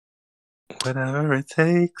Whatever it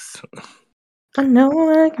takes. I know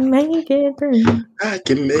I can make it through. I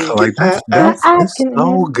can make Like it. that's I it's can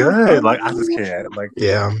so make it good. through. Like I just can't. Like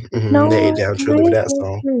Yeah, No, they ate I down can truly with make that it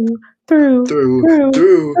song. through. Through.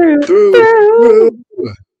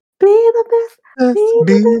 Be the best. be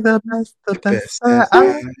the best Best that that I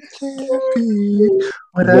I can be.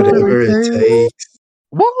 Whatever whatever it it takes. takes.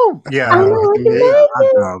 Woo! I Yeah. know I can can make Yeah.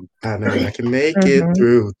 make it. I know I can make it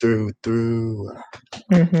Mhm. through.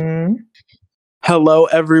 Mhm. Hello,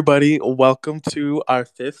 everybody. Welcome to our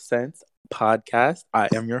Fifth Sense podcast. I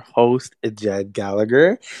am your host, Jed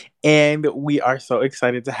Gallagher, and we are so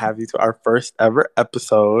excited to have you to our first ever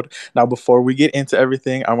episode. Now, before we get into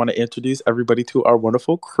everything, I want to introduce everybody to our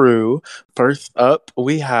wonderful crew. First up,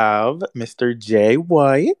 we have Mr. Jay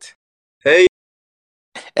White. Hey.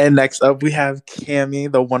 And next up, we have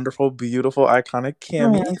Cammie, the wonderful, beautiful, iconic Oh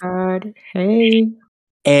Cammie. my God. Hey.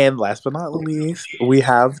 And last but not least, we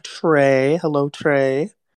have Trey. Hello,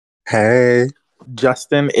 Trey. Hey.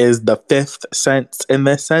 Justin is the fifth sense in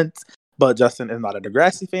this sense, but Justin is not a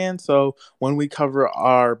Degrassi fan. So when we cover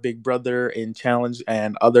our Big Brother and Challenge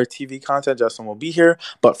and other TV content, Justin will be here.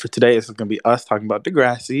 But for today, it's going to be us talking about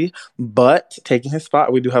Degrassi. But taking his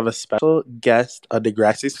spot, we do have a special guest, a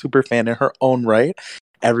Degrassi super fan in her own right.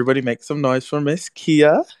 Everybody make some noise for Miss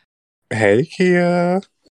Kia. Hey, Kia.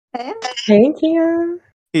 Hey, Kia.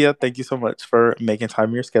 Kia, thank you so much for making time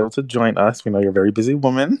in your schedule to join us. We know you're a very busy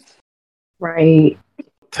woman. Right.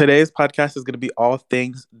 Today's podcast is going to be all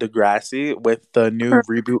things Degrassi. With the new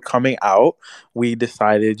reboot coming out, we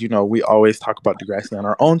decided, we always talk about Degrassi on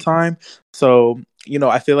our own time. So,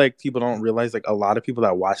 I feel like people don't realize, like, a lot of people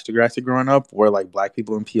that watched Degrassi growing up were, like, Black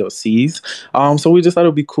people and POCs. So we just thought it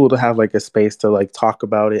would be cool to have, like, a space to, like, talk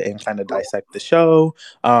about it and kind of dissect the show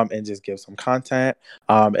and just give some content.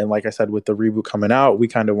 And like I said, with the reboot coming out, we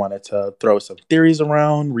kind of wanted to throw some theories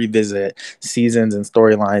around, revisit seasons and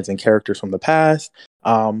storylines and characters from the past.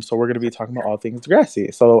 So we're going to be talking about all things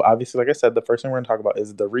Degrassi. So obviously, like I said, the first thing we're going to talk about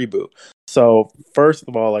is the reboot. So first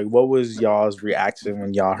of all, like, what was y'all's reaction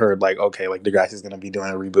when y'all heard, like, okay, like Degrassi is going to be doing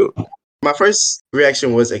a reboot? My first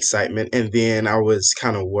reaction was excitement, and then I was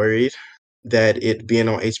kind of worried that it being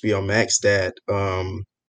on HBO Max that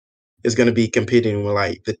is going to be competing with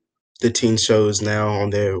like the teen shows now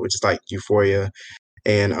on there, which is like Euphoria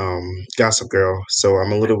and Gossip Girl. So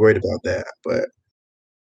I'm a little worried about that, but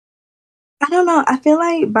I don't know. I feel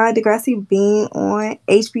like by Degrassi being on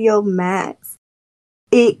HBO Max,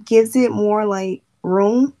 it gives it more like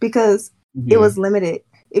room because it was limited.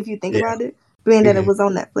 If you think about it, being that it was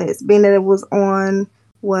on Netflix, being that it was on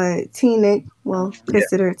Teen Nick,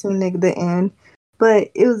 consider Teen Nick the end, but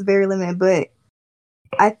it was very limited. But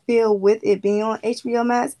I feel with it being on HBO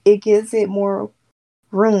Max, it gives it more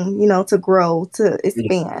room, to grow, to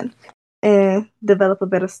expand, and develop a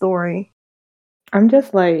better story. I'm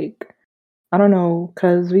just like, I don't know,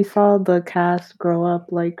 because we saw the cast grow up,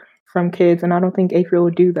 like, from kids, and I don't think April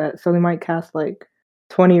would do that. So they might cast, like,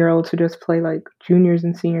 20-year-olds to just play, like, juniors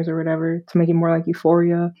and seniors or whatever to make it more like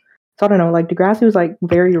Euphoria. So I don't know, like, Degrassi was, like,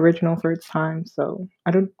 very original for its time. So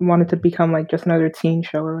I don't want it to become, like, just another teen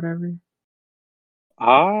show or whatever.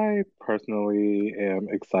 I personally am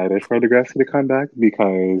excited for Degrassi to come back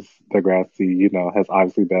because Degrassi, has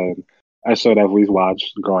obviously been a show that we've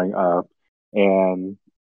watched growing up, and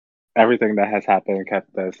everything that has happened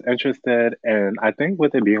kept us interested. And I think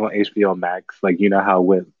with it being on HBO Max, like, how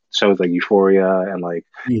with shows like Euphoria and like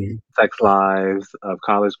Sex Lives of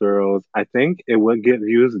College Girls, I think it would get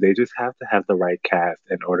views. They just have to have the right cast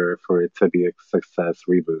in order for it to be a success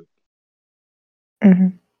reboot.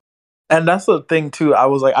 Mm-hmm. And that's the thing too. I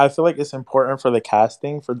was like, I feel like it's important for the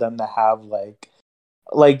casting for them to have like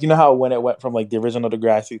how when it went from like the original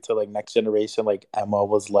Degrassi to like Next Generation, like Emma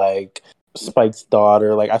was like Spike's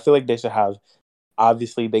daughter. Like I feel like they should have.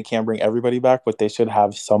 Obviously, they can't bring everybody back, but they should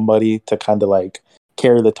have somebody to kind of like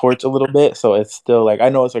carry the torch a little bit. So it's still like I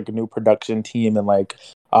know it's like a new production team and like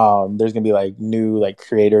there's gonna be like new like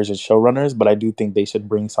creators and showrunners, but I do think they should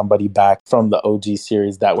bring somebody back from the OG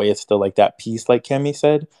series. That way, it's still like that piece, like Cammie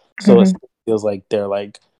said. So it still feels like they're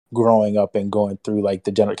like growing up and going through like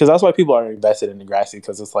the because that's why people are invested in Degrassi,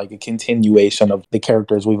 because it's like a continuation of the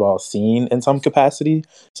characters we've all seen in some capacity.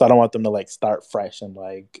 So I don't want them to like start fresh and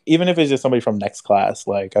like even if it's just somebody from next class,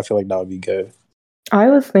 like I feel like that would be good. I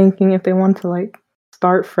was thinking if they want to like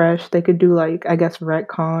start fresh, they could do like, I guess,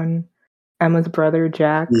 retcon Emma's brother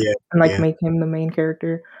Jack and like make him the main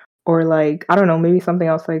character, or like I don't know, maybe something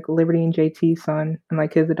else like Liberty and JT's son and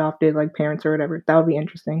like his adopted like parents or whatever. That would be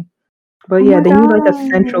interesting. But yeah, they need like a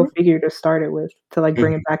central figure to start it with to like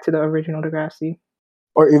bring it back to the original Degrassi.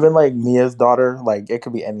 Or even like Mia's daughter, like it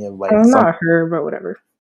could be any of like not her, but whatever.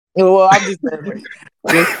 Well, I'm just saying,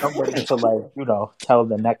 like, just somebody to, like, tell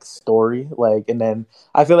the next story, like, and then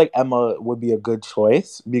I feel like Emma would be a good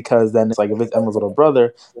choice because then it's like if it's Emma's little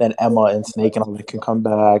brother, then Emma and Snake and all that can come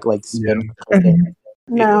back, like Yeah. Spin.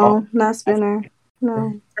 No, not Spinner.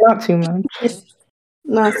 No, Not too much.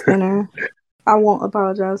 not Spinner. I won't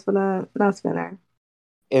apologize for that. Not Spinner.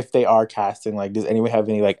 If they are casting, like, does anyone have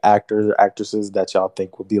any like actors or actresses that y'all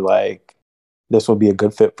think would be like this would be a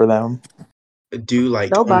good fit for them? Do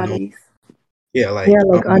like unknown, Nobody's. yeah, like Yeah,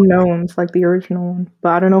 like unknowns, like the original one. But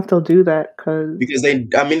I don't know if they'll do that because because they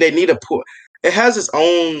need a pool. It has its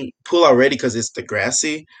own pool already because it's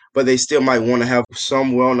Degrassi, but they still might want to have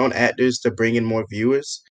some well-known actors to bring in more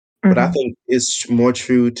viewers. But I think it's more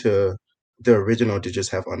true to the original to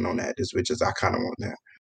just have unknown actors, which is I kind of want that.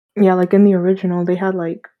 yeah, like in the original, they had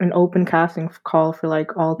like an open casting call for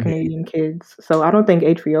like all Canadian kids. So I don't think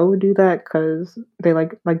HBO would do that because they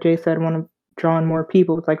like Jay said, want to draw in more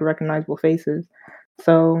people with like recognizable faces.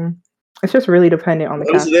 So it's just really dependent on the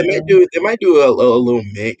Honestly, casting. they might do a little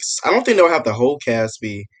mix. I don't think they'll have the whole cast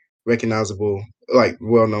be recognizable, like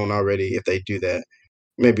well known already. If they do that,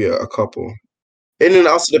 maybe a couple, and it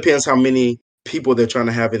also depends how many people they're trying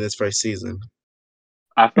to have in this first season.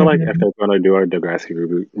 I feel like if they're going to do a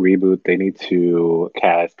Degrassi reboot, they need to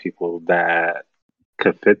cast people that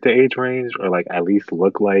could fit the age range or like at least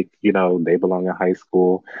look like, they belong in high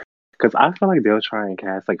school. Because I feel like they'll try and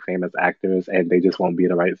cast like famous actors and they just won't be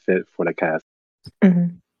the right fit for the cast.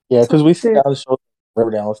 Yeah, because we see on the show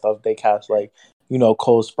Riverdale and stuff, they cast like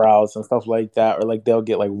Cole Sprouse and stuff like that, or like they'll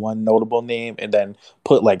get like one notable name and then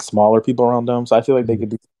put like smaller people around them. So I feel like they could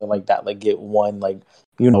do something like that, like get one like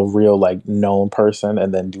real like known person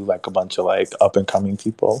and then do like a bunch of like up and coming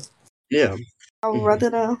people. Yeah, I would rather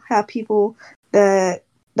them have people that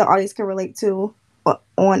the audience can relate to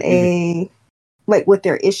on a like with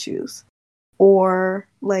their issues, or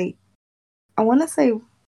like I want to say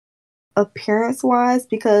appearance wise,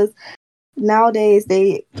 because nowadays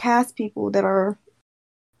they cast people that are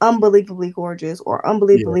unbelievably gorgeous or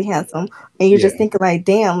unbelievably handsome, and you're just thinking like,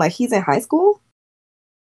 damn, like he's in high school.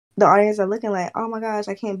 The audience are looking like, oh my gosh,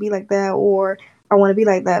 I can't be like that, or I want to be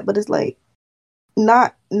like that, but it's like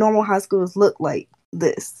not normal high schools look like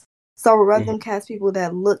this. So rather than cast people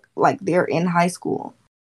that look like they're in high school.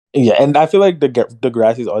 Yeah, and I feel like the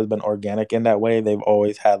Degrassi's always been organic in that way. They've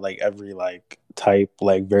always had like every like type,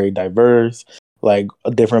 like very diverse, like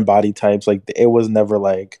different body types. Like it was never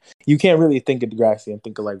like you can't really think of Degrassi and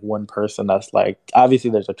think of like one person that's like obviously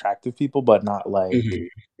there's attractive people, but not like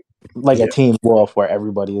a Teen Wolf where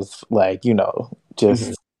everybody is like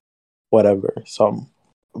just whatever. So,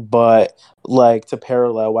 but like to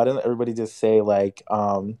parallel, why didn't everybody just say like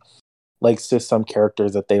just some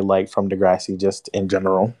characters that they like from Degrassi just in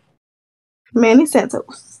general? Manny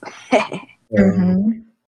Santos. Fiona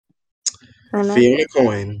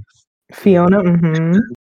Coyne. Fiona.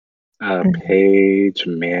 Paige,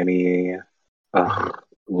 Manny,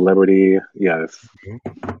 Liberty. Yes.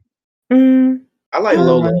 I like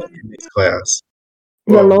Lola in this class.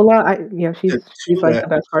 Yeah, Lola. She's like the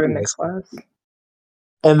best part of next class.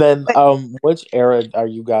 And then, which era are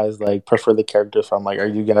you guys like prefer the characters from? Like, are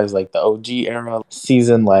you guys like the OG era,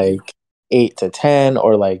 season like 8 to 10,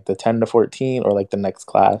 or like the 10 to 14, or like the next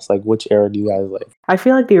class? Like, which era do you guys like? I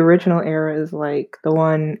feel like the original era is like the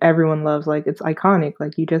one everyone loves. Like, it's iconic.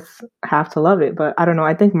 Like, you just have to love it. But I don't know.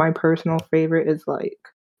 I think my personal favorite is like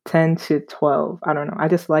 10 to 12. I don't know. I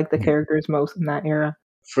just like the characters most in that era.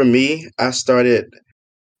 For me, I started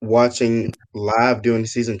watching live during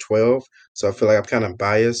season 12, so I feel like I'm kind of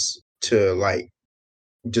biased to like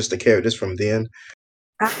just the characters from then.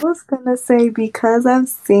 I was gonna say because I've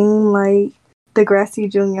seen like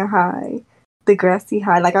Degrassi Junior High, Degrassi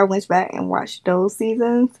High, like I went back and watched those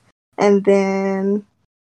seasons, and then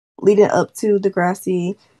leading up to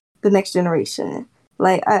Degrassi, The Next Generation.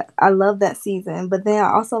 Like I love that season, but then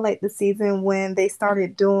I also like the season when they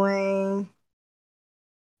started doing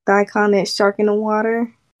the iconic Shark in the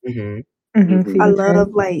Water. I love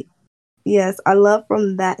I love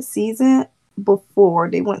from that season before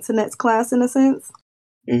they went to next class in a sense.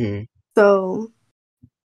 So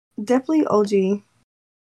definitely OG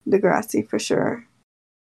Degrassi for sure.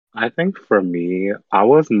 I think for me, I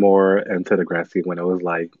was more into Degrassi when it was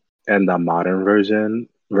like in the modern version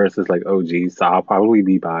versus like OG. So I'll probably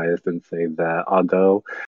be biased and say that although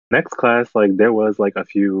next class, like there was like a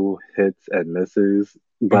few hits and misses,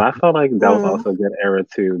 but I felt like that was also a good era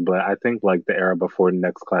too. But I think like the era before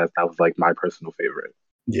next class, that was like my personal favorite.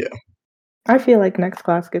 Yeah. I feel like next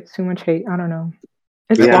class gets too much hate. I don't know.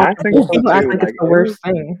 I think so people act too. like it's the worst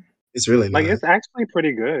thing. It's really like not. it's actually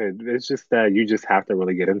pretty good. It's just that you just have to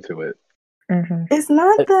really get into it. Mm-hmm. It's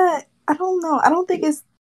not that, I don't know. I don't think it's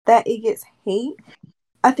that it gets hate.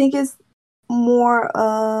 I think it's more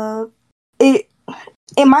of it.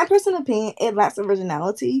 In my personal opinion, it lacks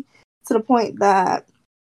originality to the point that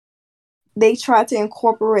they try to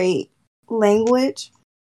incorporate language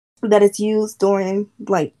that is used during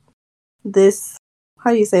like this,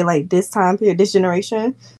 how do you say, like this time period, this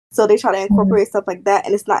generation. So they try to incorporate stuff like that,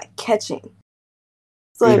 and it's not catching.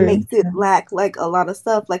 So it makes it lack like a lot of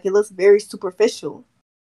stuff. Like it looks very superficial.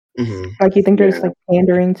 Mm-hmm. Like you think they're just like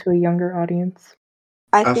pandering to a younger audience?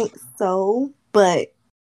 I think so, but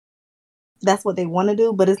that's what they want to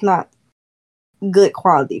do. But it's not good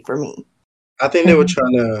quality for me. I think they were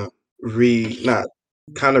trying to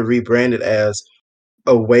rebrand it as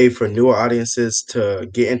a way for newer audiences to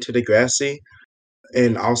get into Degrassi,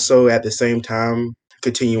 and also at the same time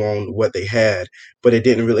continue on what they had. But it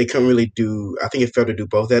couldn't really do. I think it failed to do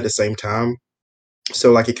both at the same time.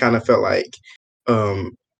 So like it kind of felt like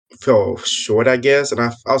fell short, I guess. And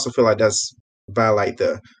I also feel like that's by like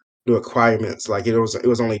the requirements. Like it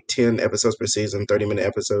was only 10 episodes per season, 30-minute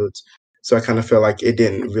episodes. So I kind of felt like it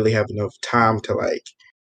didn't really have enough time to like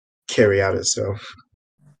carry out itself.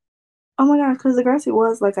 Oh my god, because Degrassi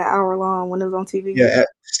was like an hour long when it was on TV. Yeah,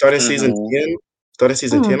 starting season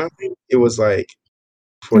 10, I think it was like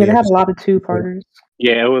 40 they had a episodes. lot of two-parters.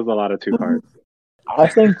 Yeah, it was a lot of two parts. I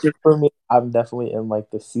think for me, I'm definitely in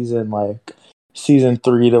like the season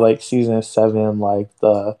 3 to like season 7, like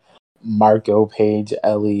the Marco, Paige,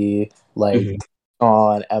 Ellie, like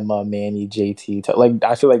Sean, Emma, Manny, JT. Like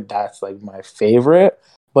I feel like that's like my favorite.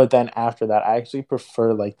 But then after that, I actually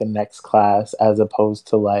prefer like the next class as opposed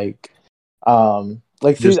to like I'm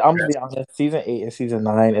gonna be honest, season 8 and season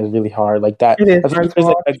 9 is really hard. Like that, It is I feel like there's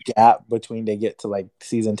like a gap between they get to like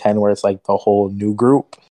season 10 where it's like the whole new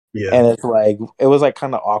group. Yeah. And it's like it was like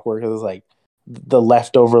kind of awkward because it's like the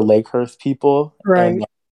leftover Lakehurst people, and like,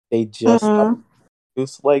 they just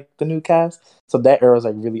introduced like the new cast, so that era was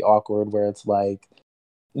like really awkward. Where it's like,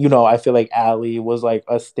 I feel like Allie was like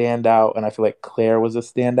a standout, and I feel like Claire was a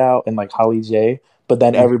standout, and like Holly J. But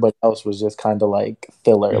then everybody else was just kind of like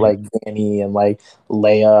filler, like Danny and like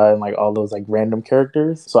Leia and like all those like random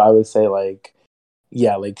characters. So I would say like,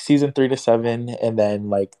 yeah, like season 3 to 7, and then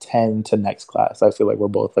like 10 to next class. I feel like we're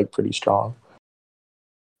both like pretty strong.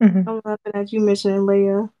 I'm laughing at you mentioning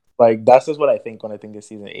Leia. Like that's just what I think when I think of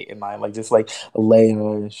season 8 and 9. Like just like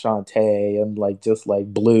Leia and Shantae and like just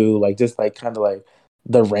like Blue, like just like kind of like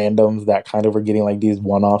the randoms that kind of were getting like these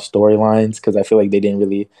one-off storylines, because I feel like they didn't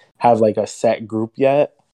really have like a set group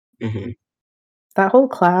yet. That whole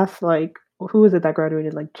class, like who was it that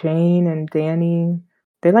graduated? Like Jane and Danny.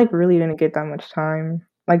 They like really didn't get that much time.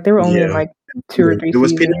 Like they were only in like 2 or 3 Was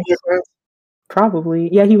seasons. Peter in your class? Probably.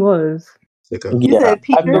 Yeah, he was. You said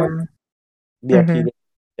Peter? Peter.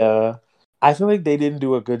 Yeah. I feel like they didn't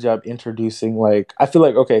do a good job introducing like, I feel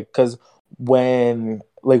like, okay, because when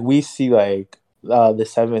like we see like the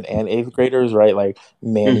 7th and 8th graders, right? Like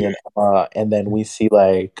Manny and Emma, and then we see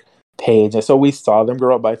like Paige, and so we saw them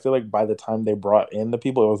grow up, but I feel like by the time they brought in the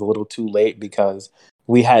people, it was a little too late because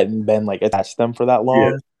we hadn't been like attached to them for that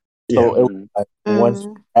long. So it was like once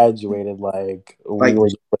we graduated, like we were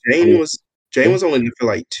Jane was only there for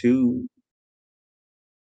like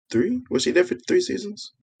 3. Was she there for 3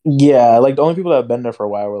 seasons? Yeah, like the only people that have been there for a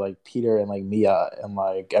while were like Peter and like Mia, and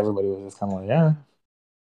like everybody was just kind of like, yeah,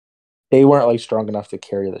 they weren't like strong enough to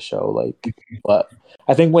carry the show. Like, but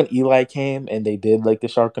I think when Eli came and they did like the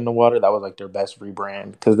Shark in the Water, that was like their best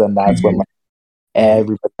rebrand, because then that's when like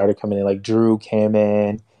everybody started coming in. Like Drew came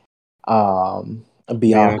in,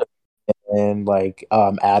 Bianca came in, like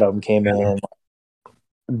Adam came in,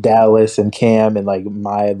 Dallas and Cam and like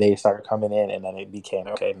Maya, they started coming in, and then it became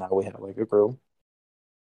okay. Now we have like a group.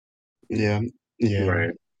 Yeah. Right.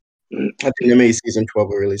 I think they made season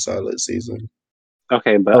 12 a really solid season.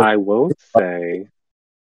 Okay, but I will say,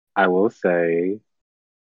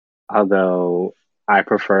 although I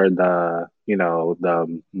prefer the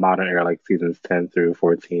modern era, like seasons 10 through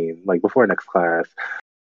 14, like before Next Class.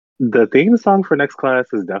 The theme song for Next Class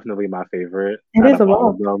is definitely my favorite out of all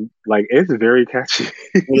of them. Like, it's very catchy.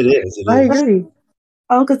 It is. I agree.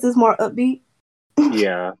 Oh, because it's more upbeat?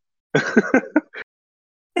 Yeah.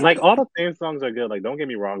 Like, all the theme songs are good. Like, don't get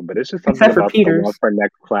me wrong, but it's just something about the one for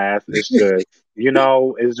Next Class. It's just,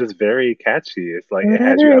 it's just very catchy. It's like, it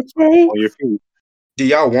has you on your feet. Do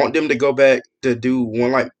y'all want them to go back to do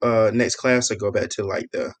one like Next Class, or go back to like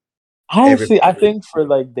the? Honestly, I think for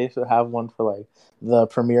like they should have one for like the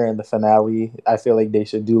premiere and the finale. I feel like they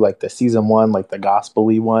should do like the season 1, like the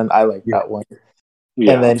gospel-y one. I like that one.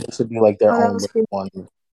 Yeah. And then it should be like their own one.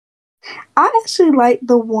 I actually like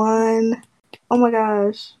the one. Oh my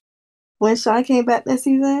gosh, when Sean came back that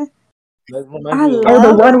season. That reminds I me of- Oh, the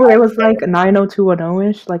love one where it was like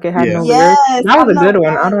 90210-ish, like it had Yeah. no lyrics. Yes, That was I'm a good not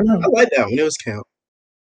one. I lying. don't know. I like that one. It was count.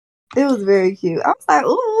 It was very cute. I was like,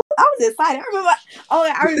 ooh, I was excited.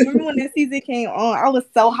 I remember when that season came on. I was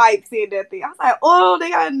so hyped seeing that thing. I was like, oh, they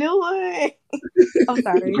got a new one. I'm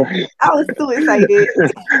sorry. I was too excited.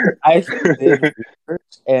 I actually did research,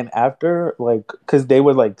 and after like, because they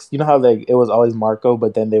would like, you know how like it was always Marco,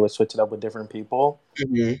 but then they would switch it up with different people.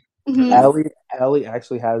 Mm-hmm. Mhm. Allie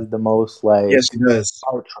actually has the most like Yeah, she does.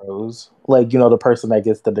 outros, like the person that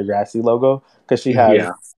gets the Degrassi logo, because she has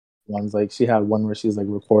Yeah. ones like she had one where she's like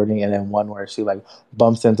recording, and then one where she like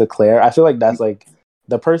bumps into Claire. I feel like that's like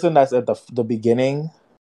the person that's at the beginning,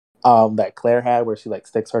 that Claire had where she like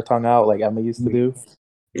sticks her tongue out like Emma used to do,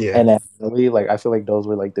 Yeah. and then Allie, like I feel like those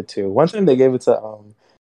were like the two. One time they gave it to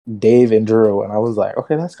Dave and Drew, and I was like,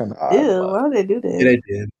 okay, that's kind of odd, Ew, why would they do Yeah, that? they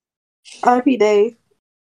did. R.I.P. Dave.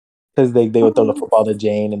 because they would throw the football to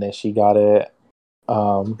Jane, and then she got it.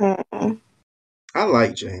 Mm-mm. I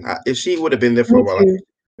like Jane. If she would have been there for Me a while, I too. think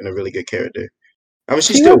she'd been a really good character. I mean,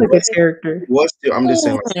 she She still was a good was. character. I'm just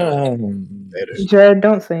saying, like, better. Jed,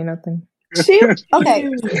 don't say nothing. She okay.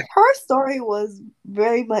 Her story was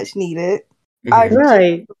very much needed. I Mhm. appreciate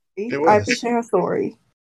Right. her It story. I was. appreciate her story.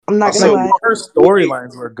 I'm not Also, gonna lie. Her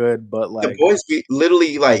storylines were good, but the like boys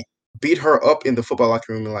literally like beat her up in the football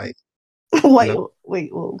locker room and like, wait, No.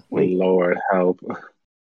 wait. Lord help.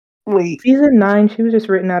 Season 9, she was just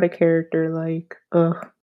written out of character. Like, ugh.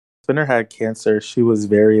 Spinner had cancer. She was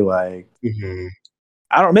very like mhm.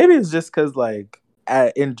 I don't. Maybe it's just because like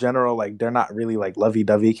in general, like they're not really like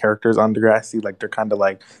lovey-dovey characters on Degrassi. Like they're kind of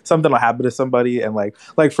like something will happen to somebody, and like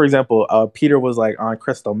for example, Peter was like on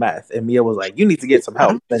crystal meth, and Mia was like, "You need to get some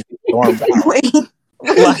help." Then she stormed out. wait.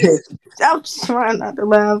 Like, I'm trying not to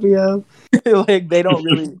laugh, yo. like they don't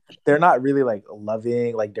really. They're not really like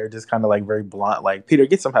loving. Like they're just kind of like very blunt. Like Peter,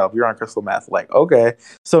 get some help. You're on crystal meth. Like okay,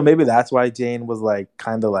 so maybe that's why Jane was like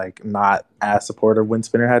kind of like not as supportive when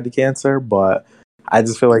Spinner had the cancer, but. I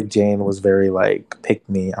just feel like Jane was very like pick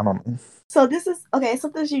me. I don't know. So this is okay.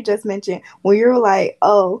 Something you just mentioned when you were like,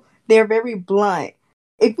 "Oh, they're very blunt."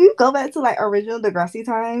 If you go back to like original Degrassi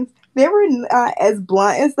times, they were not as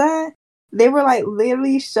blunt as that. They were like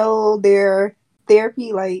literally show their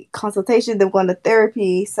therapy, like consultation, them going to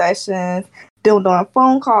therapy sessions, them doing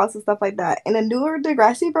phone calls and stuff like that. In the newer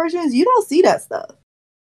Degrassi versions, you don't see that stuff.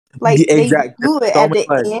 Like they Exactly. do it So at the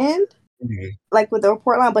like, end, like with the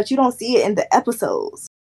report line, but you don't see it in the episodes.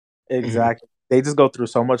 exactly. They just go through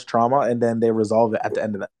so much trauma and then they resolve it at the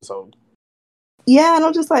end of the episode. Yeah, and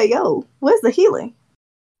I'm just like, yo, where's the healing?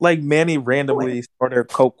 Like Manny randomly started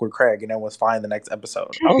coke with Craig and then was fine the next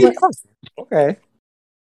episode. I was like, oh, okay.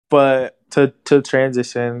 But to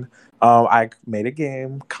transition, I made a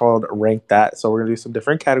game called Rank That. So we're gonna do some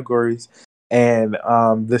different categories, and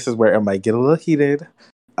this is where it might get a little heated.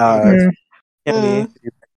 Annie,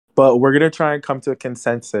 but we're gonna try and come to a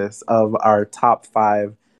consensus of our top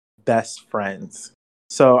 5 best friends.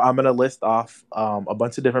 So I'm gonna list off a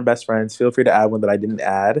bunch of different best friends. Feel free to add one that I didn't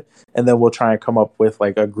add, and then we'll try and come up with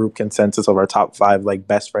like a group consensus of our top 5 like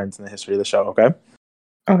best friends in the history of the show. Okay.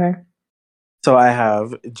 Okay. So I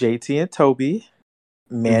have JT and Toby,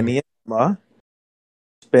 Manny and Emma,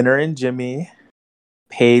 Spinner and Jimmy,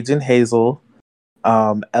 Paige and Hazel,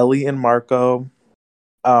 Ellie and Marco,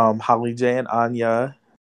 Holly J and Anya,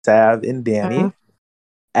 Sav and Danny,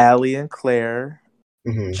 Allie and Claire,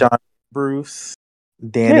 John and Bruce,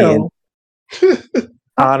 Danny and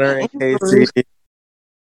Connor and Casey,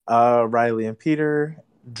 Riley and Peter,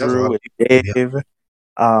 Drew and Dave,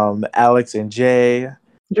 Alex and Jay.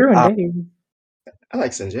 Drew and Dave.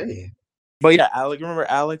 Alex and Jay. But yeah, Alec. Remember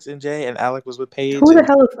Alex and Jay, and Alec was with Paige. Who the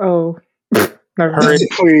hell is? Oh, never mind.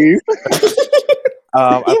 Please.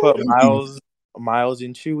 I put Miles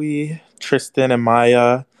and Chewy, Tristan and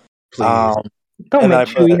Maya. Please. Don't make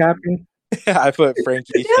Chewy happy. I put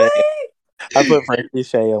Frankie Shay. I put Frankie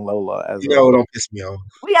Shay and Lola as well. Don't piss me off.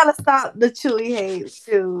 We gotta stop the Chewy hate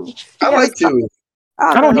too. I like Chewy.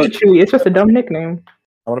 I don't need Chewy. It's just a dumb nickname.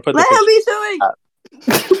 I want to put. Let him be Chewy.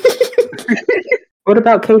 What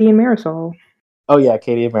about Katie and Marisol? Oh yeah,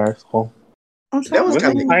 Katie and Marisol. That was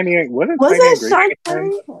kind of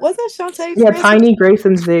Tiny. Wasn't Shantae? Yeah, Tiny, Grace,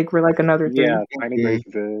 and Zig were like another 3. Yeah, Tiny, Grace,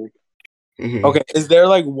 Zig. Okay, is there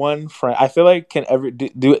like one friend? I feel like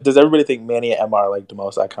does everybody think Manny and Emma are like the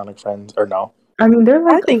most iconic friends or no? I mean, they're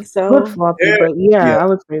like I think so. flip-floppy, but yeah, I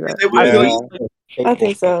would say that. I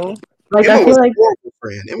think so. Like Emma I feel was like a horrible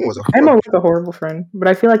friend. Emma was a horrible friend, but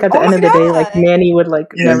I feel like at the end of the day, like Manny would like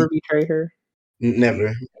never betray her. Never.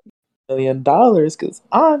 $1 million because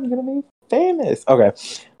I'm gonna be famous. Okay.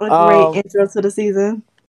 A great intro to the season.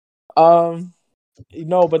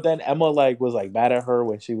 No, but then Emma was mad at her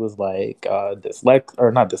when she was not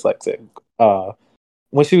dyslexic.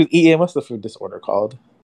 When she was eating, what's the food disorder called?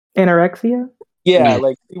 Anorexia? Yeah,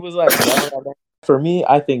 she was yelling at her. For me,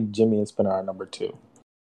 I think Jimmy and Spinner are number 2.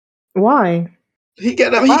 Why? He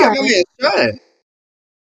got no man shot.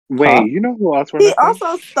 Wait, you know who else we're He missing?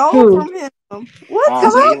 also stole Who? from him. What?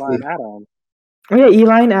 Exactly. Eli and Adam. Oh yeah,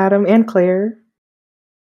 Eli and Adam and Claire.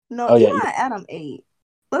 No, Oh, yeah. Eli and Adam 8.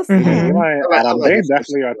 Let's Mhm. Yeah, Eli and I Adam, like they this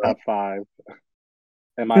definitely are person, top 5.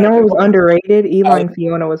 In my You know, it was opinion. underrated. Eli and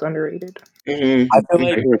Fiona was underrated. Mm-hmm. I feel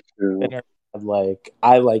They like were too. Spinner had,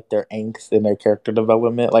 I like their angst in their character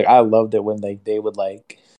development. I loved it when they would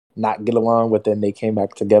not get along, but then they came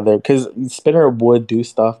back together. Because Spinner would do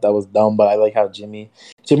stuff that was dumb, but I like how Jimmy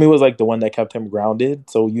was the one that kept him grounded.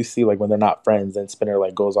 So you see when they're not friends, and Spinner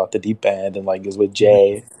goes off the deep end and is with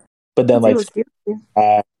Jay, but then he was guilty.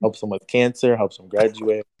 helps him with cancer, helps him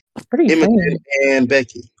graduate. Pretty Imogen same. and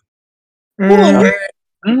Becky. Mhm.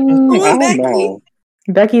 I Who's don't Becky? know.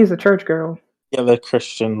 Becky is a church girl. Yeah, the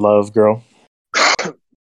Christian love girl.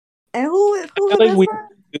 And who I is feel this we one?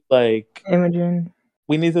 Imogen.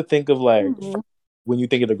 we need to think of Mhm. when you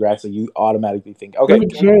think of Degrassi, you automatically think, okay,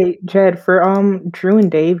 Wait, Jed, for Drew and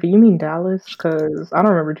Dave, do you mean Dallas? Because I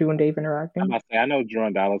don't remember Drew and Dave interacting. I'm about to say, I know Drew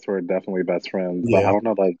and Dallas were definitely best friends, but Yeah. I don't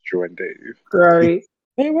know Drew and Dave. Right.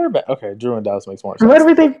 they were bad. Okay, Drew and Dallas makes more sense. What do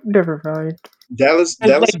we think? Never mind. Dallas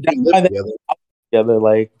That's live why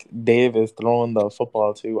together. Dave is throwing the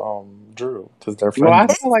football to Drew because they're No, I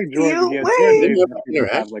friends. feel like Drew and You Dave wait. definitely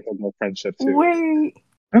have a good friendship too. Wait.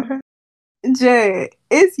 Okay. Jay,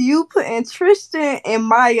 it's you putting Tristan and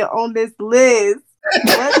Maya on this list.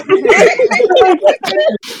 What?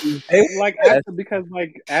 Because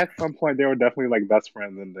at some point they were definitely like best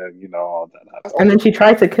friends, and then all that happened. And then she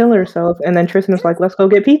tried to kill herself, and then Tristan was like, "Let's go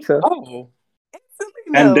get pizza." Oh,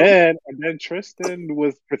 And then Tristan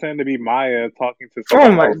was pretending to be Maya talking to Oh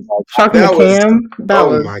someone my! else. Talking That to was- Cam. That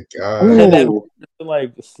was. my god. and then Ooh.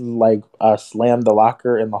 slammed the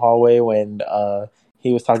locker in the hallway when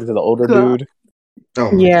he was talking to the older God. dude.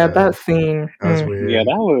 Oh my Yeah, god. that scene. That was weird. Yeah,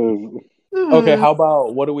 that was. Okay, how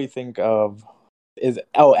about what do we think of?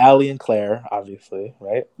 Allie and Claire, obviously,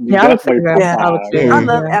 right? Yeah, I would say definitely that. top I would five. say. I Mhm.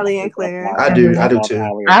 love Yeah. Allie and Claire. I do Mhm.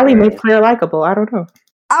 too. Allie makes Claire likable. I don't know.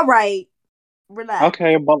 All right. Relax.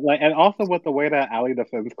 Okay, but and also with the way that Allie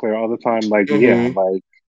defends Claire all the time, Mhm.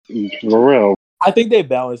 for real. I think they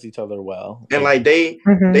balance each other well. And they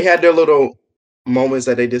Mhm. had their little moments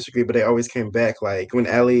that they disagreed, but they always came back. Like when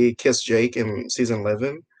Allie kissed Jake in season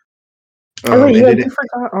 11. Oh wait, and yeah, you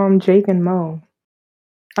forgot Jake and Mo.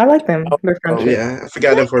 I like them. Their friendship. yeah, I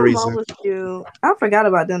forgot them for a reason. Was cute. I forgot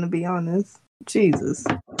about them, to be honest. Jesus.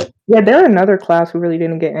 Yeah, they're another class who really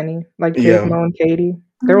didn't get any. Like Jake, Yeah. Mo, and Katie.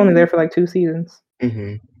 They're only there for 2 seasons.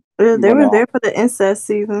 Mm-hmm. They were there for the incest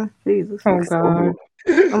season. Jesus. Oh God.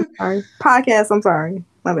 I'm sorry. Podcast. I'm sorry.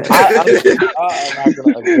 My bad. I'm not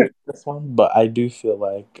gonna agree with this one, but I do feel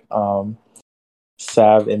like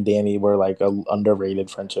Sav and Danny were a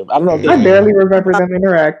underrated friendship. I don't know. If I barely remember them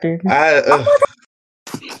interacting.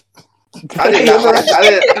 I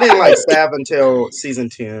didn't like Sav until season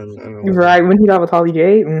 10. Right, when he got with Holly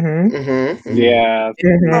J. Mm-hmm. Mm-hmm. Yeah.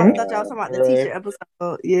 I thought y'all talking about the teacher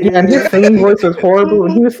episode. Yeah, and his singing voice was horrible.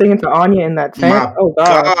 And he was singing to Anya in that tent. My oh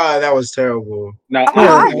God, that was terrible. No,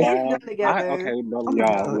 I hated them together.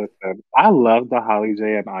 y'all, listen. I love the Holly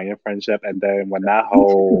J and Anya friendship, and then when that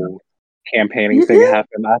whole campaigning thing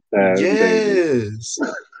happened, I said, yes.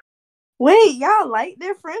 Wait, y'all like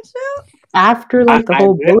their friendship? After the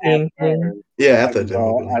whole bullying thing. Yeah, after the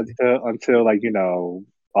whole bullying thing. Until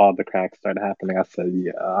all the cracks started happening, I said,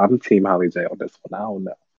 yeah, I'm Team Holly J on this one. I don't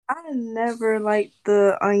know. I never liked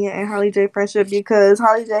the Anya and Holly J friendship because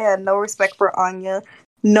Holly J had no respect for Anya.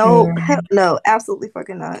 No, no, absolutely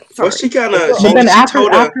fucking not. Sorry. Well, she kind of. But then after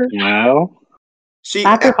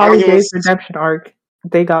Holly J's redemption arc,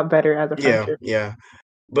 they got better as a friendship. Yeah.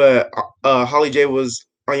 But Holly J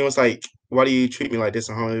Anya was like, "Why do you treat me like this?"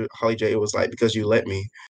 And Holly J was like, "Because you let me."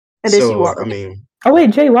 And then she walked. Oh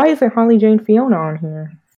wait, Jay, why isn't Holly J and Fiona on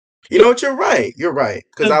here? You know what? You're right.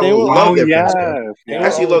 Because I love their friendship. I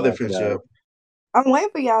actually love their friendship. I'm waiting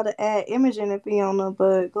for y'all to add Imogen and Fiona,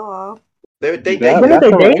 but go off. They dated,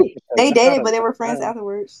 but they were friends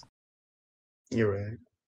afterwards. You're right.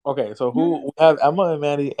 Okay, so we have Emma and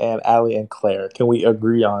Maddie and Allie and Claire. Can we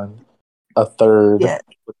agree on a third? Yeah.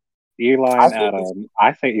 Eli and Adam.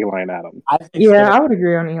 I say Eli and Adam. I would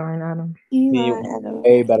agree on Eli and Adam.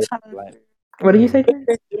 Way better. What did you say?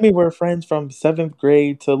 Jimmy were friends from 7th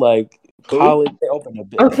grade to college. They opened a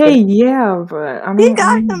business. Okay, yeah, but he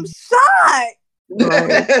got him shot.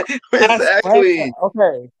 Right. Exactly.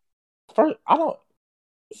 Okay. first, I don't.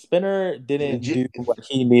 Spinner didn't do what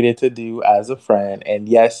he needed to do as a friend, and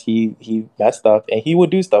yes, he messed up, and he would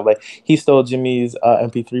do stuff like he stole Jimmy's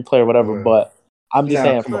MP3 player, whatever. But I'm just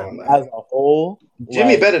saying, come on, as a whole,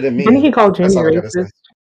 Jimmy better than me. Didn't he call Jimmy racist?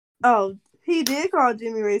 Oh, he did call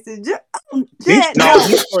Jimmy racist. Jet, no,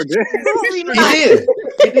 he sure did. Absolutely not. He did.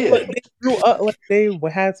 They grew up like they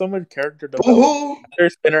had so much character development. After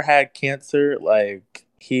Spinner had cancer, like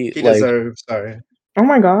he deserves. Sorry. Oh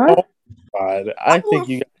my god. Oh God, I think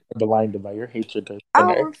you guys are blinded by your hatred to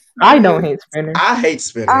Spinner. I don't hate Spinner. I hate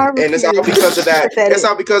Spinner, and it's all because of that. It's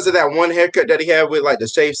all because of that one haircut that he had with like the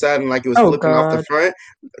shaved side and like it was flipping off the front.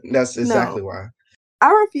 That's exactly why. I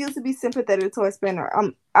refuse to be sympathetic towards Spinner.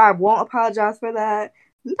 I won't apologize for that.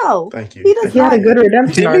 No, thank you. He had a good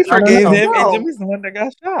redemption. Jimmy forgave him, and Jimmy's the one that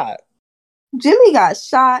got shot. Jimmy got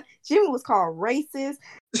shot. Jimmy was called racist.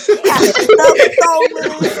 He got his stuff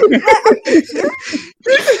stolen.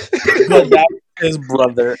 But that was his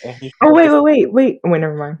brother. And Wait,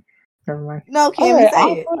 never mind. No, Kim,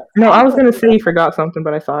 say it. No, I was gonna say he forgot something,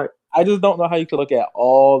 but I thought. I just don't know how you could look at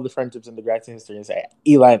all the friendships in Degrassi history and say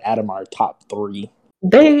Eli and Adam are top 3.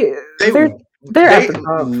 They're at the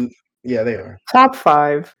top. Yeah, they are. Top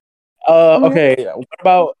 5. Okay. What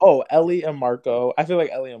about Ellie and Marco? I feel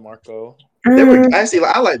like Ellie and Marco. They were actually.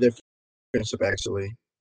 I like their friendship actually.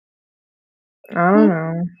 I don't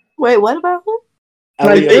know. Wait, what about who?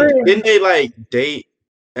 Like, didn't they like date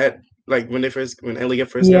at like when Ellie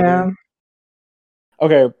first got there?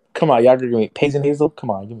 Okay, come on, y'all agree with me. Paige and Hazel, come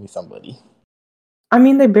on, give me somebody. I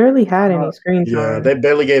mean, they barely had any screen time. Yeah, they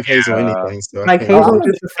barely gave Hazel anything. So like Hazel was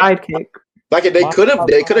just a sidekick. Like they could have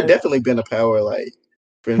definitely been a power like.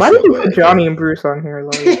 Why did you put Johnny and Bruce on here?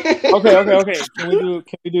 Like, okay. Can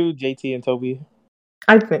we do JT and Toby?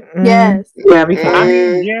 I think yes. Yeah, because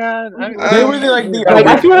they were like the. Like,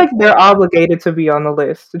 I feel like they're obligated to be on the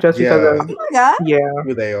list just because of. Oh my god. Yeah.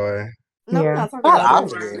 Who they are. No, we're not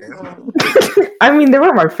talking about I mean, they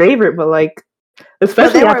were my favorite, but like,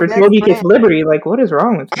 especially after Toby gets Liberty, like, what is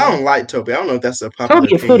wrong with you? I don't like Toby. I don't know if that's a popular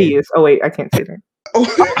Toby is hideous. Oh wait, I can't say that.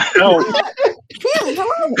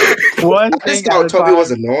 One I just thought Toby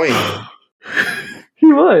was annoying. He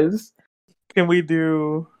was. Can we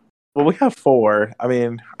do? Well, we have 4. I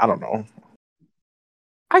mean, I don't know.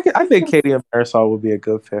 I think Katie and Marisol would be a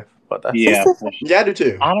good 5th, but that's yeah, I do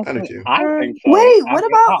too. Honestly, I do too. I think so. Wait, what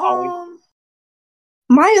about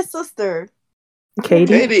Maya's sister?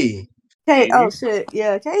 Katie. Oh shit,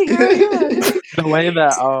 yeah, Katie. The way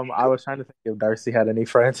that I was trying to think if Darcy had any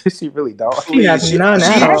friends, she really don't. She has none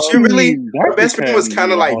at all. She really, her best friend was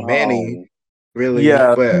kind of like Manny. Really,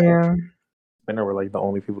 yeah. But they were like the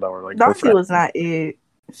only people that were like. Darcy was not it.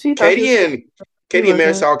 Katie and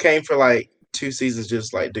Marisol came for like 2 seasons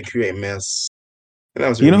just like to create mess, and that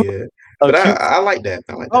was really good. But I like that.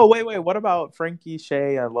 I like that. Oh wait, what about Frankie,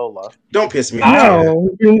 Shay, and Lola? Don't piss me off.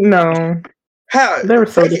 No. How? They were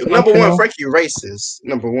so number one, Frankie racist.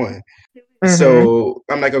 Number 1. Mm-hmm. So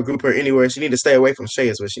I'm not gonna group her anywhere. She need to stay away from Shay.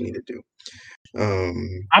 Is what she need to do.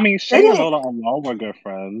 I mean, Shay and Lola alone were good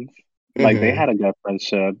friends. Like they had a good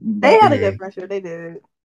friendship. They had a good friendship. They did.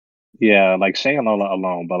 Yeah, like Shay and Lola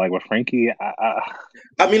alone, but like with Frankie,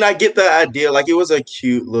 I mean, I get the idea. Like it was a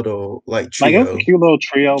cute little like trio. Like it was a cute little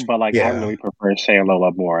trio, but like I really prefer Shay and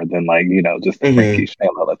Lola more than like just the Frankie Shay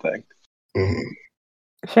and Lola thing.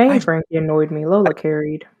 Shay and Frankie annoyed me. Lola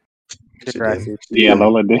carried. Yeah,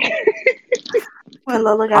 Lola did. When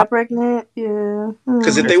Lola got pregnant, yeah.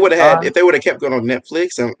 Because if they would have kept going on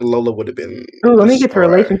Netflix, Lola would have been. Oh, let me get to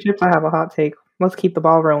relationships. I have a hot take. Let's keep the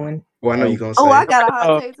ball rolling. Well, I know you're gonna say. Oh, I got a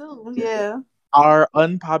hot take too. Yeah. Our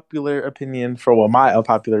unpopular opinion, my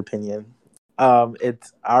unpopular opinion,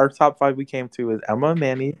 it's our top 5 we came to is Emma and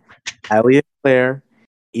Manny, Allie and Claire,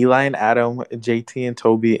 Eli and Adam, JT and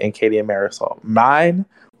Toby, and Katie and Marisol. Mine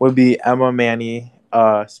would be Emma, Manny,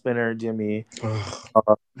 Spinner, Jimmy.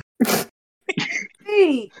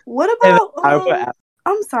 Hey, what about?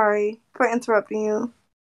 I'm sorry for interrupting you.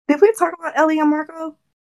 Did we talk about Ellie and Marco?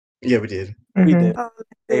 Yeah, we did. We did.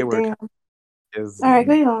 They were. All right,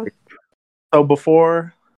 go on. So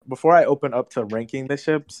before I open up to ranking the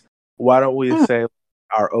ships, why don't we say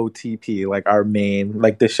our OTP, like our main,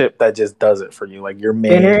 like the ship that just does it for you, like your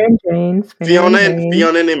main. Spinner and Jane. Fiona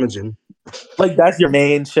and Imogen. Like that's your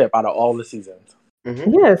main ship out of all the seasons.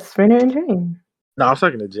 Mm-hmm. Yes, Spinner and Jane. No, I'm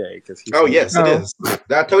talking to Jay because he's. Oh yes, it is.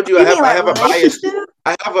 I told you I have a bias.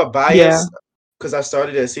 I have a bias because I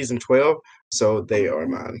started at season 12, so they are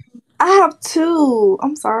mine. I have 2.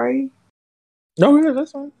 I'm sorry. No, yeah,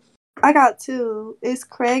 that's fine. I got 2. It's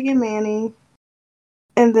Craig and Manny,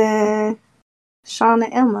 and then Sean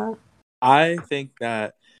and Emma. I think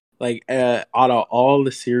that out of all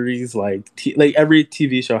the series, like every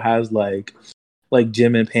TV show has like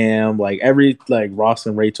Jim and Pam, like every like Ross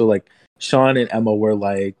and Rachel, like Sean and Emma were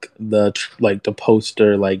like the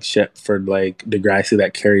poster like ship for like Degrassi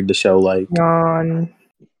that carried the show. Like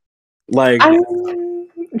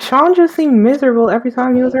Sean just seemed miserable every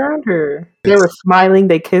time he was around her. They were smiling.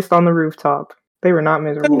 They kissed on the rooftop. They were not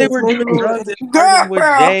miserable. They were doing drugs and partying with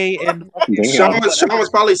Jay and Sean was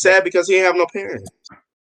probably sad because he didn't have no parents.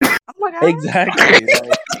 Oh my god! Exactly.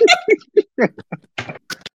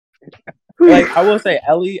 Like I will say,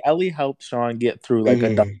 Ellie helped Sean get through like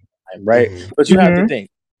a dark time, right? But you have to think,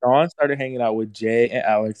 Sean started hanging out with Jay and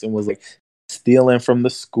Alex and was like stealing from the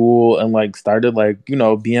school and like started like, you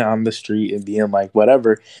know, being on the street and being like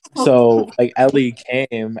whatever. So like Ellie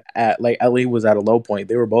was at a low point.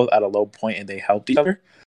 They were both at a low point and they helped each other.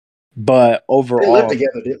 But overall, they lived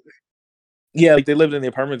together, didn't they? Yeah, like they lived in the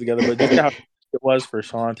apartment together. But just how it was for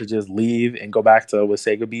Sean to just leave and go back to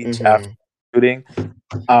Wasaga Beach after shooting.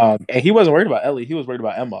 And he wasn't worried about Ellie. He was worried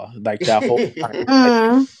about Emma. Like that whole time.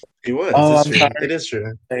 Like, he was. It is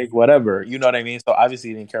true. Like, whatever. You know what I mean? So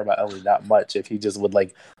obviously he didn't care about Ellie that much if he just would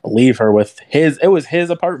like leave her with it was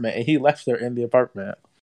his apartment and he left her in the apartment.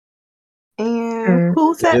 And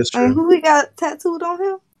who he got tattooed on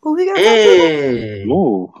him? Who he got tattooed on?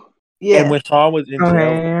 Ooh. Yeah. And when Sean was in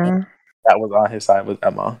jail, that was on his side was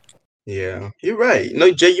Emma. Yeah. You're right.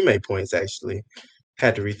 No, Jay, you made points actually.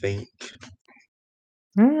 Had to rethink.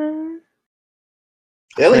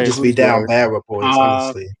 Ellie just be down bad with points,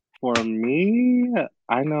 honestly. For me,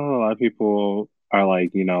 I know a lot of people are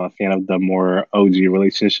like, you know, a fan of the more OG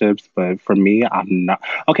relationships, but for me, I'm not.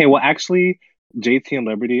 Okay, well, actually, JT and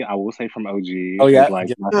Liberty, I will say from OG is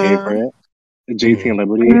like my favorite. JT and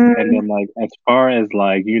Liberty, and then like as far as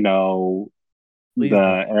like, you know,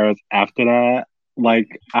 the eras after that,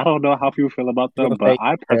 like I don't know how people feel about them, but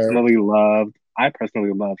I personally loved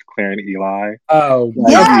Claire and Eli. Oh,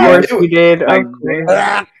 yeah, of course you did. Like,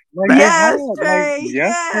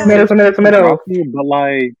 Tomato. But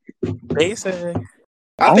like, basic.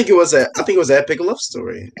 I think it was an epic love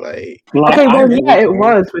story. Like, okay, well, yeah, it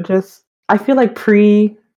was, but just I feel like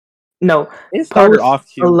it started off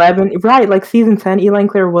cute. 11, right? Like season 10, Eli and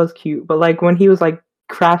Claire was cute, but like when he was like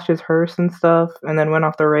crashed his hearse and stuff, and then went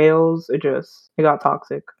off the rails, it got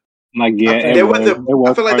toxic. Like yeah, I feel like they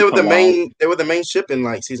were the main ship in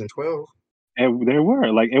like season 12. And they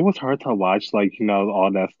were like, it was hard to watch, like, you know,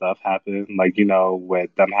 all that stuff happen, like, you know,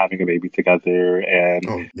 with them having a baby together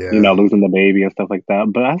and you know, losing the baby and stuff like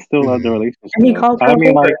that. But I still love the relationship. And he called her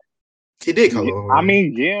like he did call her. I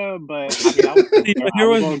mean, yeah, but I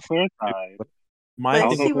was on Claire's side.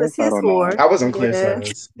 He was his whore. I was on Claire's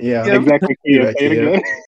side. Yeah, exactly.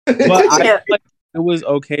 But I feel like it was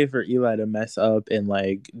okay for Eli to mess up and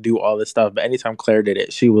like do all this stuff, but anytime Claire did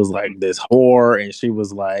it, she was like this whore and she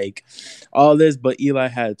was like all this. But Eli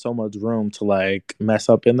had so much room to like mess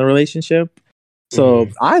up in the relationship. So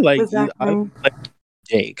I like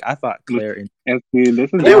Jake. I thought Claire and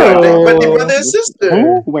this is they were their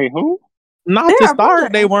sister. Wait, who? Not to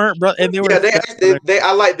start, they weren't, bro. And they were.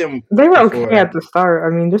 I like them. They were okay at the start. I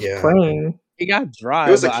mean, just playing. It got dry.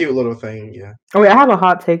 It was a cute little thing, yeah. Oh wait, I have a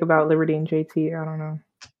hot take about Liberty and JT. I don't know.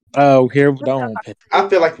 Oh, here don't. I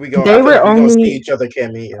feel like we gonna see each other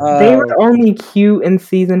cameo. They were only cute in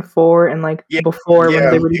season 4 and like before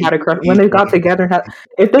when Liberty had a crush. When they got together,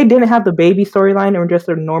 if they didn't have the baby storyline and were just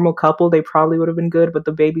a normal couple, they probably would have been good. But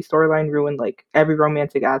the baby storyline ruined like every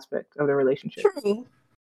romantic aspect of their relationship. True.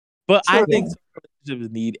 But I think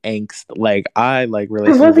relationships need angst. Like I like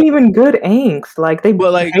relationships. It wasn't even good angst. Like they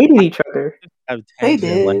hated each other. They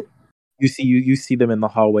did. Like, you see them in the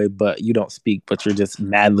hallway, but you don't speak, but you're just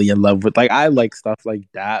madly in love with. Like I like stuff like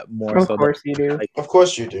that more. Of course you do. Like, of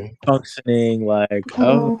course you do. Functioning like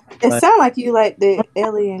it sounds like you like the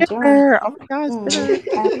Ellie and John. Oh my gosh!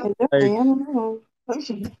 I don't know.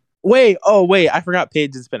 Wait, I forgot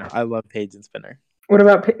Paige and Spinner. I love Paige and Spinner. What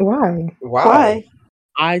about why?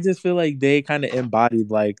 I just feel like they kind of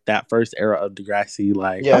embodied like that first era of Degrassi.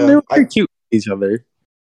 Like, they were cute with each other.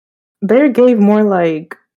 They gave more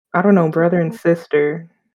like I don't know, brother and sister.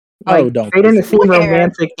 Like, they didn't seem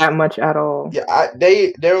romantic that much at all. Yeah,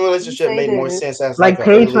 their relationship made more sense as like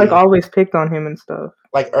Paige like always picked on him and stuff.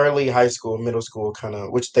 Like early high school, middle school, kind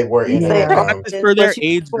of, which they were in. For their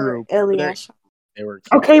age group. They were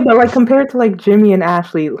cute. Okay, but like compared to like Jimmy and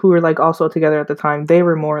Ashley, who were like also together at the time, they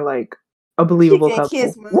were more like a believable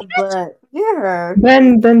couple. But yeah.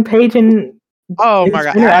 Then Paige and Oh my James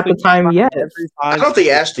god! Spinner at Ashley the time, came yes. out every I 5 don't think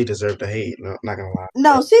seasons. Ashley deserved the hate. No, not gonna lie.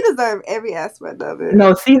 No, she deserved every aspect of it.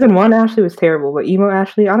 No, season 1 Ashley was terrible, but emo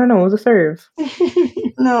Ashley, I don't know, it was a serve.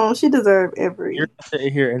 No, she deserved every. You're gonna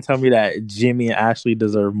sit here and tell me that Jimmy and Ashley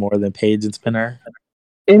deserve more than Paige and Spinner?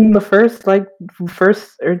 In the first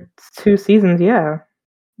or 2 seasons, yeah.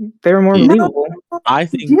 They were more Yeah. believable. I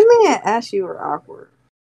think Jimmy and Ashley were awkward.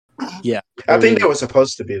 yeah. I think they were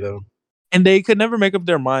supposed to be though. And they could never make up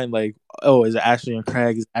their mind, like, oh, is it Ashley and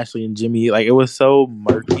Craig? Is it Ashley and Jimmy? Like, it was so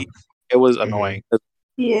murky. It was annoying.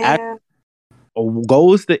 Yeah.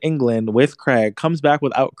 Goes to England with Craig, comes back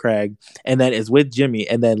without Craig, and then is with Jimmy,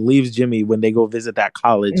 and then leaves Jimmy when they go visit that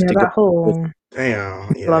college. Yeah, to that go whole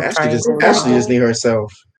Damn. Yeah. love Ashley just triangle. knew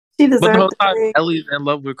herself. She But the whole deserved time, it. Ellie's in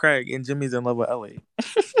love with Craig, and Jimmy's in love with Ellie.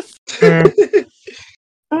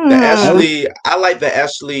 The Ashley, I like the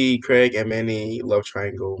Ashley, Craig, and Manny love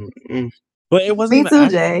triangle. But it wasn't Me even too,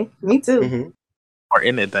 Ashley Jay. Me too. Mm-hmm. more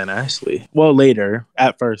in it than Ashley. Well, later.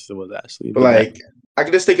 At first, it was Ashley. But Like I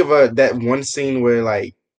can just think of that one scene where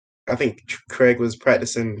like I think Craig was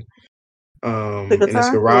practicing in his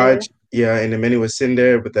guitar? garage. Yeah, and then Manny was sitting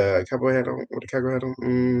there with the cowboy hat on. With the cowboy hat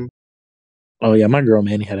on. oh yeah, my girl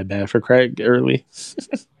Manny had it bad for Craig early.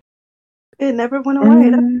 It never went away.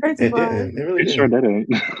 That's crazy. It didn't. It really It sure didn't.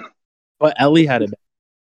 didn't. But Ellie had it bad.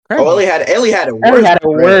 Craig Oh, Ellie had it worse. Ellie had it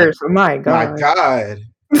than Craig. worse. Oh my god. My God.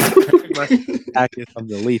 Acting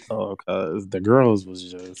something lethal because the girls was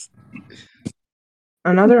just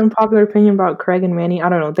Another unpopular opinion about Craig and Manny, I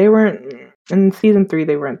don't know. They weren't in season 3.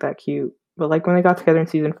 They weren't that cute, but like when they got together in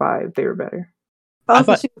season 5, they were better. Also,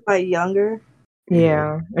 thought- she was like younger.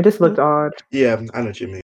 Yeah, it just looked odd. Yeah, I know what you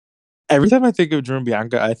mean. every time I think of Drew and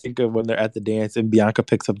Bianca, I think of when they're at the dance and Bianca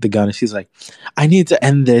picks up the gun and she's like, "I need to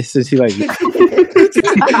end this," and she like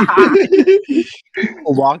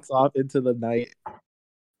walks off into the night.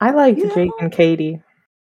 I liked Yeah. Jake and Katie.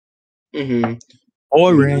 Mm-hmm.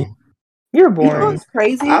 Boring. You're You know boring. what's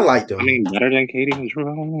crazy? I liked them. I mean, better than Katie and Drew.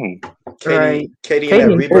 I don't know. Right. Katie Katie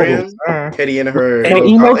in and that rebrand. Katie. Katie in her No, little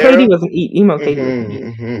emo pop era. Katie wasn't emo Katie. wasn't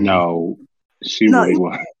it? Mhm. No, she No, really it-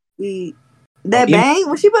 was. That Oh, bang?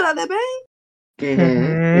 When she put out that bang?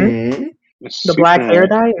 Mhm. The She black said- hair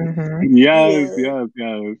dye? Mm-hmm. Yes, Yeah.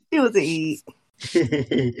 yes. She was a eat.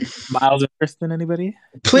 Mhm. Miles and Kristen, anybody?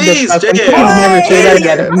 Please, Disgusting. Jay. Please never say that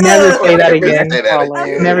again. Wait. Never say that Never again. say that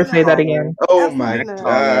again. Never say that again. Oh Absolutely my not.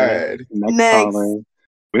 God. Next Next. caller.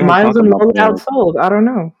 We don't Miles talk and about Lola that. outsold. I don't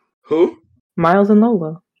know. Who? Miles and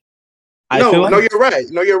Lola. I feel like you're right.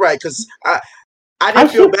 No, you're right. Because I I didn't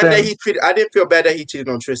feel ship bad that them. he treated. I didn't feel bad that he cheated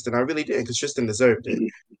on Tristan. I really didn't, because Tristan deserved it.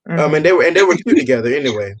 Mhm. And they were cute together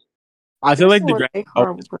anyway. I feel like Kristen the was a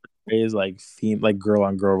horrible person. is like girl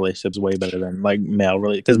on girl relationships way better than like male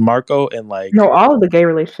really because Marco and like No, all of the gay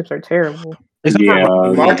relationships are terrible. except for Yeah.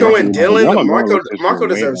 Marco and Yeah, Dylan. Dylan Marco Marco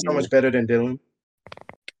deserves way so much better than Dylan.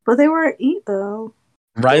 But they were eat though.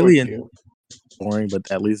 Riley They and were boring,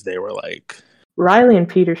 but at least they were like Riley and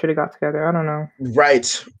Peter should have got together. I don't know. cute.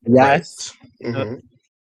 Right. yes. Right. Mhm.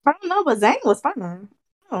 I don't know, but Zane was fine.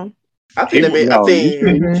 Oh. I think they made. No, I think.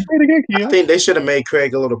 Mhm. Say it again, Kia. I think they should have made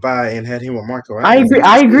Craig a little bi and had him with Marco. I agree.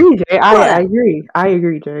 I agree, Jay. I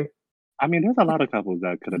agree, Jay. I mean, there's a lot of couples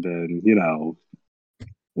that could have been, you know,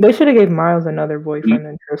 They should have gave Miles another boyfriend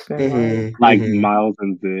than Tristan. Mhm, like mhm. Miles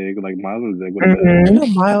and Zig. Like Miles and Zig would have Mhm.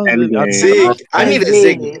 been. Miles and and Zig. I needed a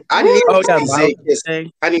Zig. I needed Oh to yeah, see Miles Zig kiss.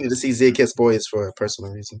 and I needed to see Zig kiss boys for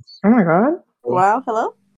personal reasons. Oh my god. Wow,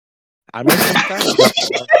 hello? I might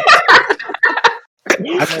I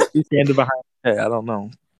might be standing behind hey, I don't know.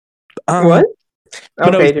 What?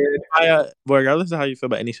 but no, Okay, dude. Maya, regardless of how you feel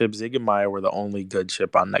about any ship, Zig and Maya were the only good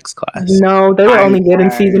ship on Next Class. No, they were I- only good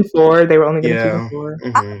in season 4. They were only good in Yeah. season 4.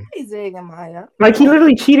 Mhm. I like Zig and Maya. Like he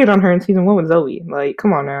literally cheated on her in season 1 with Zoe. Like,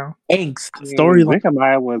 come on now. Angst storyline Zig and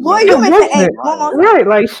Maya was. Boy, better you than meant to wasn't. act one more time. Right,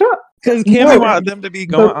 like shut. because Cammy No, wanted them to be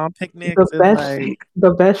going on picnics The and best, like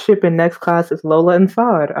the best ship in Next Class is Lola and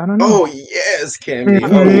Sod. I don't know. Oh yes, Cammy.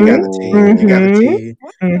 Mhm. Oh, you got the tea. You got the Mhm. tea.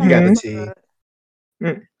 You got the Mhm. tea.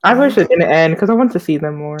 I wish it didn't end because I want to see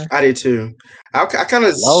them more. I did too. I kind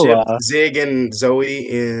of Lola. shipped Zig and Zoe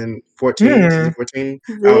in 14. Hmm. Season 14.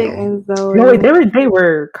 I Zig don't know. and Zoe. No, wait, they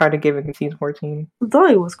were kind of given in season 14.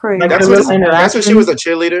 Zoe was crazy. Like, That's the when, little that's when she interaction. was a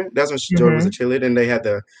cheerleader. That's when Joy was a Mm-hmm. cheerleader, and they had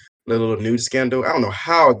the little nude scandal. I don't know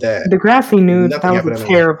how that. Degrassi nudes, Nothing that happened was a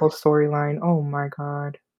anyway. terrible storyline. Oh my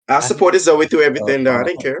god. I supported Zoe through everything, though. I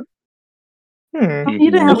didn't care. You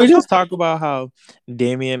didn't Can have we a just talk about how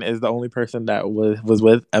Damien is the only person that was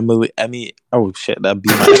with Emmy? Oh shit, that'd be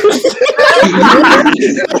my.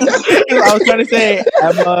 I was trying to say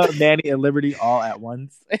Emma, Manny, and Liberty all at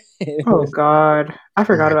once. Oh god. I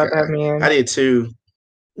forgot my about God. that man. I did too.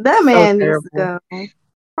 That man needs to go.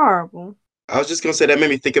 Horrible. I was just gonna say that made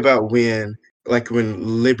me think about when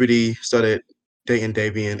Liberty started dating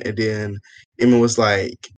Davian, and then Emma was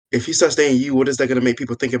like, "If he starts dating you, what is that gonna make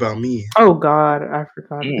people think about me?" Oh God, I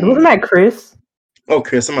forgot. Wasn't that Chris? Oh,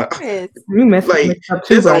 Chris, I'm like, Chris. You messed like up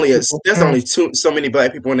too. there's only so many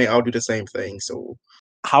black people, and they all do the same thing. So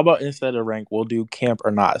How about instead of rank, we'll do camp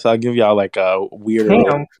or not? So I'll give y'all like a weird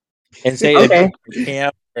Camp. and say if they were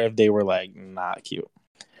camp or if they were like not cute.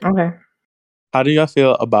 Okay. How do y'all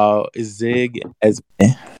feel about Zig as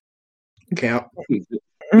camp? Camp. I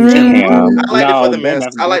liked it for the they're mess.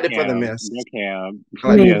 I liked it for the camp. mess. They're camp.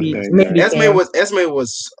 Maybe Esme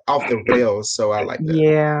was off the rails, so I like that.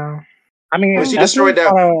 Yeah. I mean, when she destroyed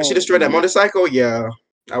that motorcycle, yeah,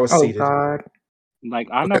 I was seated. Oh God. Like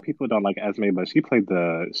I know people don't like Esme, but she played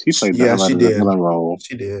the Yeah, she did. villain role.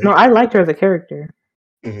 She did. No, I liked her as a character.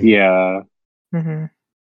 Mhm. Yeah. Mm-hmm.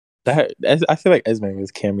 that? I feel like Esme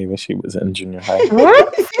was Cammy when she was in junior high.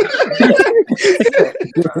 What?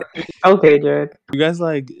 Okay, Jared. You guys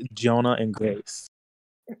like Jonah and Grace?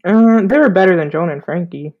 They were better than Jonah and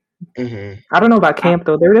Frankie. Mm-hmm. I don't know about camp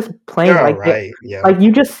though. They were just playing They're like right. Yeah. like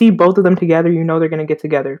you just see both of them together. You know they're gonna get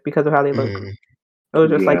together because of how they look. Mhm. It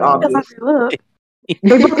was just like obvious. Look.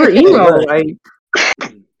 They both were emo. Like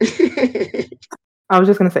I was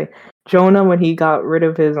just gonna say, Jonah when he got rid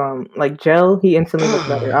of his like gel, he instantly looked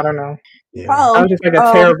better. I don't know. Yeah. That was just like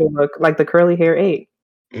a terrible look, like the curly hair ate.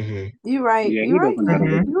 Mm-hmm. You right. Yeah, you right.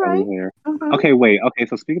 You right. Okay, wait. Okay,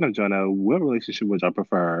 so speaking of Jonah, what relationship would y'all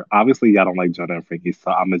prefer? Obviously, y'all don't like Jonah and Frankie,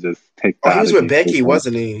 so I'm gonna just take that. Oh, he was with Becky,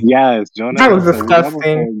 wasn't he? Yes, Jonah. That was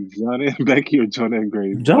disgusting. Jonah and Becky or Jonah and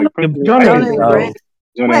Grace? Jonah and Grace.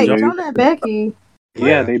 Jonah and Becky.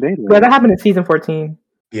 Yeah, they dated. Yeah, that happened in season 14.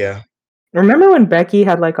 Yeah. Remember when Becky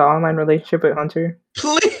had like an online relationship with Hunter?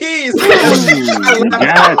 Please. Oh my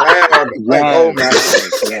God.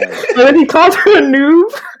 And then he called her a noob.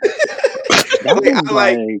 I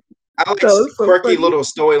like quirky little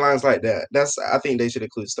storylines like that. I think they should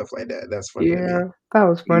include stuff like that. That's funny. Yeah, that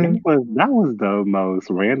was funny. That was the most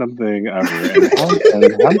random thing ever.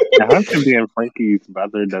 And Hunter being Frankie's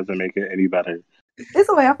brother doesn't make it any better. It's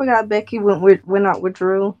the way I forgot Becky went out with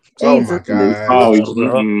Drew. Jesus. Oh my God!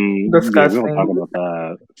 Disgusting. Yeah, we don't talk about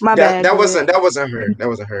that. My bad. That wasn't her. That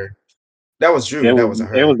wasn't her. That was Drew. That wasn't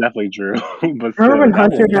her. It was definitely Drew. But remember when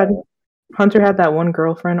Hunter had that one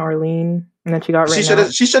girlfriend, Arlene, and then she got written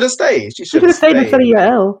out? She should have stayed. She should have stayed instead of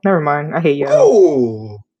Yael. Never mind. I hate Yael.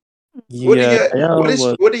 Oh. Yeah. What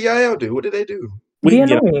did Yael do? What did they do? Be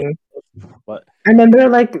annoying. What? And then they're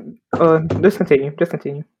like, just continue.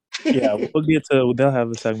 Yeah, they'll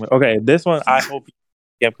have a segment. Okay, this one I hope you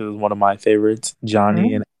camp because it's one of my favorites,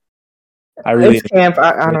 Johnny and I really it's camp.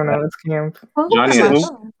 I don't know. It's camp. Johnny and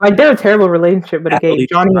who? Like they're a terrible relationship, but it gave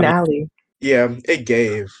Johnny and Allie. Yeah, it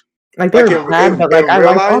gave. Like they were bad, but like I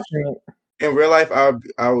like watching it. In real life,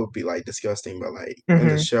 I would be like disgusting, but like in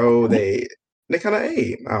the show, they kind of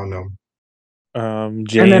ate. I don't know.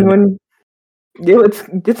 Jane. And then when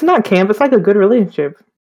it's not camp, it's like a good relationship.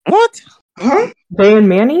 What? Huh? Jay and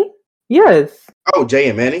Manny? Yes. Oh, Jay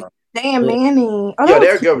and Manny. Jay and Manny. Oh, yeah,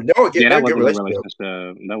 they're good. That was a good relationship.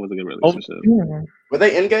 That was a good relationship. Yeah. Were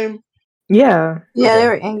they in game? Yeah. Yeah, they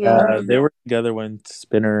were in game. They were together when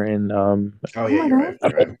Spinner and Oh yeah, you're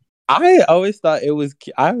right. I always thought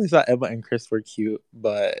Emma and Chris were cute,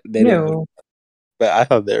 but they didn't. But I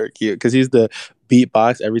thought they were cute because he's the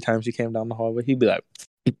beatbox every time she came down the hallway. He'd be like,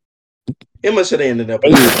 Emma should have ended up.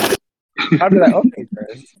 I'd be like, okay,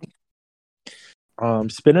 Chris.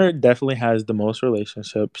 Spinner definitely has the most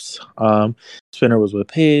relationships. Spinner was with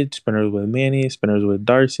Paige, Spinner was with Manny, Spinner was with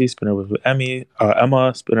Darcy, Spinner was with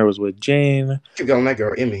Emma, Spinner was with Jane. Keep going, that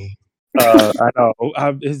girl, Emmy. I know.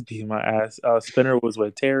 It's beating my ass. Spinner was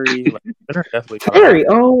with Terry. Like, Spinner definitely. Terry.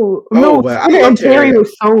 Oh no, Spinner and Terry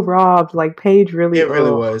was so robbed. Like Paige really. It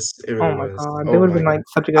really was. It really my was. God, they would have been like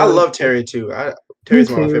such a good. I love Terry too.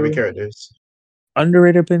 Terry's one of my favorite characters.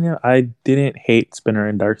 Underrated opinion. I didn't hate Spinner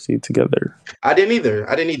and Darcy together. I didn't either,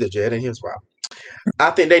 Jed, and here's why.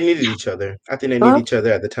 I think they needed each other. I think they needed each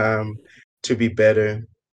other at the time to be better.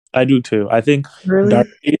 I do too. I think Darcy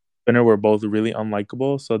and Spinner were both really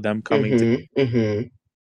unlikable, so them coming together.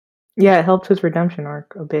 Yeah, it helped his redemption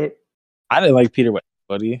arc a bit. I didn't like Peter with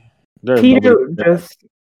anybody. Peter just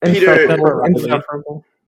insufferable.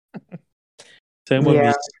 Same with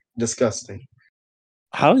me. Disgusting.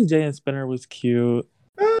 Holly J and Spinner was cute.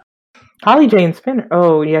 Holly J and Spinner.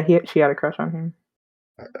 Oh yeah, she had a crush on him.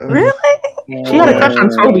 Really? She had a crush on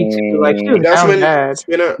Toby too. Like she was down bad.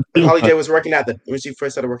 Spinner, Holly J was working at when she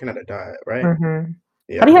first started working at the diet, right? Mm-hmm.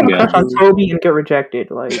 Yeah. How do you have a crush on Toby and get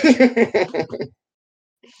rejected? Like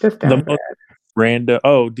just down bad. random.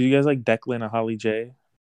 Oh, do you guys like Declan and Holly J?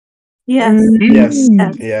 Yes. Yes.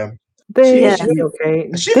 Mm, Yeah. They Yes.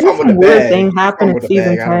 okay. She Didn't fumbled the some weird bag. thing She happen in fumbled the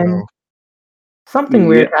season bag. I don't 10? know. Something Yeah.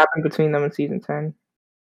 weird happened between them in season 10.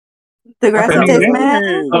 Degrassi forgot takes what it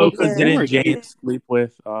Manhattan. Oh, They because Yeah. didn't were cute. Jane sleep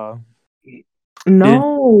with No.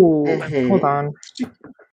 Mhm. Hold on.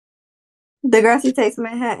 Degrassi takes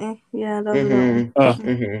Manhattan. Yeah, those are the ones. Mhm.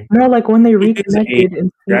 Mhm. No, like when they He is reconnected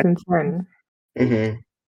in Degrassi- season 10. Mhm.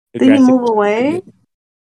 Did he Degrassi- move away?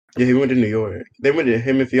 Yeah, he went to New York. Him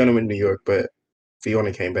and Fiona went to New York, but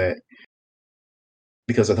Fiona came back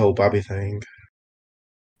because of the whole Bobby thing.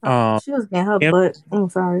 She was getting her Cam- butt. I'm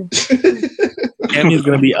sorry. Cammy's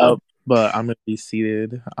gonna be up, but I'm gonna be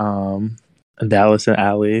seated. Dallas and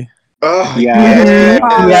Allie. Oh Yeah.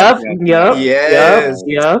 yes, Yep. yes.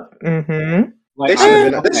 Mm-hmm. Like, They should have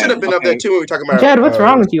been. honestly, They should have been up there okay. too. When we were talking about. Jed, what's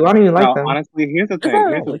wrong with you? Why don't you like No, them? honestly, here's the thing.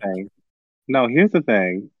 Here's the thing. No, here's the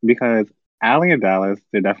thing. Because Allie and Dallas,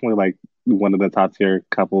 they're definitely like one of the top tier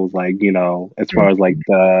couples, like, you know, as far as like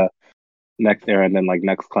the next era and then like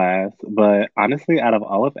next class. But honestly, out of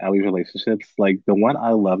all of Allie's relationships, like the one I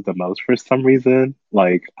love the most for some reason,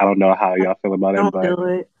 like I don't know how y'all feel about it, Don't but do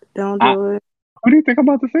it. Don't I- do it. what do you think I'm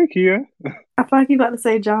about to say, Kia? I feel like you about to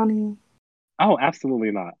say Johnny. Oh,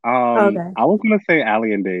 absolutely not. Okay. I was gonna say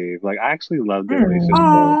Allie and Dave. Like I actually love their relationship.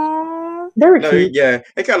 Aww. They were No, cute. yeah,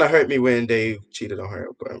 it kind of hurt me when Dave cheated on her.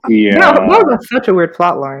 But Yeah. That was such a weird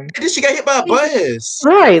plot line. and then she got hit by a bus.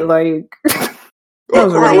 Right, like that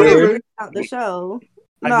was Or really Like, whatever. weird. out the show.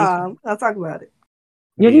 I Nah, I'll talk about it.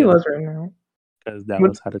 Yeah, he was right now. because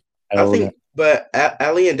Dallas had a I child. think, but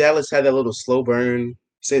Allie and Dallas had that little slow burn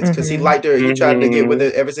since because he Mhm. liked her. He tried to get with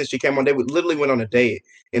Mhm. her ever since she came on. They literally went on a date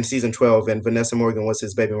in season 12, and Vanessa Morgan was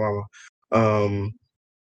his baby mama.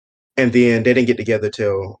 And then they didn't get together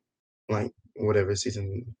till like whatever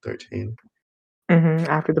season 13.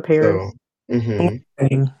 After the Paris. So,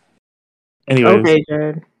 mhm. Anyways, Okay,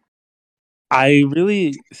 Jed. I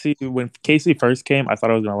really see when Casey first came, I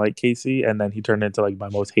thought I was gonna like Casey, and then he turned into like my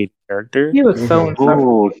most hated character. He was so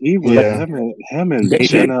insufferable. Oh, he was Yeah. him and David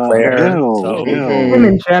Jenna. Claire, Ew, so- ew. Him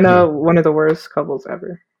and Jenna, one of the worst couples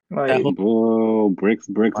ever. Like, That whole- Boo, bricks,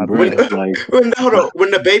 When, like hold on,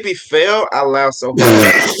 when the baby fell, I laughed so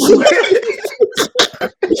hard.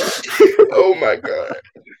 Oh my god.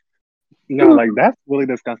 no, like that's really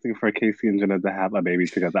disgusting for Casey and Jenna to have a baby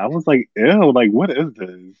together. I was like, ew, like what is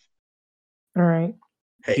this? all right.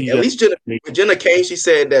 Hey, at least when Jenna came, she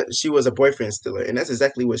said that she was a boyfriend stealer, and that's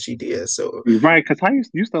exactly what she did. So Right, because how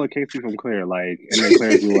you stole a Casey from Claire, like, and then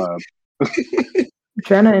Claire grew up.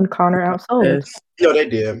 Jenna and Connor outsold. no, they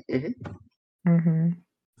did. Say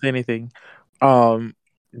anything.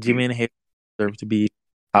 Jimmy and Haley deserve to be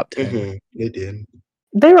top 10. They did.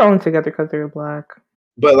 They were only together because they were black.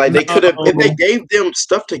 But like they could have, if they No. gave them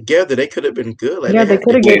stuff together, they could have been good. Like Yeah, they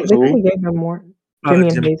could have gave gave them more. Jimmy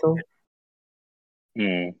and Jimmy. Hazel.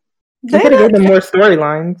 Mm. They could have gave them more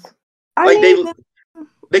storylines. Like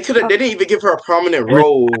they could have. They didn't even give her a prominent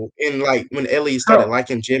role in like when Ellie started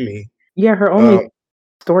liking Jimmy. Yeah, her only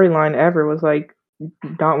storyline ever was like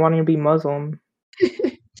not wanting to be Muslim.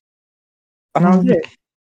 And that was it.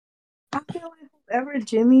 I feel like whoever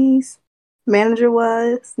Jimmy's manager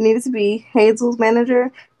was needed to be Hazel's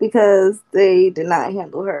manager because they did not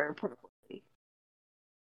handle her properly.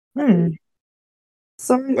 Oh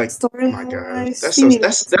my god,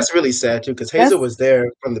 that's really sad too because Hazel was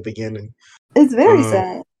there from the beginning. It's very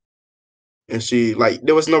sad. And she like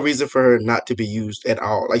there was no reason for her not to be used at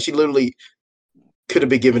all. Like she literally could have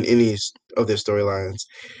been given any of their storylines.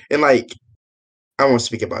 And like I won't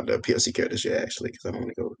speak about the PLC characters yet actually because I don't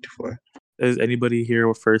want to go too far. Is anybody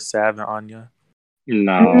here for Sav and Anya?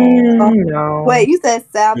 No. Wait, you said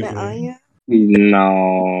Sav and Anya?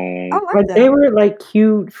 No. I like But that. they were like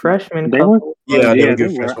cute freshman They couple. Yeah, they were they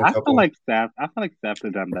good were. freshman I couple. feel like Steph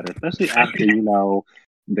did them better, especially after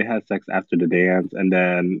they had sex after the dance, and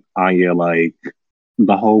then Anya like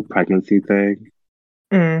the whole pregnancy thing.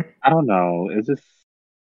 I don't know. It's just.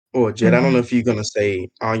 Well, Jed, I don't know if you're gonna say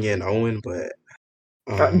Anya and Owen, but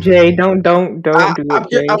Jay, don't do it,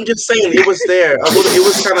 Jay. I'm just saying it was there. It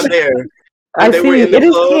was kind of there. I see. It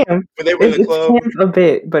is camp. When they were in the club, it's camp a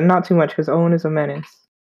bit, but not too much because Owen is a menace.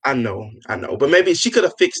 I know, but maybe she could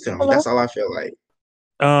have fixed him. That's all I feel like.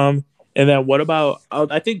 And then what about?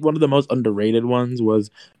 I think one of the most underrated ones was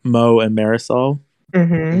Mo and Marisol.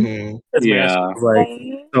 Yeah,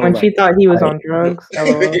 When she thought he was on drugs.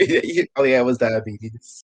 Oh yeah, it was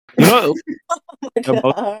diabetes. You know, the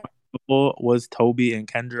most people was Toby and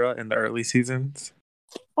Kendra in the early seasons.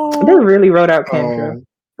 They really wrote out Kendra.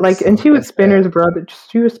 And she was Spinner's brother.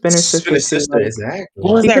 She was Spinner's sister.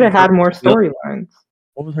 Exactly. She could have had more storylines.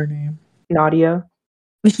 What was her name? Nadia.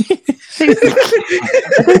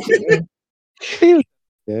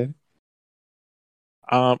 Yeah.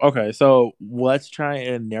 Okay, so let's try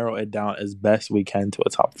and narrow it down as best we can to a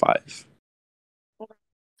top 5.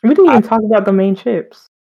 We didn't even talk about the main ships.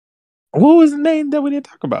 What was the name that we didn't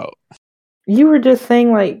talk about? You were just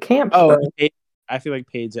saying like camp stuff. I feel like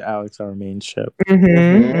Paige and Alex are our main ship. And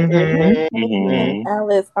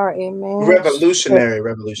Alice are a man. Revolutionary.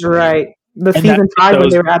 Right. The season 5 when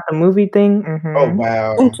they were at the movie thing. Oh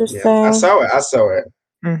wow! Interesting. Yeah, I saw it.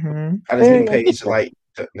 I just Very think Paige like.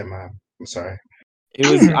 Never mind. I'm sorry. It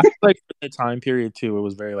was I feel like for the time period too. It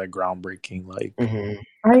was very like groundbreaking. Like I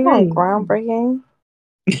agree. Groundbreaking.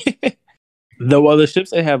 the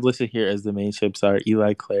ships I have listed here as the main ships are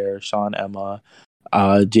Eli, Claire, Sean, Emma,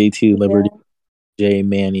 JT, Liberty, Jay,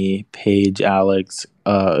 Manny, Paige, Alex.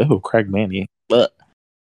 Craig, Manny. Yes.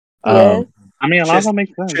 I mean, a lot of them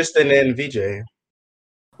make sense. Tristan and VJ.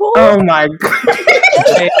 Oh my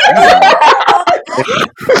god!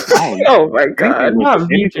 Oh my god! Not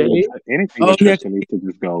VJ. Anything with Tristan needs to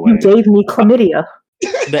just go away. You gave me chlamydia.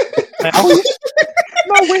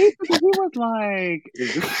 No, wait, he was like,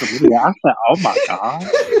 is this chlamydia? I said, oh my god.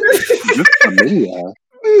 Is this chlamydia?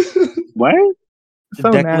 What? So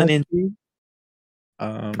nasty.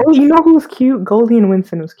 Oh, you know who was cute? Goldie and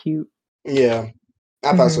Winston was cute. Yeah,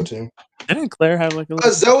 I thought so too. Didn't Claire have like a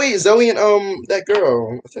little... Zoe and that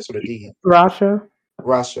girl? That's what it did. Rasha,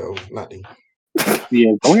 not D.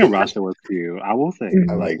 Yeah, Zoe and Rasha was cute. I will say,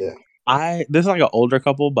 I like that. This is like an older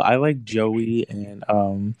couple, but I like Joey and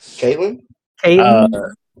Caitlin.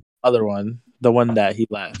 Other one, the one that he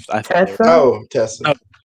left. Tessa. Tessa.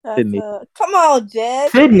 Sydney. Come on,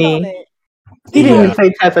 Jess. Sydney. He didn't even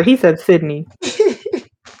say Tessa. He said Sydney.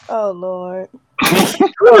 Oh Lord. I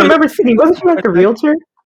remember Sydney. Wasn't she like the realtor?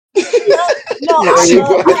 No,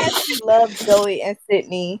 I actually love Joey and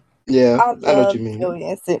Sydney. Yeah, I know what you mean. Joey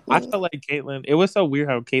and Sydney. I felt like Caitlyn. It was so weird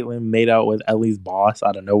how Caitlyn made out with Ellie's boss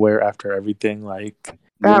out of nowhere after everything. Like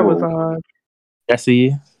that was odd.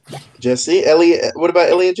 Jesse, Ellie. What about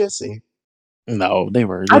Ellie and Jesse? No, they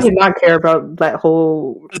were. I did not care about that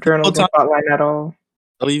whole journalism plotline at all.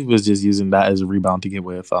 Ellie was just using that as a rebound to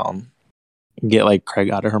get like Craig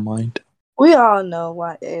out of her mind. We all know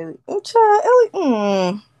why Ellie.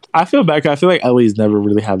 I feel bad. I feel like Ellie's never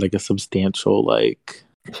really had like a substantial like.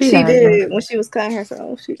 She did when she was cutting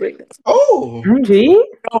herself. She did. Oh, gee.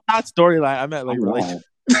 No, not storyline. I meant like relationship.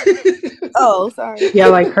 Oh, sorry. Yeah,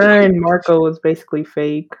 like her and Marco was basically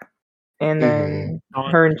fake, and then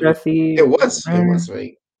her and Jesse. It was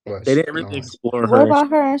fake. They didn't really explore her. What about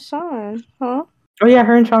her and Sean? Huh? Oh yeah,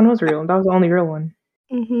 her and Sean was real. That was the only real one.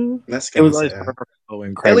 That's kind of sad.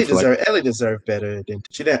 Ellie Ellie deserved better than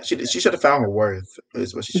she should have found her worth.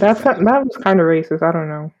 Is what she that was kind of racist. I don't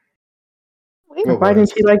know. Why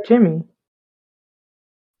didn't she like Jimmy?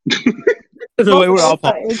 The way we're all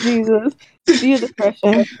Jesus, your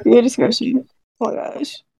discretion. Oh my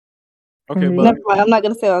gosh. Okay, but never mind. I'm not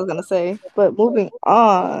gonna say what I was gonna say. But moving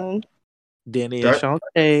on. Danny and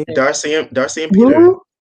Shantae. Darcy and Peter.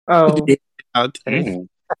 Oh,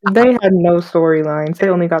 they had no storylines. They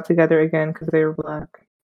only got together again because they were black.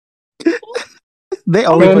 They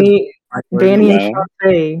only Danny and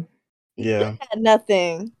Shantae. Yeah. They had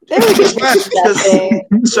nothing. They were just nothing.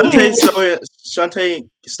 Shantae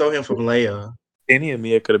stole him from Leia. Danny and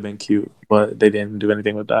Mia could have been cute, but they didn't do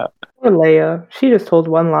anything with that. Poor Leia. She just told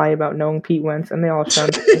one lie about knowing Pete Wentz, and they all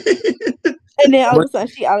shunned her. And then all of a sudden,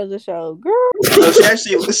 she out of the show, girl. No,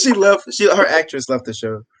 she left. Her actress left the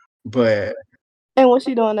show, but. And what's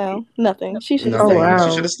she doing now? Nothing. She should have stayed. Wow.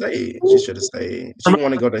 She should have stayed. She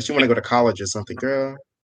want to go to college or something, girl.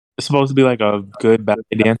 It's supposed to be like a good ballet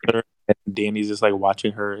dancer, and Danny's just like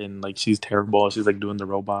watching her, and like she's terrible. She's like doing the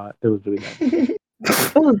robot. It was really bad.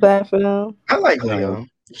 It was bad for them. I like Leo.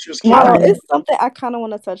 She was cute. Wow, it's something I kind of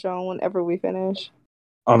want to touch on whenever we finish.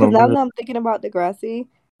 Because now that I'm thinking about Degrassi,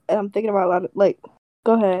 and I'm thinking about a lot of like.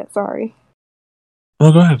 Go ahead. Sorry.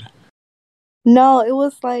 Oh, go ahead. No, it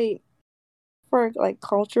was like for like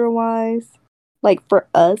culture wise, like for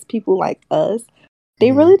us, people like us,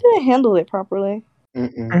 they really didn't handle it properly.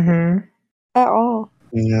 At all.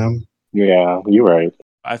 Yeah, you're right.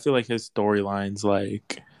 I feel like his storylines,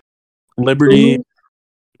 like Liberty,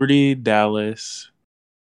 Dallas,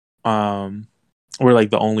 were like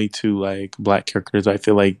the only two like black characters. I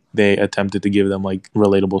feel like they attempted to give them like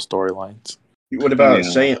relatable storylines. What about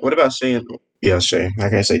Shane? Yeah, Shay. I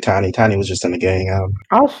can't say Tiny. Tiny was just in the gang.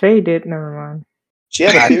 All Shay did. Never mind. She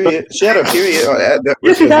had a period. She had a period.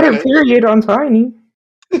 She got her period on Tiny.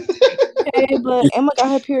 Okay, but Emma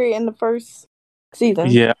got her period in the first season.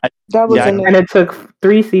 Yeah, That was in And there. it took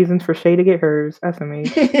 3 seasons for Shay to get hers. That's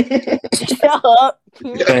amazing. Shut up.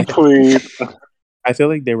 Please. I feel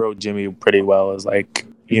like they wrote Jimmy pretty well as like,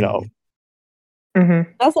 you know,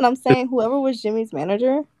 Mm-hmm. That's what I'm saying. Whoever was Jimmy's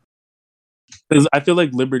manager. because I feel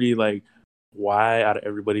like Liberty, like, why out of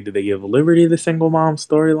everybody did they give Liberty the single mom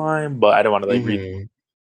storyline? But I don't want to like read.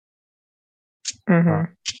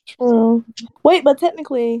 Mm-hmm. True. Wait, but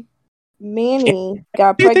technically, Manny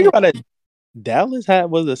got You think pregnant. about it, Dallas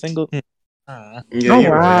was a single. Yeah, Oh, you're right.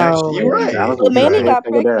 wow. Actually, you're right. Dallas But was You're Manny definitely right. got a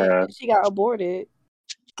single pregnant dad. and she got aborted.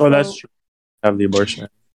 Oh, that's So, true. Have the abortion.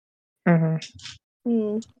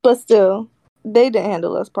 Mm-hmm. but still, they didn't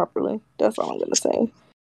handle us properly. That's all I'm gonna say.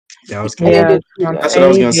 That was And they good. Yeah, did too bad. That's what I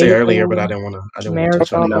was gonna say Hazel, earlier, but I didn't want to touch on it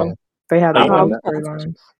Marisol, yet. they had their Um, own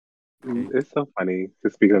storylines. It's so funny. To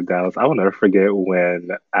speak of Dallas, I will never forget when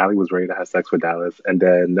Allie was ready to have sex with Dallas, and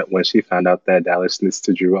then when she found out that Dallas snitched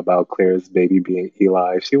to Drew about Claire's baby being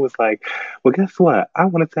Eli, she was like, "Well, guess what? I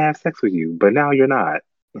wanted to have sex with you, but now you're not."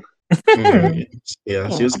 Yeah,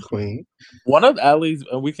 she was a queen. One of Allie's,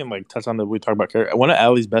 and we can like touch on that. We talk about character. One of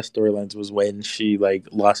Allie's best storylines was when she like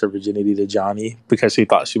lost her virginity to Johnny because she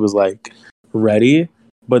thought she was like ready,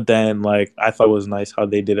 but then like I thought it was nice how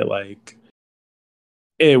they did it. Like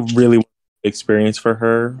it really was an experience for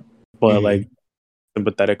her, but like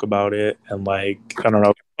sympathetic about it, and like I don't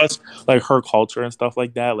know, plus like her culture and stuff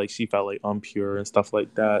like that. Like she felt like impure and stuff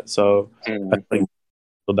like that. So I think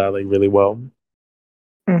that like really well.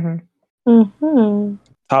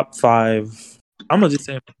 Top 5. I'm gonna just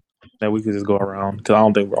say that we could just go around because I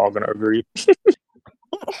don't think we're all gonna agree.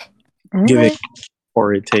 Giving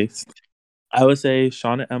or a taste. I would say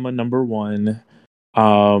Sean and Emma number 1,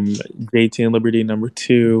 JT and Liberty number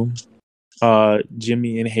 2,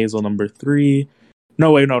 Jimmy and Hazel number 3.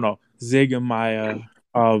 No. Zig and Maya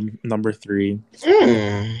number 3.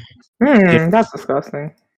 That's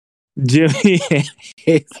disgusting. Jimmy and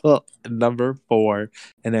Hazel number 4,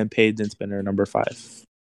 and then Paige and Spinner number 5.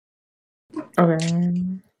 Okay.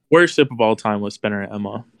 Worst ship of all time was Spinner and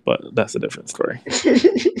Emma, but that's a different story. Who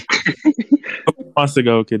wants to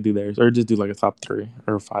go could do theirs, or just do like a top 3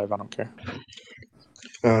 or 5. I don't care.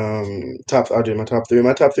 I'll do my top 3.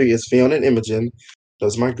 My top 3 is Fiona and Imogen.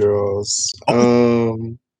 Those are my girls.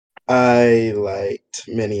 I liked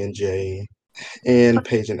Minnie and Jay, and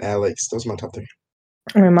Paige and Alex. Those are my top 3.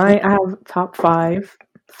 I have top 5: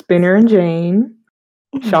 Spinner and Jane,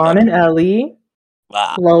 Sean and Ellie,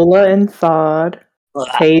 Lola and Sod,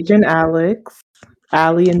 Paige and Alex,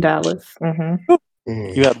 Allie and Dallas.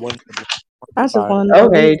 You had one. I just want to know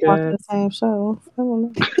Okay, we watching good. the same show. I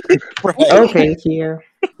don't know. Okay, here.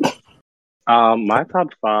 My top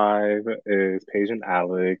 5 is Paige and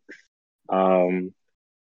Alex,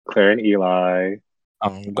 Claire and Eli.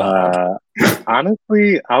 Oh God.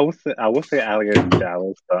 Honestly, I would say Allie and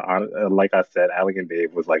Dallas, but like I said, Allie and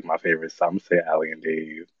Dave was like my favorite, so I'm gonna say Allie and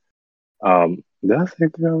Dave. Did I say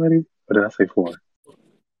 3 already, or did I say 4?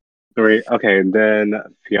 3. Okay, then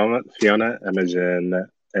Fiona, Imogen,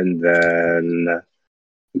 and then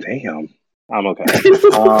damn, I'm okay.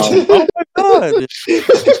 Oh my God.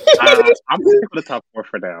 I'm gonna stick with the top 4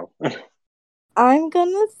 for now. I'm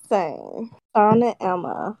gonna say Sean and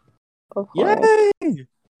Emma, of course. Yay!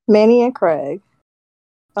 Manny and Craig.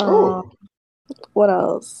 What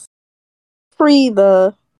else?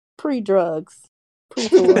 Pre-drugs.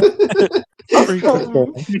 Pre-tour.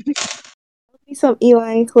 Some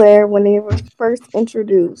Eli and Claire when they were first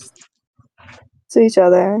introduced to each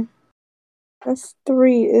other. That's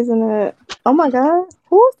 3, isn't it? Oh my God.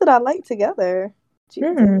 Who else did I like together?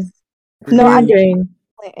 Jesus. No, I did like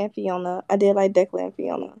Declan and Fiona. I did like Declan and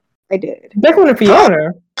Fiona. I did. Declan and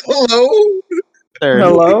Fiona? Hello?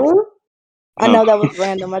 I know that was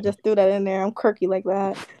random. I just threw that in there. I'm quirky like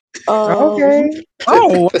that. Okay.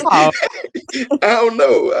 Oh wow. I don't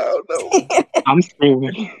know. I'm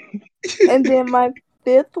screaming. And then my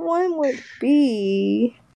 5th one would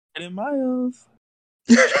be And Miles.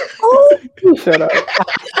 Oh, shut up.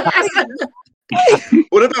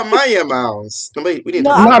 What about Maya Mouse? No, wait, we didn't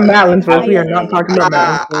No, talk Not about Malinsworth. We are not talking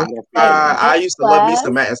about Malinsworth. I used to love me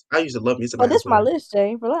some class. Matt. I used to love me some Oh, this is my Matt. list,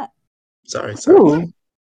 Jay. Relax. Sorry. Ooh.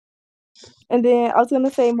 And then I was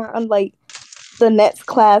gonna say my like the next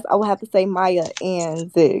class. I would have to say Maya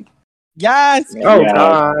and Zig. Yes. Oh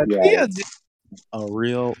God. Yeah. A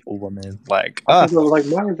real woman. Like Maya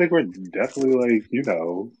and Zig were definitely like,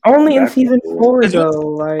 Only in back season and 4 forth. though.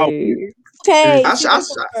 Like Okay, I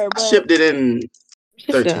shipped it in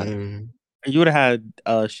 13. You would have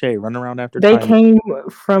had Shay run around after they time. came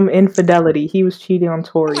from infidelity. He was cheating on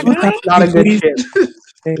Tori. That's not a good ship.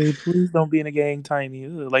 Hey, please don't be in a gang, Tiny.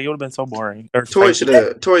 Ugh, like it would have been so boring. Or Tori Spicy. should have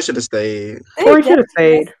stayed. Tori should have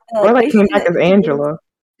stayed. They Or like came should back as Angela.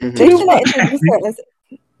 Mhm. They should have introduced her as.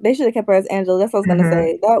 They should have kept her as Angela. That's what I was gonna Mhm.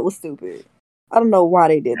 say. That was stupid. I don't know why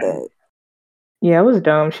they did that. Yeah, it was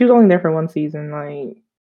dumb. She was only there for one season. Like,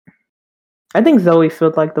 I think Zoe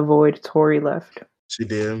filled like the void Tori left. She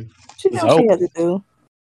did. She did what she had to do.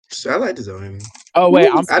 I liked Zoe. Oh wait,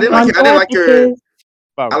 I didn't like her.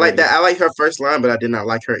 I like that. I like her first line, but I did not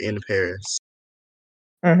like her in Paris.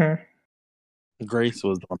 Grace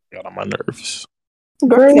was the one that got on my nerves.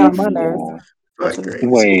 Grace got on my nerves.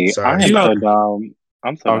 Wait, Sorry. I am so dumb.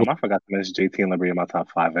 I'm so dumb. I forgot to mention JT and Liberty in my top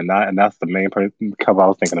 5, and that's the main cover I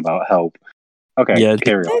was thinking about. Help. Okay, Yeah,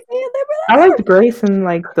 carry on. I liked Grace in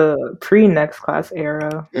like the pre-Next Class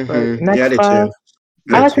era, but Next I did Class. too.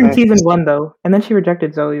 I liked her in season 1 though, and then she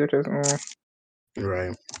rejected Zoe, which was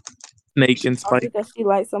right. Snake and Spike. Because she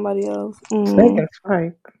liked somebody else. Snake and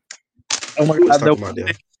Spike. Oh my Who was god, talking about them?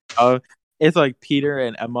 it's like Peter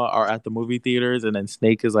and Emma are at the movie theaters, and then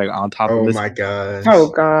Snake is like on top of this. Oh my god. Oh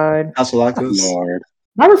god. House of Lacos. Lord.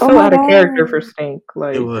 That was so out of character for Snake.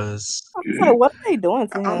 Like, It was. I was like, what are they doing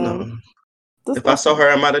to him? I don't know. If I saw her,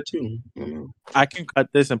 I might have too. I can cut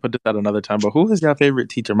this and put this at another time, but who is your favorite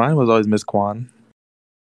teacher? Mine was always Miss Kwan.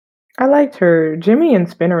 I liked her. Jimmy and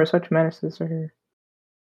Spinner were such menaces to her.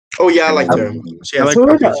 Oh yeah, I liked her. She has who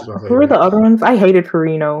were the other ones? I hated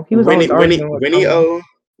Perino. He was always arguing with Winnie O.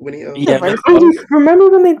 Yeah, remember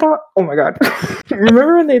when they thought? Oh my god!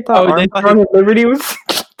 Remember when they thought Armstrong and Liberty was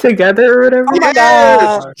together or whatever? Oh my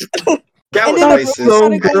god! That was racist.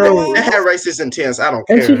 So gross. It had racist intents. I don't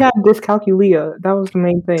care. And she had dyscalculia. That was the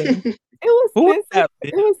main thing. It was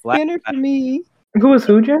Spinner for me. Who was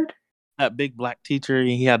who, Jed? That big black teacher.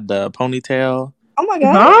 He had the ponytail. Oh my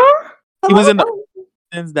god! Huh? He was in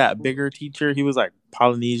that bigger teacher. He was like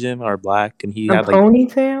Polynesian or black, and he had like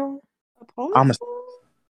ponytail.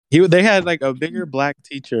 They had like a bigger black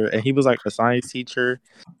teacher, and he was like a science teacher.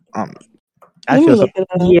 I don't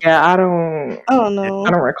know. I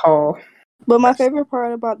don't recall. But my favorite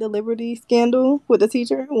part about the Liberty scandal with the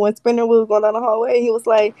teacher, when Spinner was going down the hallway, he was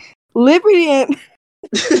like, Liberty and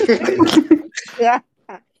I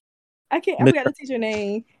forgot the teacher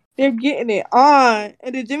name. They're getting it on.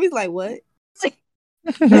 And then Jimmy's like, what?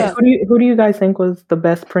 Yeah. Who do you guys think was the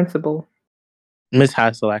best principal? Miss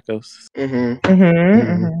Haslakos. I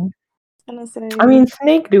mean,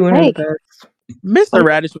 Snake doing his best. Mr.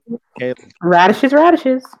 Radish was okay. Radishes.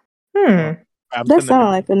 That sounds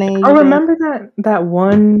like the name. I remember that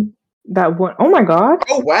one. Oh my god!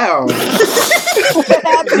 Oh wow!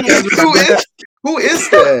 Who is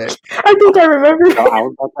that? I think I remember. I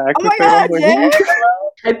was about to oh my god, Jay!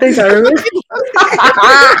 I think I remember.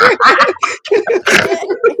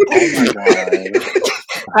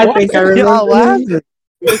 I think I remember.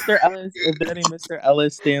 Mr. Ellis, if there any Mr.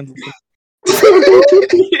 Ellis stands. I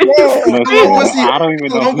don't even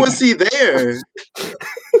know. Was he there?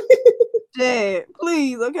 Jay,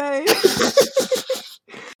 please, okay?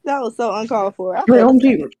 That was so uncalled for. Wait,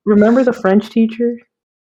 OMG, remember the French teacher?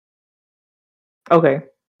 Okay.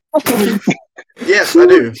 Yes, I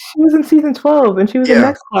do. She was in season 12, and she was in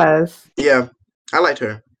Next Class. Yeah, I liked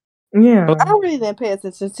her. Yeah. I really didn't pay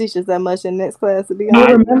attention to teachers that much in Next Class, to be honest.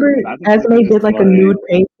 I remember Esme did like a nude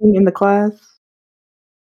painting in the class.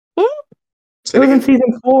 It was in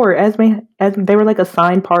season 4. Esme, they were like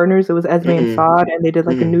assigned partners. It was Esme and Saad, and they did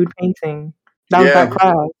like a nude painting. That was that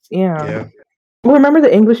class. Yeah. Well, remember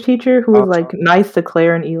the English teacher who was like nice to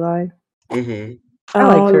Claire and Eli? I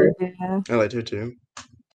liked her. Yeah. I liked her too.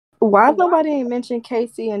 Why nobody mention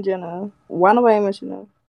Casey and Jenna? Why nobody mention them?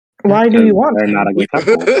 Why do you want They're to? not a good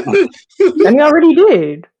couple. And you already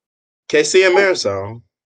did. Casey and Marisol.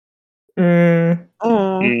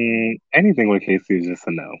 Anything with Casey is just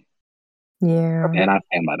a no. Yeah. And I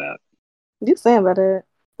stand by that. You stand by that.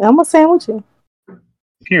 I'm gonna stand with you.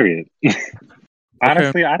 Period.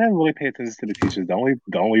 Honestly, I didn't really pay attention to the teachers. The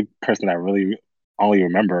only person I really only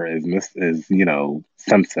remember is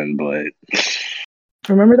Simpson, but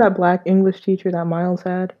remember that black English teacher that Miles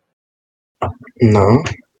had? No.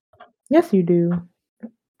 Yes, you do.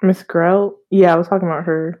 Miss Grell? Yeah, I was talking about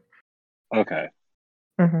her. Okay.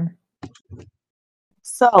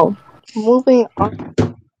 So, moving on,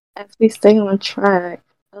 as we stay on track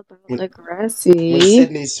about Degrassi. When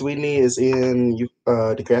Sydney Sweeney is in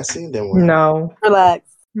Degrassi, then what? No. Relax.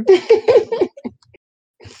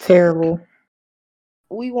 Terrible.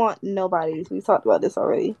 We want no bodies. We talked about this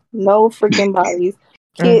already. No freaking bodies.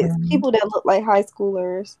 Kids, people that look like high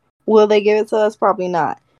schoolers. Will they give it to us? Probably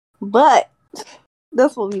not. But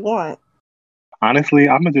that's what we want. Honestly,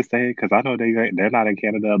 I'm gonna just say because I know they're not in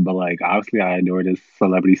Canada, but like obviously I adore this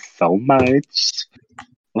celebrity so much.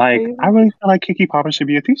 Like I really feel like Kiki Palmer should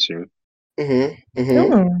be a teacher. Not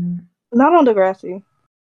on Degrassi.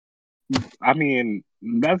 I mean,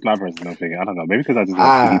 that's my personal opinion. I don't know. Maybe because I just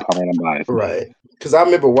love Kiki Palmer and I'm biased. Right. Because I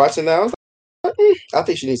remember watching that. I was like, I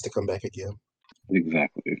think she needs to come back again.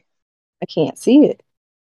 Exactly. I can't see it.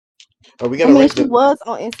 Are we gonna? She was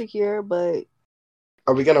on Insecure, but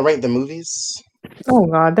are we gonna rank the movies? Oh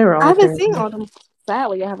God, they were all. I haven't seen all them.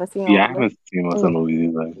 Sadly, I haven't seen. Yeah, I haven't seen most of the movies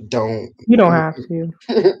either. You don't have to.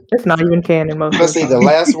 It's not even canon most. Especially the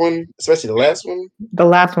last one. Especially the last one. The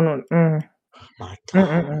last one. My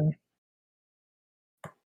God.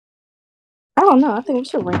 I don't know. I think we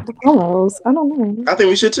should rank the promos. I don't know. I think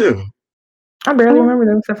we should too. I barely remember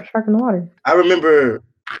them except for Shark in the Water. I remember.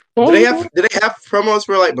 Did they have promos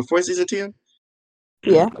for like before season 10?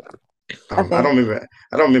 Yeah. I don't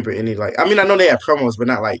remember any like. I mean, I know they had promos, but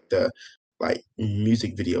not like the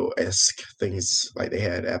music video-esque things like they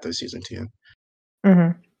had after season 10.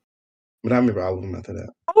 But I remember all of them after that.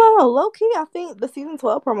 Oh, low key, I think the season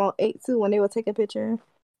 12 promo ate too when they would take a picture,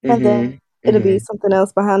 and then it'll be something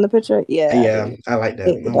else behind the picture. Yeah, I like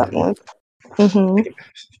that. One.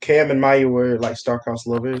 Cam and Maya were like star-crossed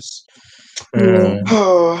lovers. Yeah.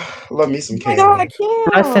 Oh, love me some Cam. Oh my God, Cam.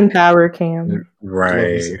 Rest in power, Cam. Right.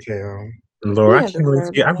 Love me some Cam. Lord,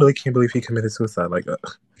 I really can't believe he committed suicide like that.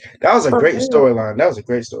 That was a great storyline.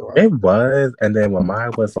 It was. And then when Maya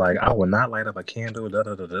was like, I will not light up a candle,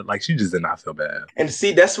 like she just did not feel bad. And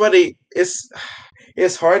see, that's why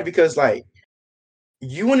it's hard because like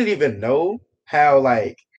you wouldn't even know how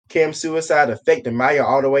like Cam's suicide affected Maya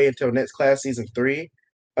all the way until next class season 3,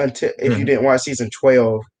 until if you didn't watch season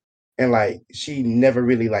 12, and like she never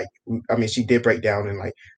really like. I mean, she did break down in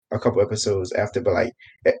like a couple episodes after, but like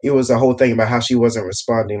it was a whole thing about how she wasn't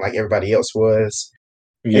responding like everybody else was.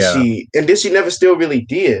 Yeah. And then she never still really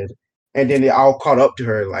did. And then it all caught up to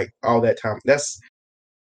her like all that time.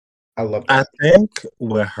 I love that. I think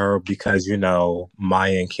with her, because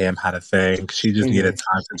Maya and Cam had a thing, she just needed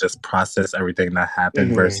time to just process everything that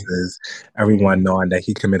happened versus everyone knowing that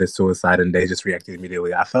he committed suicide and they just reacted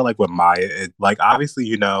immediately. I felt like with Maya, it, like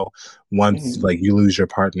obviously once like you lose your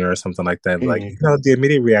partner or something like that, like the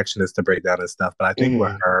immediate reaction is to break down and stuff. But I think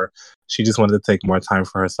with her, she just wanted to take more time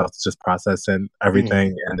for herself to just process and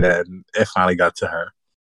everything, and then it finally got to her.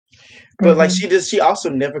 But like she also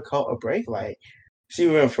never caught a break. Like she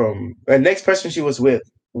went from the next person she was with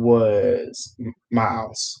was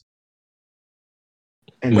Miles,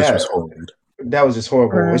 and which was horrible. That was just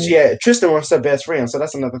horrible. Right. And she had Tristan was her best friend, so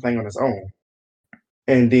that's another thing on its own.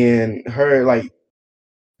 And then her like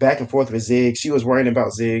back and forth with Zig, she was worrying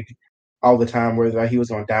about Zig all the time, whether he was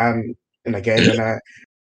going to die in a game or not.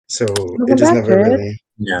 So it just never really.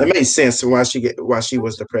 Yeah. It made sense why she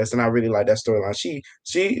was depressed, and I really like that storyline.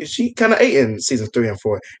 She kind of ate in season 3 and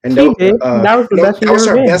 4, and that was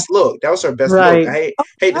her best look. That was her best look. I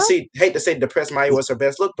hate to say depressed Maya was her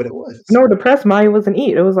best look, but it was. No, depressed Maya wasn't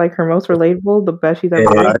eat. It was like her most relatable, the best she's ever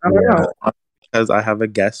done. I don't know. Because I have a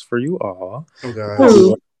guest for you all. Oh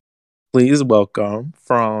God. Please welcome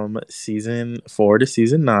from season 4 to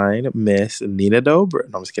season 9, Miss Nina Dobrik.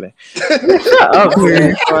 No, I'm just kidding. Shut up,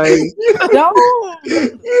 please.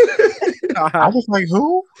 I was like,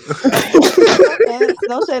 who?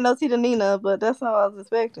 No shade, no tea to Nina, but that's all I was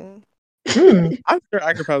expecting. I'm sure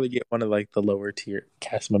I could probably get one of like the lower tier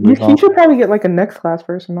cast members. You should probably get like a next class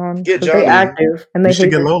person on. Get Johnny. They active and they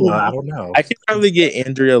should get Lola. I don't know. I could probably get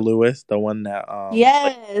Andrea Lewis, the one that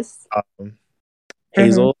yes,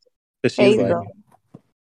 Hazel. She's like,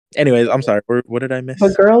 anyways, I'm sorry. What did I miss?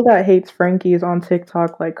 The girl that hates Frankie is on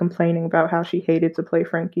TikTok, like complaining about how she hated to play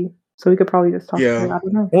Frankie. So we could probably just talk to her. I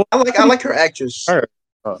don't know. Well, I like her actress.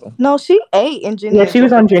 No, she ate in Jenny. Yeah, she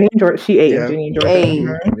was on Jenny and George. She ate in Jenny and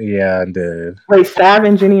George. Yeah, I did. Wait, Sav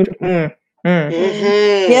and Jenny and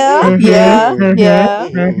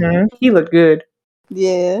Yeah. He looked good.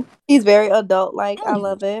 Yeah, he's very adult. Like I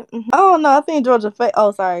love it. Oh no, I think Georgia.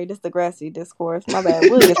 Oh, sorry, this Degrassi discourse. My bad.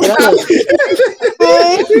 We'll get to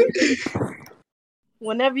that.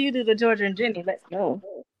 Whenever you do the Georgia and Jenny, let's go.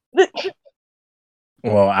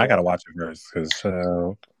 Well, I gotta watch it first because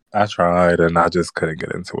I tried and I just couldn't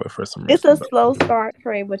get into it for some reason. It's a slow start,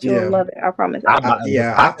 Trey, but you'll love it. I promise. I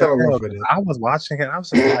fell in love with it. I was watching it. I was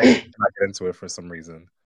just like, not get into it for some reason.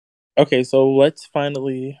 Okay, so let's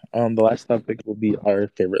finally, the last topic will be our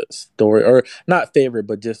favorite story, or not favorite,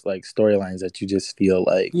 but just like storylines that you just feel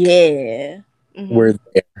like were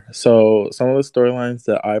there. So some of the storylines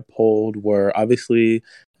that I pulled were obviously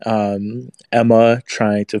Emma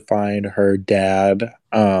trying to find her dad,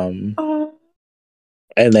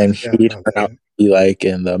 And then Yeah, he about turned out that. to be like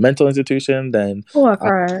in the mental institution. Then Oh, I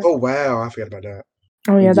cried. Oh wow, I forgot about that.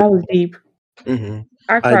 Oh yeah, that was deep. Mm-hmm.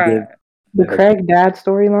 I I cried. did. The Craig dad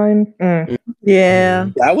storyline. Yeah.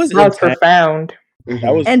 That was That was intense. profound.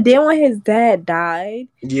 That was And then when his dad died,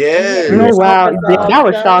 Yes. Oh wow, all that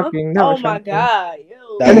was stuff. shocking. That Oh was my shocking. god,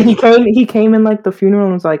 yo. That And then was- he came in like the funeral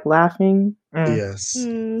and was like laughing. Yes.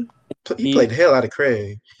 Mm. He played the hell out of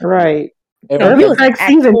Craig. Right. and No, he was an Craig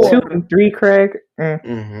season actor. 2 and 3, Craig.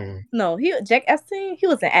 Mm-hmm. No, Jack Epstein. He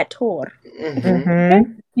was an actor.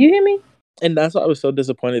 Mm-hmm. You hear me? And that's why I was so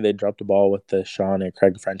disappointed they dropped the ball with the Sean and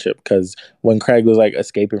Craig friendship, because when Craig was like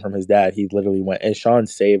escaping from his dad, he literally went and Sean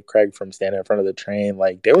saved Craig from standing in front of the train.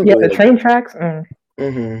 Like they were Yeah, really the train tracks.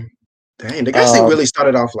 Mm-hmm. Dang, Degrassi really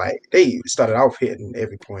started off hitting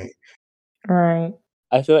every point. Right.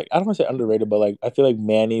 I feel like I don't want to say underrated, but like I feel like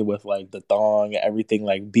Manny with like the thong, everything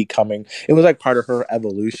like becoming it was like part of her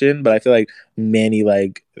evolution. But I feel like Manny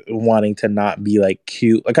like wanting to not be like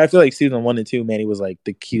cute. Like I feel like season 1 and 2, Manny was like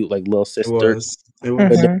the cute like little sister. It was. But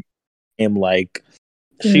then him like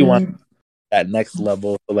she wanted that next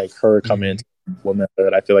level to like her coming into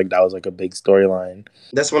womanhood. I feel like that was like a big storyline.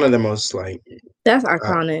 That's one of the most like That's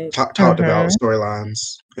iconic. talked about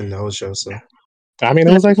storylines in the whole show. So I mean,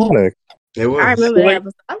 it was iconic. it was. I remember that Like-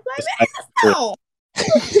 episode. I was like, man, no.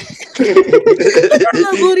 Put a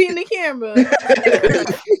little booty in the camera.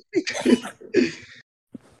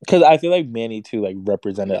 Because I feel like Manny too like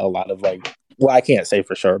represented a lot of like, well, I can't say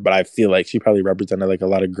for sure, but I feel like she probably represented like a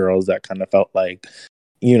lot of girls that kind of felt like,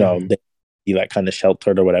 you know, they be like kind of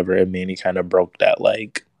sheltered or whatever, and Manny kind of broke that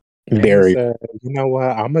like barrier. You know what?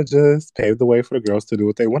 I'm gonna just pave the way for the girls to do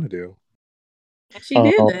what they want to do. She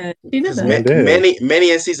did that. She did that.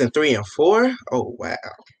 Manny in season 3 and 4. Oh wow,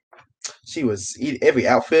 she was every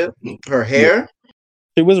outfit, her hair.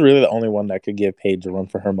 She was really the only one that could give Paige a run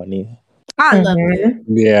for her money. I love it.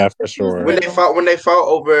 Yeah, for sure. When they fought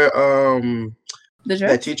over The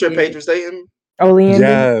dress? that teacher Paige was dating. Oh,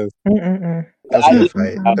 Leanne. Yes. That's a good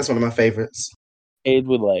fight. That's one of my favorites.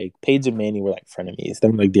 Paige and Manny were like frenemies. They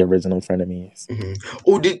were like the original frenemies.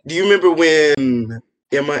 Oh, do you remember when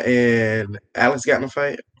Emma and Alex got in a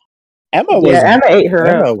fight? Emma ate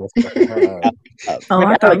her up.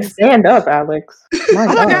 Oh, stand up, Alex. My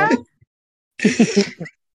God.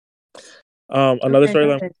 Another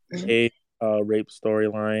storyline, a rape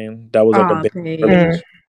storyline that was like a big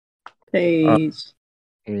Page.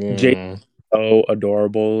 Jay so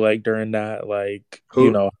adorable like during that, like who?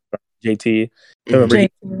 You know, JT. Remember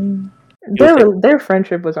their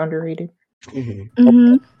friendship was underrated.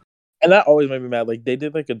 And that always made me mad. Like they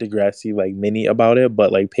did like a Degrassi like mini about it,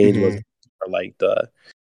 but like Paige was like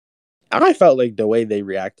I felt like the way they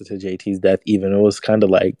reacted to JT's death, even it was kind of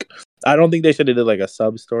like I don't think they should have did like a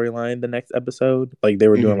sub storyline the next episode. Like they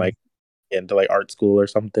were doing like into like art school or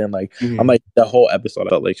something. Like I'm like the whole episode I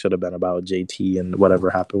felt like should have been about JT and whatever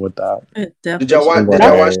happened with that. Did y'all watch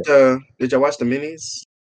the minis?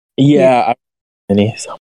 Yeah, minis.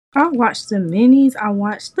 I watched the minis.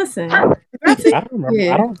 Listen. I don't remember.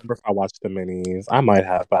 I don't remember if I watched the minis. I might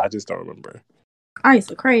have, but I just don't remember. I used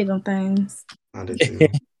to crave them things. I did too.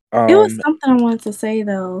 It was something I wanted to say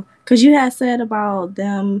though, because you had said about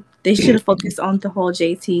them, they should have focused on the whole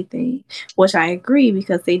JT thing, which I agree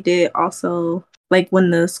because they did also like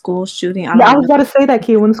when the school shooting. I was about to say that,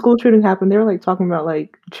 Key. When the school shooting happened, they were like talking about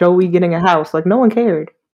like Joey getting a house. Like no one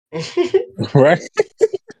cared. Right.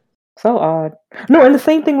 So odd. No, and the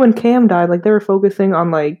same thing when Cam died. Like they were focusing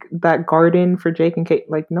on like that garden for Jake and Kate.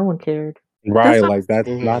 Like no one cared. Right. Like that's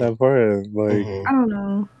not important. Like I don't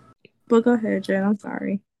know. But go ahead, Jen. I'm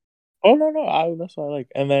sorry. Oh no, that's what I like.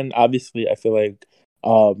 And then obviously I feel like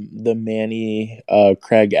the Manny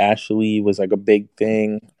Craig Ashley was like a big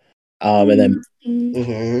thing. And then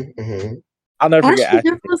I'll never forget Ashley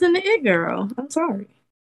just wasn't the it girl. I'm sorry.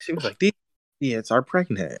 She was like, these idiots are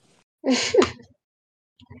pregnant.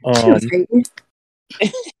 I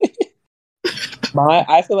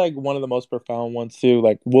feel like one of the most profound ones too,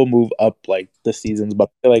 like we'll move up like the seasons, but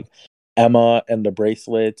I feel like Emma and the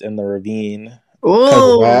bracelets and the ravine.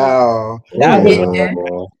 Oh wow. That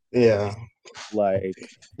was yeah. Like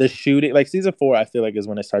the shooting, like season 4, I feel like is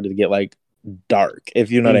when it started to get like dark, if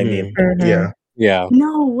you know what I mean. Yeah. Yeah.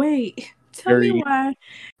 No, wait. Tell me why.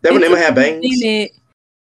 That when Emma had bangs? Wait,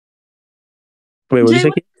 what did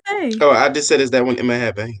you say? Oh, I just said, is that when Emma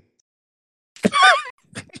had bangs?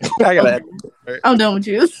 I gotta I'm done with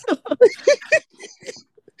you.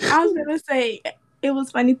 I was gonna say it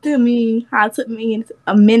was funny to me how it took me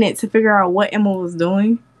a minute to figure out what Emma was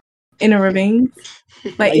doing in the ravine.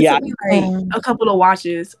 Like it took me like a couple of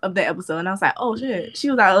watches of the episode, and I was like, "Oh shit!" She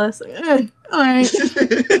was like, "Listen, all right."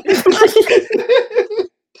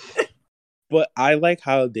 But I like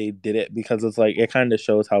how they did it because it's like it kind of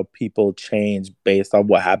shows how people change based on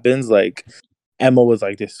what happens. Like Emma was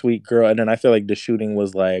like this sweet girl, and then I feel like the shooting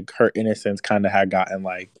was like her innocence kind of had gotten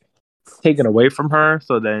like taken away from her.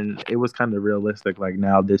 So then it was kind of realistic. Like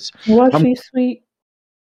now this, Was she sweet?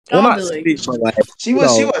 well, Don't not do it. sweet, but like She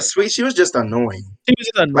was sweet. She was just annoying. she was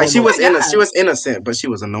just a Like she normal. was she was innocent, but she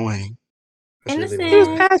was annoying. That's really Innocent. She was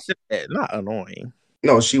what it passionate, not annoying.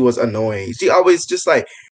 No, she was annoying. She always just like.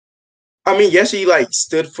 I mean, yes, she like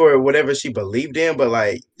stood for whatever she believed in, but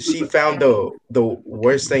like she found the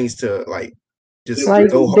worst things to like just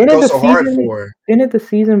Like, go didn't the so hard season for. didn't the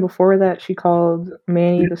season before that she called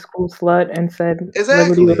Manny the school slut and said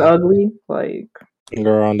Liberty was Exactly. ugly? Like,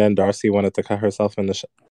 Girl, and then Darcy wanted to cut herself in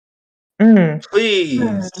the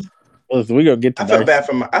Please. Listen, we gonna get to I felt Darcy.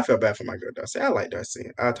 bad for my girl Darcy. I like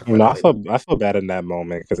Darcy. I'll talk No, about that later. I feel bad in that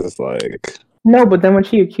moment because it's like no, but then when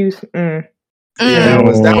she accused, Yeah, that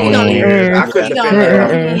was weird. I couldn't defend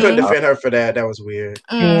her. Couldn't defend her for that. That was weird.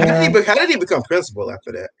 yeah, How did he become principal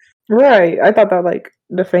after that? right. I thought that like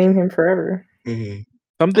defamed him forever. Mm-hmm.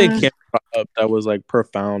 Something came up that was like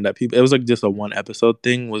profound that people. It was like just a one episode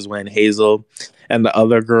thing. Was when Hazel and the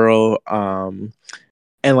other girl, and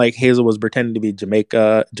like Hazel was pretending to be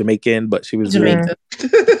Jamaican, but she was Jamaica.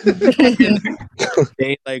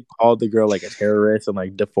 they like called the girl like a terrorist and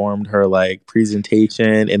like deformed her like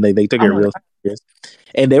presentation, and they took it real serious.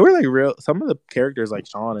 And they were like real. Some of the characters like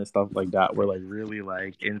Sean and stuff like that were like really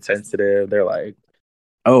like insensitive. They're like,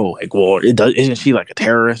 oh, like well, isn't she like a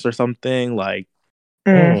terrorist or something? Like,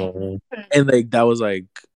 and like that was like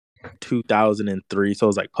 2003, so it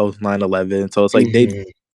was like post 9/11. So it's like they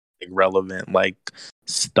like relevant like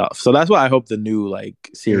stuff. So that's why I hope the new like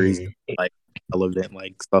series like relevant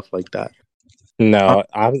like stuff like that. No,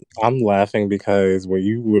 I'm laughing because when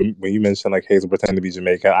you mentioned like Hazel pretending to be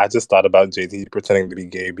Jamaican, I just thought about JT pretending to be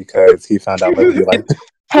gay because he found out Liberty like,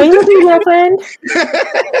 hey, you girlfriend.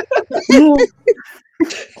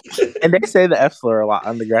 And they say the F slur a lot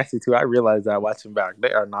on Degrassi too. I realized that watching back,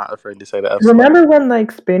 they are not afraid to say the F slur. Remember when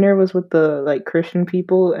like Spinner was with the like Christian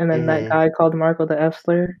people, and then that guy called Marco the F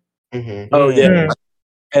slur? Oh yeah,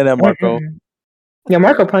 and then Marco. Yeah,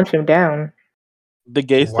 Marco punched him down. The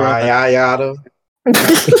gay story.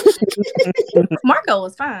 Marco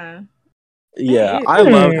was fine. Yeah, I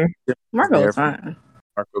love Marco was fine.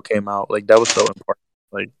 Marco came out like that was so important.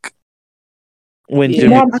 Like when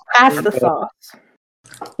Jimmy passed the sauce.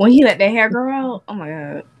 When he let that hair grow out, oh my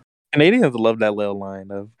god! Canadians love that little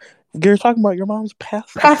line of "You're talking about your mom's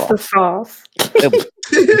pasta sauce."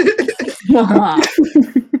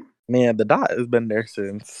 Man, the dot has been there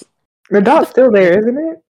since. The dot's still there, isn't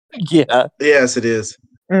it? Yeah. Yes, it is.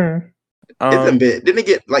 It's a bit. Didn't it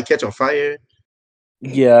get like catch on fire?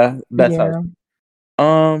 Yeah, that's how.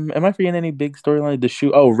 Am I forgetting any big storyline? The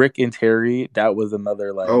shoot. Oh, Rick and Terry. That was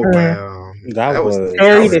another like. Oh wow, that was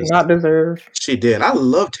Terry did not deserve. She did. I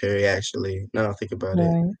love Terry actually. Now I think about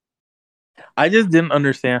it. I just didn't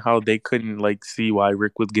understand how they couldn't like see why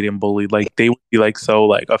Rick was getting bullied. Like they would be like so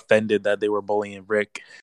like offended that they were bullying Rick,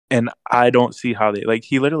 and I don't see how they like.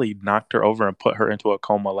 He literally knocked her over and put her into a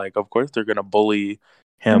coma. Like, of course they're gonna bully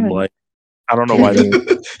him. Like, I don't know why.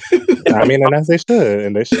 I mean, and as they should,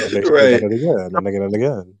 and they should right. get it again and again and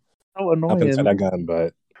again. So annoying. Up until that gun,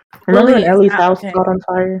 but remember when Ellie's house caught on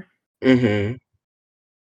fire? And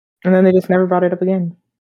then they just never brought it up again.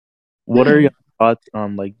 What are your thoughts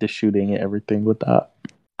on like the shooting and everything with that?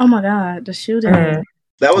 Oh my god, the shooting.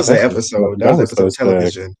 That was an episode. That was an episode of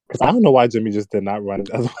television. I don't know why Jimmy just did not run it.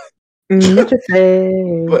 What you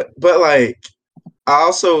say? But like, I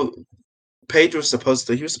also Paige was supposed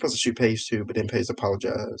to shoot Paige too, but then Paige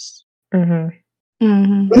apologized. He was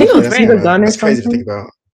That's crazy to think about.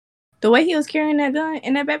 The way he was carrying that gun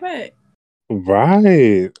in that backpack.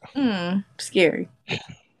 Right. Scary.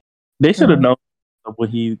 They should have known when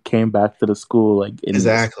he came back to the school. Like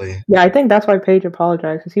exactly. Yeah, I think that's why Paige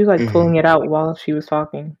apologized because he was like pulling it out while she was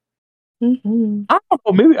talking. I don't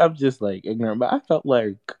know. Maybe I'm just like ignorant, but I felt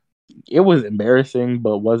like it was embarrassing.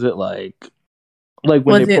 But was it like when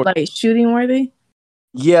was it like shooting worthy?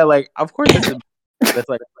 Yeah, like of course it's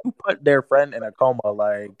like who put their friend in a coma.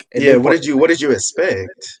 Like yeah, what did you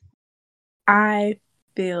expect? I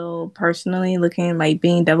feel personally, looking like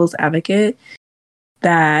being devil's advocate,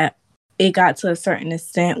 that it got to a certain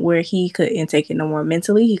extent where he couldn't take it no more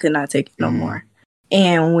mentally. He could not take it no more.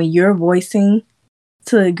 And when you're voicing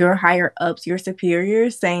to your higher ups, your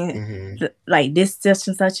superiors, saying like this such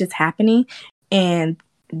and such is happening, and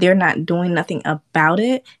they're not doing nothing about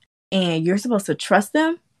it, and you're supposed to trust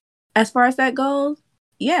them as far as that goes.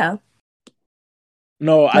 Yeah.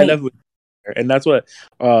 No, I definitely. And that's what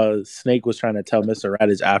Snake was trying to tell Mr.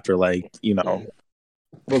 Radish after, like, you know.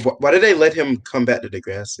 But why did they let him come back to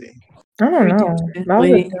Degrassi? I don't know. That was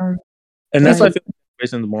a dumb. And that's why I feel like the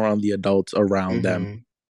situation is more on the adults around them.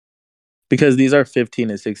 Because these are 15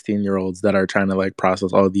 and 16-year-olds that are trying to, like,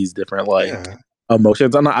 process all these different, like,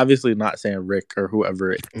 emotions. I'm obviously not saying Rick or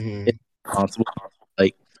whoever is responsible.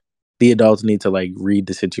 Like, the adults need to, like, read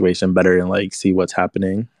the situation better and, like, see what's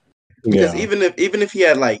happening. Because even if he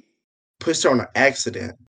had, like, pushed her on an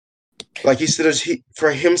accident, like,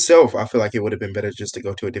 for himself, I feel like it would have been better just to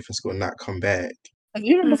go to a different school and not come back. And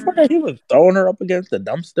even before that, he was throwing her up against the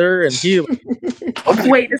dumpster, and he...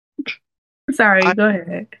 Wait, sorry, go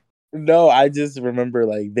ahead. No, I just remember,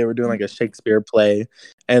 like, they were doing, like, a Shakespeare play,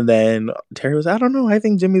 and then Terry was, I don't know, I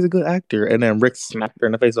think Jimmy's a good actor, and then Rick smacked her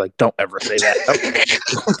in the face, like, don't ever say that.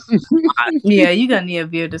 Yeah, you gotta need a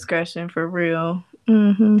view of discretion, for real.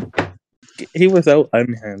 He was so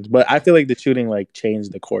unhinged, but I feel like the shooting, like,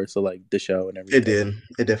 changed the course of, like, the show and everything. It did.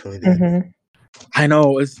 It definitely did. I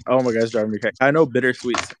know, oh my gosh, driving me crazy. I know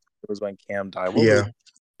Bittersweet was when Cam died. Yeah.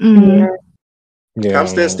 Yeah. I'm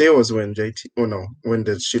Stand Still was when when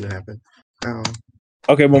the shooting happened.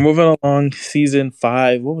 Okay, well, moving along, season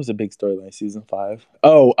 5. What was the big storyline? Season 5.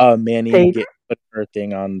 Oh, Manny put her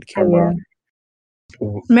thing on the camera.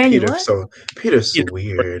 Manny, Peter's so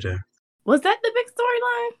weird. Was that the big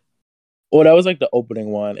storyline? Well, that was like the opening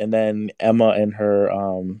one, and then Emma and her,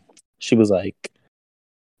 she was like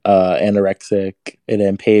anorexic, and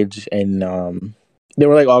then Paige and they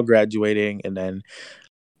were like all graduating, and then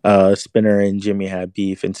Spinner and Jimmy had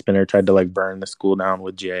beef, and Spinner tried to like burn the school down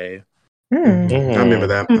with Jay. I remember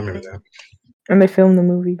that. And they filmed the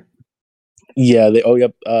movie. Yeah,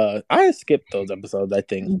 I skipped those episodes, I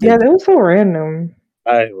think. Yeah, they were so random.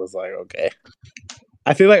 I was like, okay.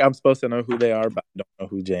 I feel like I'm supposed to know who they are, but I don't know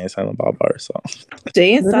who Jay and Silent Bob are, so.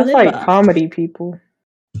 Jay and Silent Bob. Like comedy people.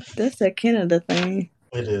 That's a Canada thing.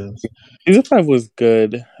 It is. Season 5 was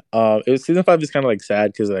good. Season 5 is kind of like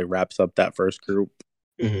sad because it like wraps up that first group.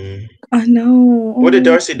 I know. What did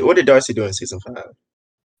Darcy do in season 5?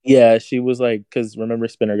 Yeah, she was like, because remember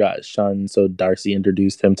Spinner got shunned, so Darcy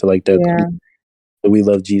introduced him to like the We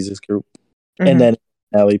Love Jesus group, and then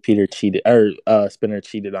Spinner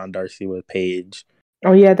cheated on Darcy with Paige.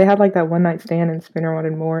 Oh yeah, they had like that one night stand, and Spinner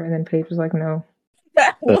wanted more, and then Paige was like, no.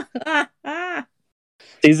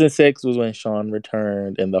 Season 6 was when Sean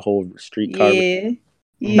returned and the whole streetcar. That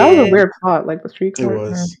was a weird plot, like the streetcar. It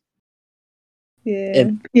was. Yeah.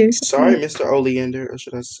 Sorry, Mr. Oleander, or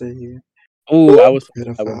should I say? Oh, I was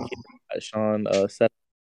when Sean said.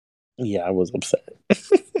 Yeah, I was upset.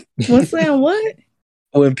 What's saying what?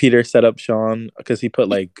 When Peter set up Sean because he put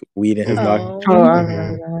like weed in his dog. Oh, I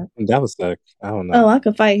remember that. That was sick. I don't know. Oh, I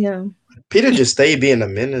could fight him. Peter just stayed being a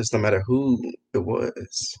menace no matter who it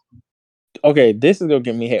was. Okay, this is gonna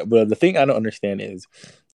get me hit, but the thing I don't understand is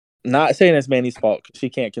not saying it's Manny's fault because she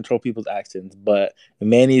can't control people's actions, but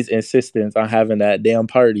Manny's insistence on having that damn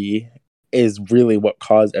party is really what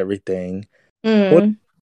caused everything.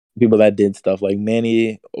 People that did stuff like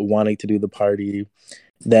Manny wanting to do the party,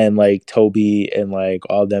 then like Toby and like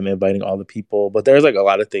all of them inviting all the people. But there's like a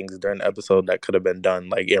lot of things during the episode that could have been done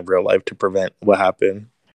like in real life to prevent what happened.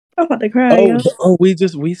 I'm about to cry.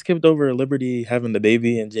 We skipped over Liberty having the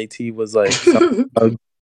baby, and JT was like,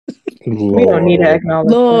 we don't need to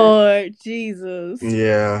acknowledge Lord Jesus.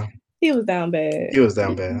 Yeah. He was down bad. He was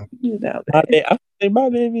down bad. My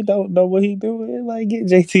baby don't know what he doing. Like, get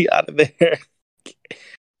JT out of there.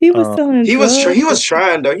 He was selling He was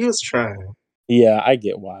trying, though. He was trying. Yeah, I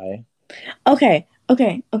get why. Okay.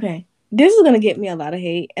 This is going to get me a lot of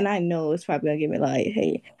hate, and I know it's probably going to get me a lot of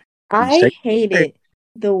hate. I hated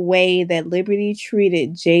the way that Liberty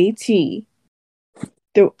treated JT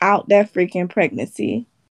throughout that freaking pregnancy.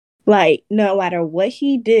 Like, no matter what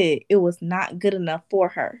he did, it was not good enough for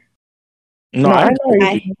her. No, I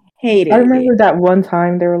hated it. I remember that one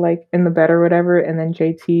time they were like in the bed or whatever, and then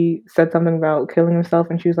JT said something about killing himself,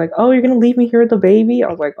 and she was like, "Oh, you're gonna leave me here with the baby?" I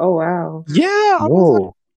was like, "Oh wow." Yeah. I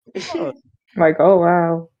was like, "Oh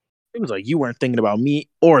wow." It was like, you weren't thinking about me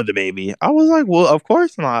or the baby. I was like, well, of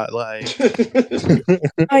course not. Like,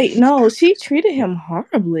 no, she treated him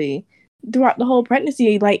horribly throughout the whole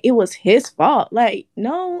pregnancy. Like, it was his fault. Like,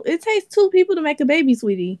 no, it takes 2 people to make a baby,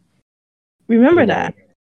 sweetie. Remember that.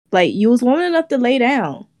 Like, you was woman enough to lay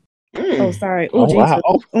down. Oh, sorry. Oh, wow.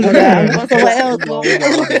 Oh my God. I'm going somewhere else.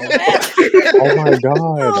 Oh my God.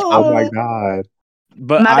 Oh my God.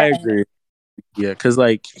 But I agree. Yeah, because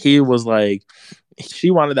like he was like,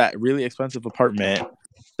 she wanted that really expensive apartment,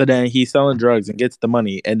 so then he's selling drugs and gets the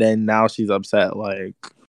money, and then now she's upset. Like,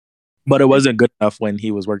 but it wasn't good enough when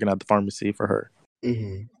he was working at the pharmacy for her.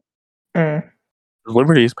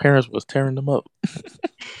 Liberty's parents was tearing them up.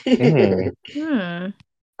 Mm.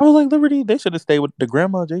 I was like, Liberty, they should have stayed with the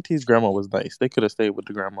grandma. JT's grandma was nice. They could have stayed with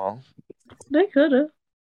the grandma. They could have.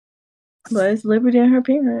 But it's Liberty and her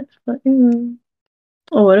parents. But,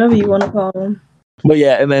 or whatever you want to call them. But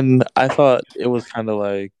yeah, and then I thought it was kind of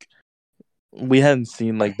like we hadn't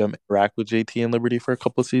seen like them interact with JT and Liberty for a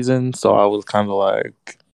couple seasons, so I was kind of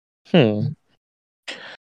like, what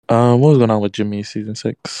was going on with Jimmy season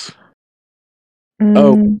 6?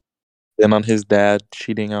 Oh, and on his dad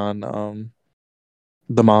cheating on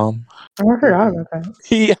the mom. I forgot about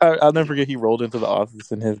that. I'll never forget. He rolled into the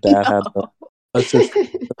office and his dad had a sister.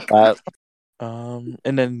 And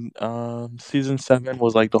then season 7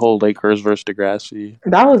 was like the whole Lakers versus Degrassi.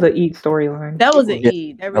 That was an Eat storyline. That was an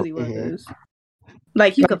Eat. That really was.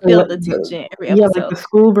 Like you could feel the tension every episode. Yeah, like the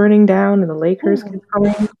school burning down and the Lakers keep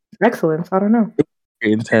coming. Excellence. I don't know.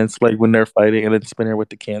 Very intense, like when they're fighting and then Spinner with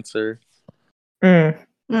the cancer. What's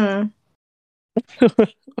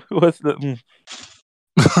the?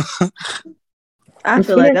 I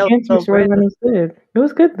feel like that was so random. It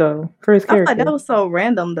was good though for his character. I feel like that was so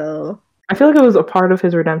random though. I feel like it was a part of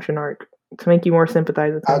his redemption arc to make you more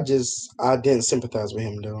sympathize with him. I didn't sympathize with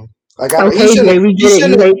him though. Like I'm just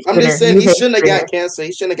saying he shouldn't have got cancer.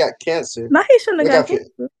 He shouldn't have got cancer. No, he shouldn't have got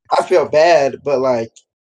cancer. I feel bad, but like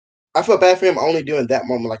I felt bad for him only during that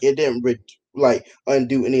moment. Like it didn't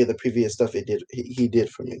undo any of the previous stuff it did. He did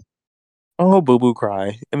for me. Oh, boo boo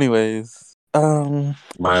cry. Anyways, Well,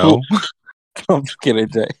 I'm just kidding,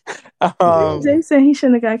 Jay. Jay said he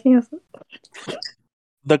shouldn't have got cancer.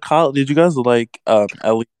 Did you guys like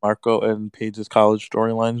Ellie, Marco, and Paige's college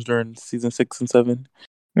storylines during season 6 and 7?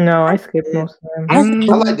 No, I skipped most of them. I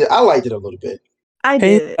liked it a little bit. I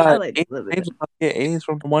did. I liked it a little bit. Paige get A's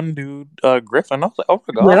from the one dude, Griffin. I was like, oh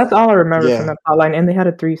my god. Yeah, that's all I remember from that plotline. And they had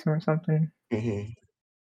a threesome or something. Yeah.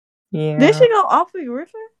 Did she go off with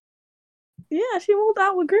Griffin? Yeah, she moved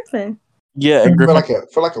out with Griffin. Yeah, and Griffin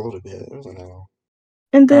for like a little bit. It wasn't that long.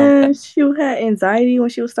 And then she had anxiety when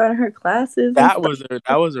she was starting her classes. That was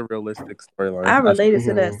a realistic storyline. I related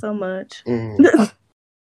to that so much.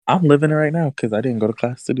 I'm living it right now because I didn't go to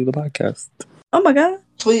class to do the podcast. Oh my god!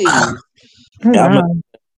 Please. Yeah,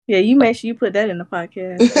 you make sure you put that in the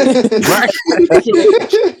podcast.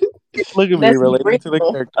 Look at me relating to the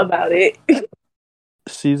character about it.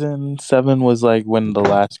 Season 7 was like when the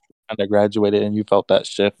last kind of graduated, and you felt that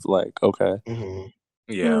shift. Like, okay,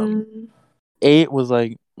 yeah. 8 was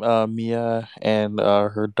like Mia and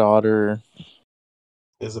her daughter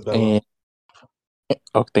Isabella.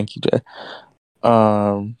 Oh, thank you, Jay.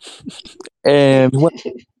 And what?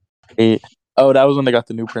 8. Oh, that was when they got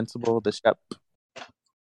the new principal, the Shep.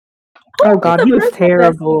 Oh god, he was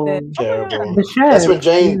terrible. Terrible. The Shep. That's when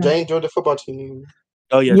Jane joined the football team.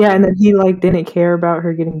 Oh yeah. Yeah, and then he didn't care about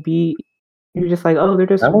her getting beat. You're just like, oh, they're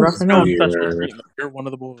just roughing up. You're one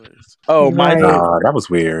of the boys. Oh my god, that was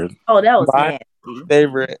weird. Oh, that was my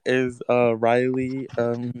favorite is Riley,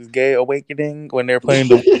 Gay Awakening when they're playing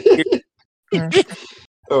the.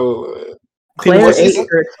 Oh, Claire season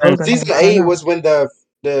 8 was when the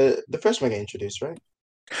freshman got introduced, right?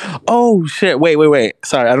 Oh shit! Wait!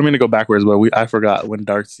 Sorry, I don't mean to go backwards, but I forgot when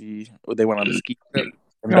they went on the ski trip.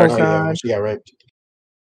 Yeah, when she got raped.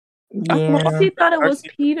 Yeah. She thought it was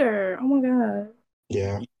Peter. Oh my god.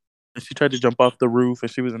 Yeah. She tried to jump off the roof, and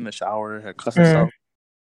she was in the shower and had cussed herself.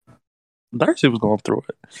 Darcy was going through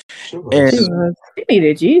it. She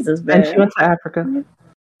needed Jesus, man. And she went to Africa.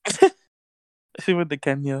 She went to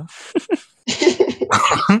Kenya.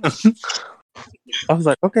 I was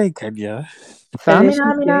like, okay, Kenya.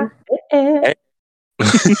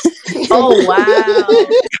 Oh wow!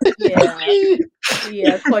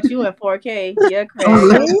 Yeah. Caught you in 4K. Yeah,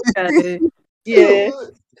 crazy. Yeah.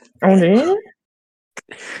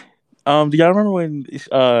 Do y'all remember when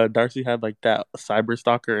Darcy had like that cyber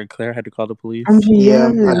stalker and Claire had to call the police? Yeah.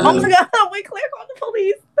 Oh my god! When Claire called the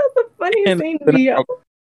police, that's the funniest thing to me.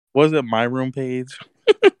 Was it My Room page?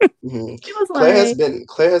 She was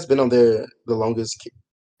Claire has been on there the longest.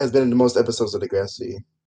 Has been in the most episodes of Degrassi.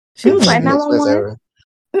 She was like 911.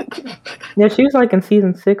 Yeah, she was like in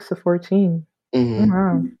season 6 of 14.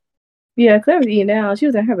 Wow. Yeah, Claire was eating down. She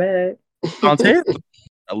was in her bed. Shantae,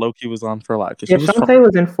 Loki was on for a lot. Yeah, Shantae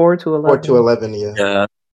was in 4 to 11. 4 to 11, yeah. Yeah.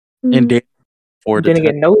 And Danny 4 to 10. Didn't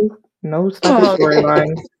get no stuff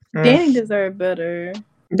storyline. Danny deserved better.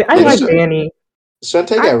 I like Danny.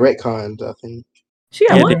 Shantae got retconned, I think. She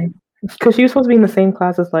got what? Because she was supposed to be in the same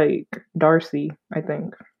class as like Darcy, I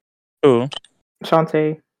think. Who?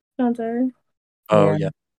 Shantae. Shantae. Oh yeah.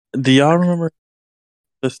 Do y'all remember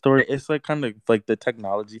the story. It's like kind of like the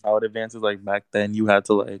technology how it advances. Like back then, you had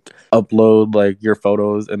to like upload like your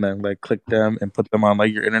photos and then like click them and put them on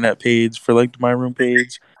like your internet page for like the My Room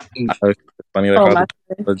page. I was funny like how my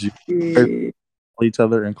the technology each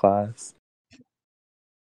other in class.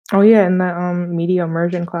 Oh yeah, in that media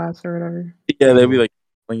immersion class or whatever. Yeah, they'd be like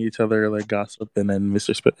telling each other like gossip, and then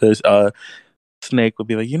Mr. Snake would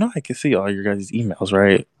be like, I can see all your guys' emails,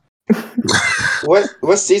 right?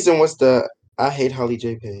 What season was the I Hate Holly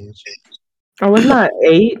J page? Oh, wasn't that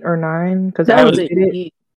 8 or 9? Because That was Alex did it.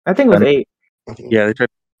 E. I think it was 8. Yeah, they tried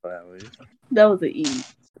That was an E.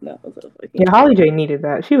 That was a fucking Yeah, Holly J needed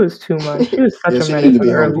that. She was too much. She was such a menace in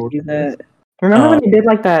the early season. Remember when they did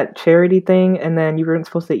like that charity thing, and then you weren't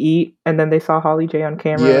supposed to eat, and then they saw Holly J on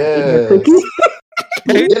camera like eating a cookie?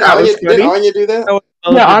 Did Anya do that?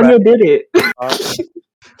 Yeah, Anya did it.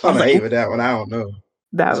 I'm hate with that one. I don't know.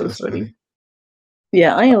 That was funny.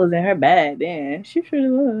 Yeah, Anya was in her bag then. She surely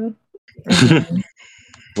was.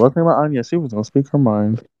 One thing about Anya, she was gonna speak her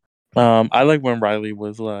mind. I like when Riley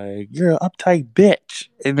was like, "You're an uptight bitch,"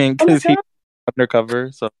 and then because he was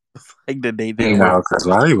undercover, so it's like the day they No, because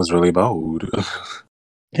Riley was really bold.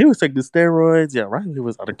 He was taking steroids. Yeah, Riley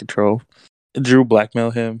was out of control. Drew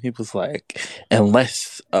blackmailed him. He was like,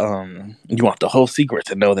 "Unless you want the whole secret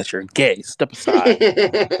to know that you're gay, step aside."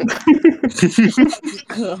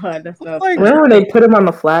 God, that's not Remember when they put him on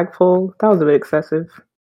the flagpole? That was a bit excessive.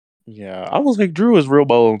 Yeah, I was like, Drew is real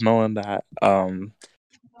bold knowing that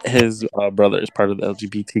his brother is part of the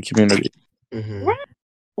LGBT community. Mm-hmm. Right.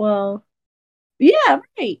 Well, yeah,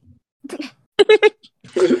 right.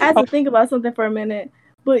 I had to think about something for a minute,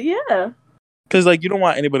 but yeah. Because, like, you don't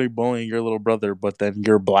want anybody bullying your little brother, but then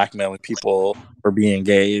you're blackmailing people for being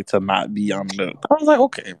gay to not be on the... I was like,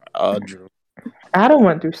 okay, Drew. Adam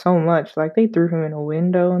went through so much. Like, they threw him in a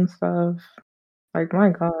window and stuff. Like,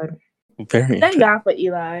 my God. Thank God for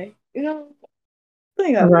Eli. You know?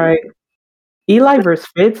 Thank God. Right. Eli versus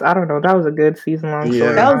Fitz, I don't know. That was a good season-long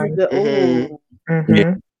story. That was a good...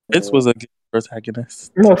 Yeah, Fitz was a good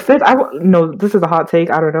protagonist. No, Fitz, no, this is a hot take.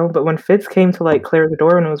 I don't know. But when Fitz came to, like, Claire's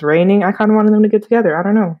door and it was raining, I kind of wanted them to get together. I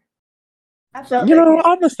don't know. I felt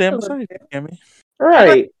I understand. Besides,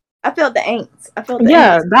 right. I felt the angst.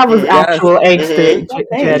 That was actual angst.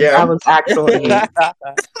 Jed. That was actual angst.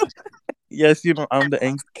 Yes, I'm the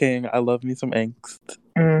angst king. I love me some angst.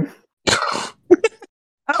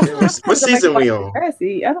 What season we on? I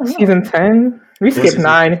don't know. Season 10. We skipped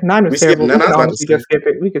 9. 9 was terrible. We could honestly just skip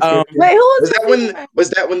it. We could skip it. Wait, who was Was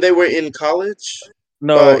that when they were in college?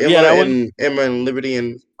 No, Emma and Liberty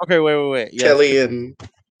and okay, wait. Kelly and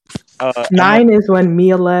 9 is when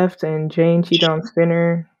Mia left and Jane cheated on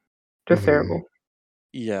Spinner. Just terrible.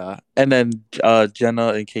 Yeah, and then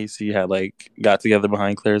Jenna and Casey had like got together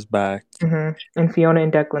behind Claire's back, and Fiona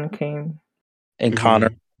and Declan came, and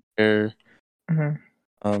Connor.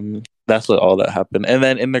 That's what all that happened. And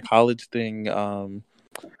then in the college thing,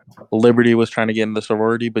 Liberty was trying to get in the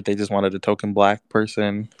sorority, but they just wanted a token black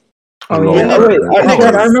person. Oh yeah, I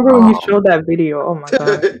remember when you showed that video. Oh my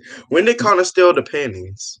God! When did Connor steal the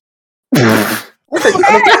panties?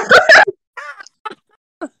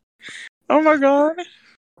 Oh my God!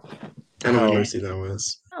 I don't know what mercy that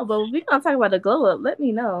was. Oh, but we're gonna talk about the glow up. Let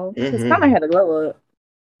me know because Connor had a glow up.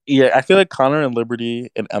 Yeah, I feel like Connor and Liberty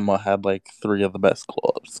and Emma had like 3 of the best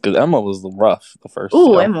glow ups because Emma was rough the first.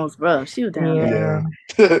 Ooh, Emma was rough. She was down there.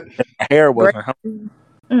 Her hair wasn't.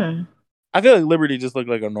 I feel like Liberty just looked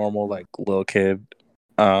like a normal like little kid,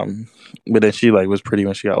 but then she like was pretty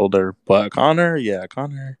when she got older. But Connor.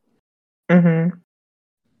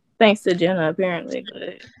 Thanks to Jenna, apparently.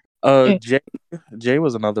 But Jay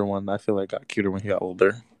was another one I feel like got cuter when he got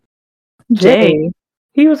older. Jay,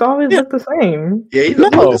 he was always looked the same. Yeah, he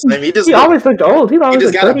looked the same. He always looked old. He always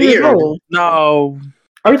looked 30 years old. No,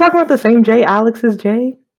 are we talking about the same Jay? Alex's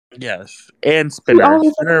Jay? Yes, and Spinner.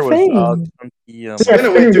 Spinner was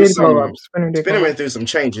Spinner went through some. Spinner went through some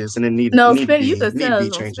changes, and then Spinner. You could tell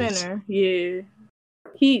it was Spinner. Yeah,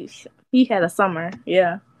 he had a summer.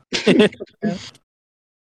 Yeah.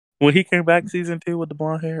 When he came back season 2 with the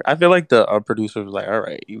blonde hair, I feel like the producer was like, "All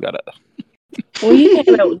right, you gotta." When he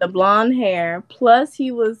came out with the blonde hair, plus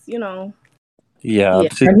he was, Yeah.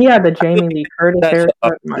 And he had the Jamie Lee Curtis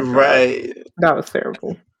haircut. Right. That was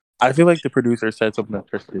terrible. I feel like the producer said something to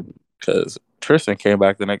Tristan because Tristan came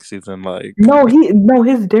back the next season like. No,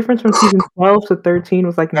 his difference from season 12 to 13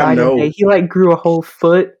 was like night and day. He like grew a whole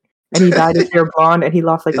foot and he dyed his hair blonde and he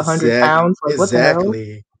lost like 100 pounds. Like what the hell?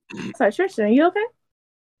 Sorry, Tristan, are you okay?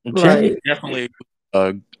 Jay definitely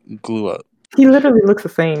glue up. He literally looks the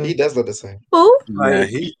same. He does look the same. Who? Yeah,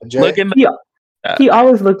 he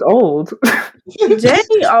always looked old. Jay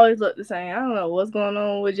always looked the same. I don't know what's going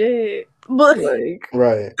on with Jay, but Like,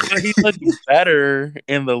 Right. But he looked better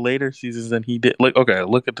in the later seasons than he did. Like, okay,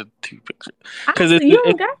 look at the two pictures. Because you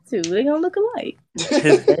don't got to. They gonna look alike.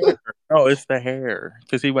 his hair. No, it's the hair.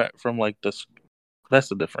 Because he went from like this. That's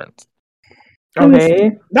the difference.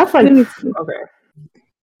 okay, that's like okay.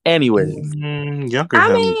 Anyways, younger I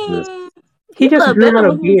him. mean, He just looked grew better out a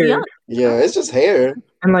when he was beard young. Yeah, it's just hair.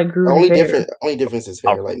 and like grew Only his hair. difference is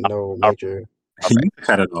hair. Like no major. You can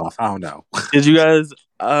cut it off. I don't know. did you guys?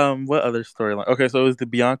 What other storyline? Okay, so it was the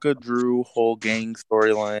Bianca Drew whole gang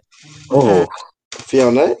storyline. Oh,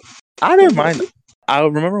 Fiona. I didn't mind. I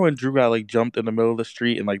remember when Drew got like jumped in the middle of the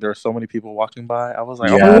street and like there were so many people walking by. I was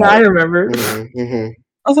like, Oh, oh, yeah, I remember. Mm-hmm.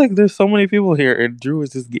 I was like, there's so many people here, and Drew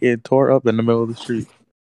was just getting tore up in the middle of the street.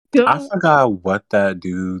 I forgot what that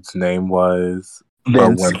dude's name was.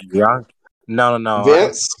 Vince. But when Bianca, no.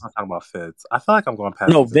 Vince? I'm not talking about Fitz. I feel like I'm going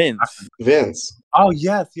past. No, Vince. Vince. Oh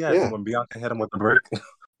yes. Yeah. When Bianca hit him with the brick.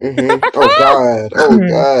 Mm-hmm. Oh God. Oh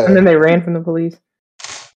God. And then they ran from the police.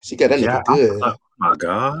 She got that nigga good. Oh my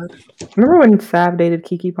God. Remember when Sav dated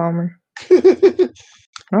Keke Palmer? That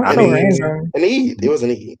was so random. It was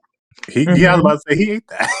an E. Yeah, I was about to say he ate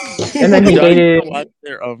that. And then he Y'all used dated. to watch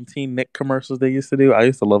their Teen Nick commercials they used to do. I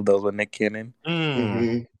used to love those with Nick Cannon.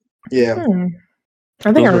 Mm-hmm. Yeah.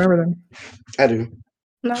 I think I remember them. I do.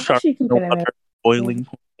 No, Shark she keeping no it in water, there. boiling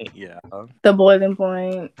point. Yeah. The boiling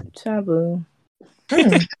point, Chabu.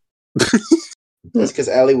 That's because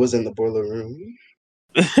Allie was in the boiler room.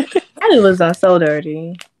 Allie was done so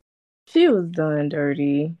dirty. She was done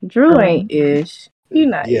dirty. Drew ain't ish. He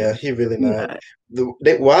not. Yeah, ish. he really not.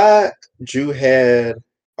 Why Drew had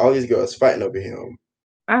all these girls fighting over him?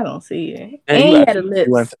 I don't see it. And he had a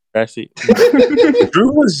lips.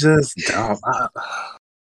 Drew was just dumb.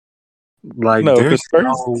 Like no, there's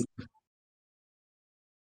first,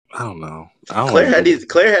 I don't know. Claire had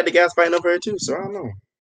the guys fighting over her too, so I don't know.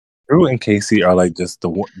 Drew and Casey are like just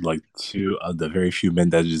two of the very few men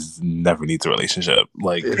that just never needs a relationship.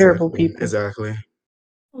 Like terrible people. Exactly.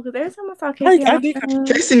 Because every time I saw Casey,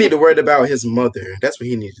 Casey need to worry about his mother. That's what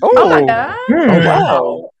he needs to do. Oh my God!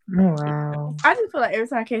 Oh wow! I just feel like every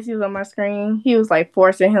time Casey was on my screen, he was like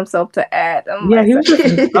forcing himself to act. He was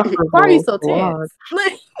just insufferable. Why are you so tense?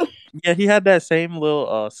 Yeah, he had that same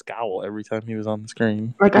little scowl every time he was on the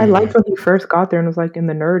screen. Like I liked when he first got there and was like in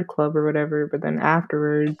the nerd club or whatever, but then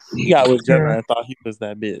afterwards he got with Jenna and thought he was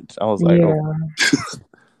that bitch. I was like,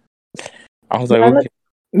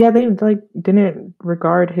 they like didn't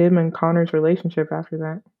regard him and Connor's relationship after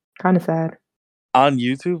that. Kind of sad. On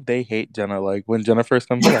YouTube, they hate Jenna. Like when Jenna first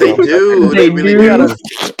comes out, they do. They really do.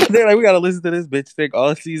 They're like, we gotta listen to this bitch sing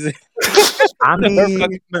all season. I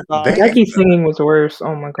mean, Becky's singing was worse.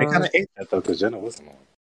 Oh my God! They kind of ate that though because Jenna wasn't on.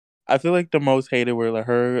 I feel like the most hated were like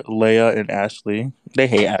her, Leia, and Ashley. They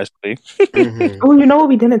hate Ashley. Oh, you know what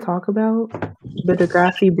we didn't talk about? The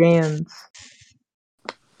Degrassi bands.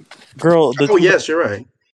 Girl. Yes, you're right.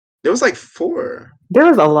 There was like 4. There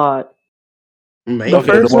was a lot. Maybe. The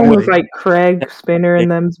first one was like Craig Spinner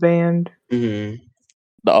and them's band. The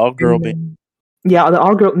all-girl band. Yeah, the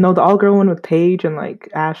all-girl one with Paige and like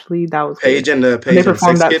Ashley. That was Paige good. and the Paige. They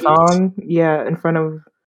performed that song. Yeah, in front of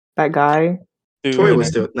that guy. Tori was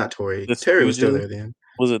still not Tori. Terry was still there then.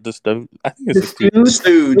 Was it the Stooge? I think it's the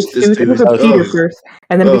Stooge. It was a Peter first,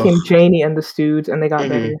 and then it became Janie and the Stooge, and they got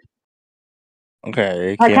better.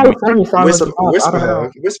 Okay. That California song was a pop.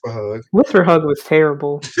 Whisper Hug was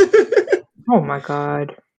terrible. Oh my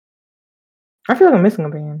God. I feel like I'm missing a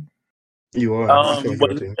band. You are. Was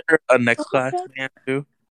there a Next Class band too?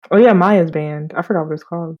 Oh yeah, Maya's band. I forgot what it's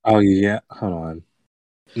called. Oh yeah, hold on.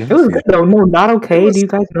 It was good though. No, Not Okay. Do you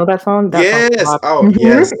guys know that song? Yes. Song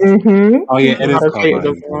Yes. Oh yeah, it is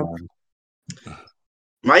called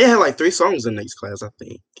Maya had like 3 songs in Next Class, I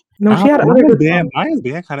think. No, she had other band. Maya's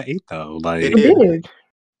band kind of ate though. Like it did.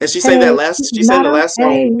 And she sang that last. She sang the last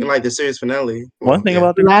song in like the series finale. One thing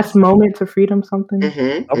about the Last Moment to Freedom, something.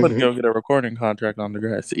 I'm gonna go get a recording contract on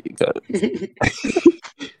Degrassi because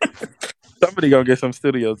somebody gonna get some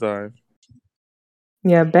studio time.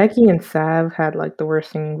 Yeah, Becky and Sav had like the worst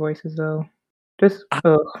singing voices though. Just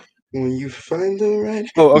when you find the right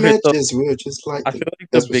matches, we're just like. I feel like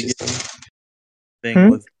the biggest thing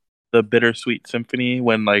was the Bittersweet Symphony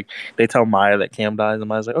when like they tell Maya that Cam dies, and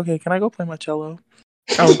Maya's like, "Okay, can I go play my cello?"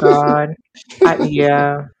 Oh God,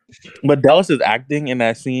 yeah. But Dallas is acting in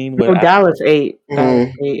that scene. Dallas ate.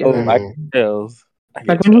 I chills.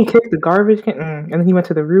 Like when he kicked the garbage can, and then he went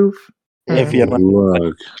to the roof. If you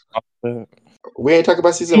we ain't talking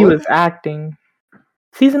about season. He 11? was acting.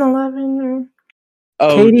 Season 11.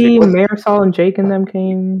 Katie, Marisol, and Jake and them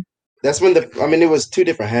came. That's when it was two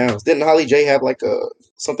different halves. Didn't Holly J have like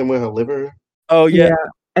something with her liver? Oh yeah.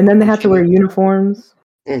 And then they had to wear uniforms.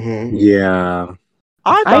 Mm-hmm. Yeah.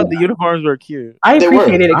 I thought the uniforms were cute. I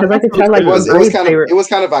appreciated it because I could tell like it was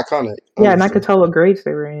kind of iconic. Yeah, and I could tell what grades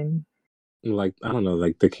they were in. Like, I don't know,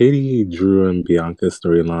 like the Katie, Drew, and Bianca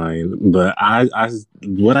storyline. But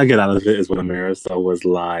what I get out of it is when Marisol was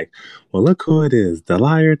like, well, look who it is. The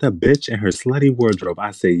liar, the bitch, and her slutty wardrobe. I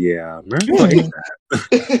say, yeah, Marisol ate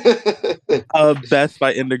that. Best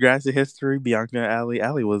fight in Degrassi history, Bianca and Allie.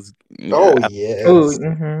 Allie was... Oh, yes. Oh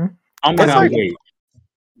my God, wait.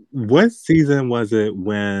 What season was it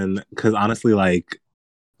when... Because honestly, like,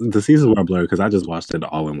 the seasons were blurred because I just watched it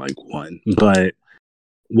all in like one. But...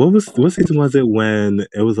 What season was it when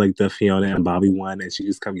it was like the Fiona and Bobby one and she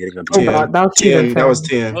just kept getting abused? God, that was 10. That was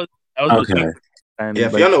 10. That was okay. Yeah,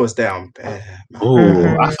 Fiona was down bad. Oh,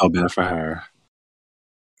 I felt bad for her.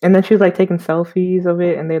 And then she was like taking selfies of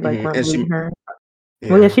it, and they like weren't believing her.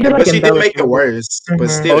 Yeah. Well, yeah, she did like, but she did make it worse. But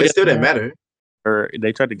still, it still didn't matter.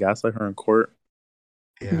 They tried to gaslight her in court.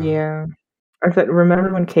 Yeah. I said,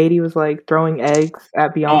 remember when Katie was like throwing eggs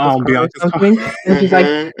at Bianca's car or something? And she's like,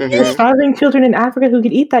 there's starving children in Africa who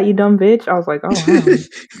could eat that, you dumb bitch. I was like, oh,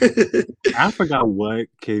 wow. I forgot what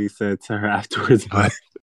Katie said to her afterwards, but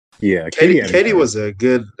yeah. Katie was a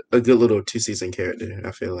good little 2-season character,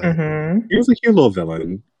 I feel like. He was a cute little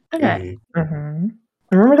villain. Okay.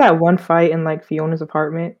 Remember that one fight in like Fiona's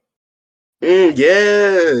apartment?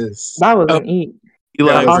 Yes. That was an eat.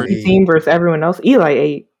 Eli the hockey team versus everyone else. Eli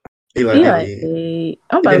ate. Eli ate.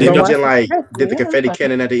 Imogen like did the confetti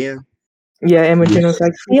cannon at the end. Yeah, Imogen was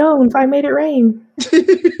like, "Fiones, I made it rain."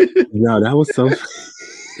 No, that was so.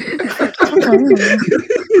 I'm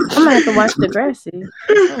gonna have to watch Degrassi.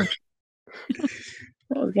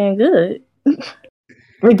 That was getting good.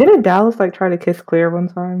 Wait, didn't Dallas like try to kiss Claire one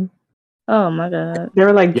time? Oh my God. They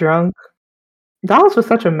were like drunk. Dallas was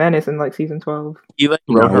such a menace in like season 12.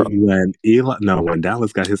 When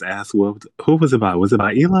Dallas got his ass whooped, who was it about? Was it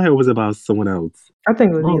about Eli or was it about someone else? I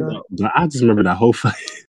think it was Eli. But I just remember that whole fight.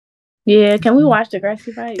 Yeah, can we watch the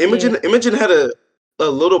Degrassi fight? Imogen had a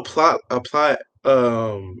little plot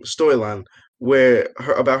storyline where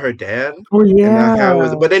about her dad. Oh yeah, and how it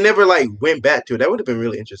was, but they never like went back to it. That would have been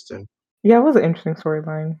really interesting. Yeah, it was an interesting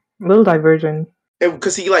storyline. A little divergent.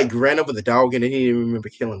 Because he like ran over the dog and then he didn't remember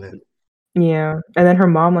killing it. Yeah, and then her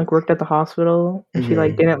mom like worked at the hospital and she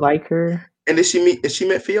like didn't like her. And did she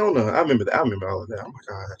met Fiona? I remember that. I remember all of that. Oh my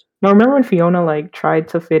God. No, remember when Fiona like tried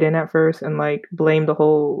to fit in at first and like blamed the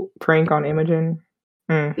whole prank on Imogen?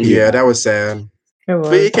 Yeah, that was sad. It was.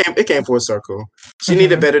 But it came full circle. She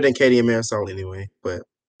needed better than Katie and Marisol anyway. But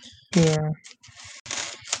yeah,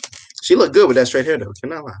 she looked good with that straight hair though.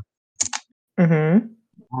 Cannot lie.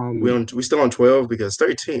 We still on 12 because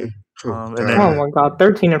 13. Oh my God,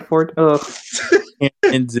 13 and 14. Ugh.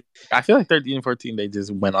 And I feel like 13 and 14 they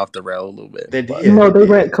just went off the rail a little bit. They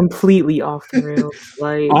went completely off the rails.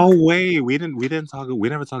 Like, oh wait, we never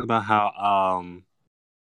talked about how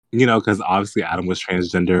because obviously Adam was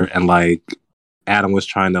transgender and like Adam was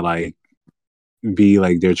trying to like be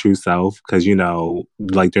like their true self because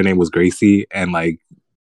like their name was Gracie and like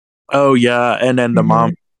oh yeah, and then the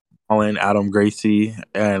mom calling Adam Gracie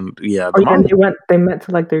and they met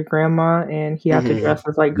to like their grandma and he had to dress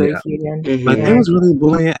as like Gracie again. Like they was really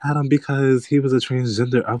bullying Adam because he was a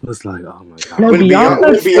transgender. I was like, oh my God. No,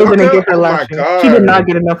 Bianca still didn't get her lashings. She did not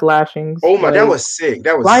get enough lashings. Oh my, that was sick.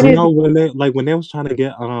 That was when they was trying to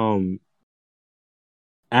get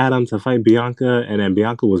Adam to fight Bianca and then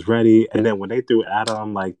Bianca was ready and then when they threw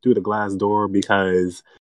Adam like through the glass door because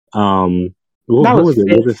what was it?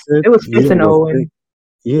 It was Fitz and Owen.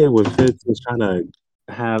 Yeah, when Fitz was trying to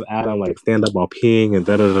have Adam like stand up while peeing and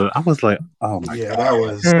I was like, oh my God. Yeah, that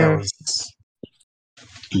was.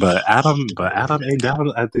 But Adam ain't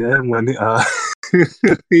down at the end when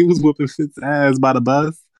he was whooping Fitz's ass by the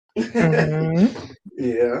bus.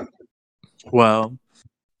 Yeah. Well,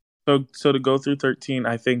 so to go through 13,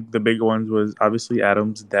 I think the big ones was obviously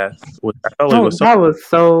Adam's death, which I felt like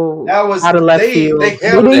that was out of left field.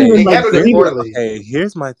 Hey,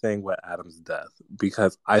 here's my thing with Adam's death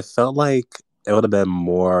because I felt like it would have been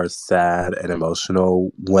more sad and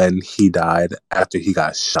emotional when he died after he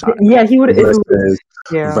got shot. Yeah, he would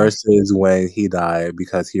versus when he died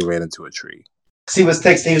because he ran into a tree. He was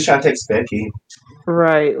trying to text Becky.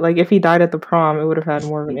 Right, like if he died at the prom, it would have had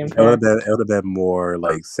more of an impact. It would have been more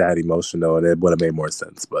like sad, emotional, and it would have made more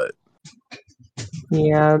sense. But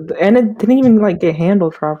yeah, and it didn't even like get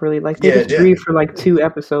handled properly. Like they just grieved for like 2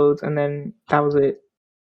 episodes, and then that was it.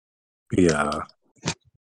 Yeah.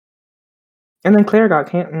 And then Claire got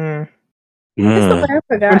cancer.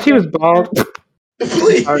 When she was bald.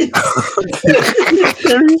 Please.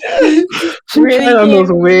 She tried on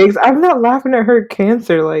those wigs. I'm not laughing at her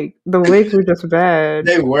cancer. Like the wigs were just bad.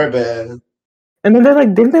 They were bad. And then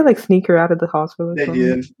didn't they like sneak her out of the hospital? Or They something?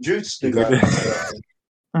 did. Drew sneaked out of the hospital.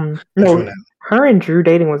 No, her and Drew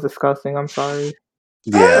dating was disgusting. I'm sorry.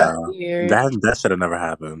 Yeah, that should have never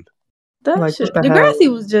happened.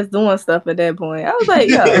 Degrassi was just doing stuff at that point. I was like,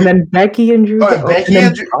 yo. And then Becky and Drew. Becky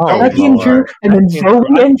and Drew. And then Zoe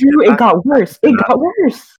and Drew. It got worse. It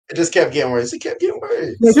just kept getting worse. It kept getting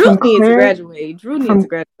worse. Drew needs to graduate. Drew needs to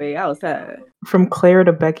graduate outside. From Claire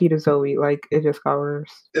to Becky to Zoe, like it just got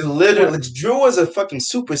worse. It literally, Drew was a fucking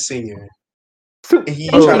super senior. This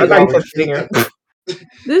dude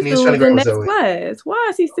was in next class. Why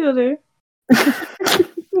is he still there?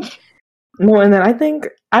 No, and then I think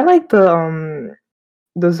I like the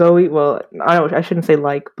Zoe. Well, I shouldn't say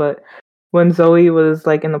like, but when Zoe was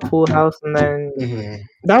like in the pool house, and then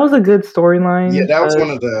that was a good storyline. Yeah, that was one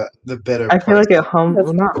of the better. I feel like it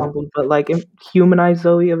not humbled, but like it humanized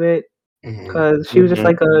Zoe a bit because she was just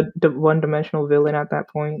like a one-dimensional villain at that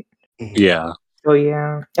point. Yeah. So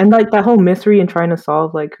yeah, and like that whole mystery and trying to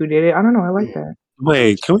solve like who did it. I don't know. I like that.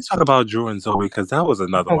 Wait, can we talk about Drew and Zoe? Because that was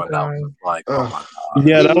another one that was like, oh my god.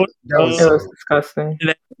 Yeah, that was disgusting. And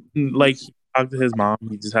then, like, he talked to his mom.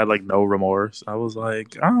 He just had like no remorse. I was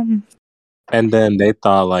like, And then they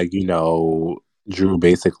thought like, Drew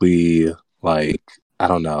basically like, I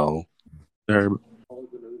don't know,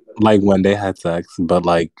 like when they had sex, but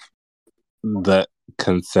like the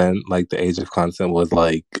consent, like the age of consent was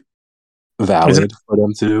like valid for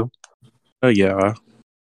them too. Yeah.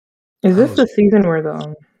 Is this the season where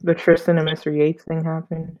the Tristan and Mr. Yates thing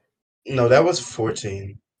happened? No, that was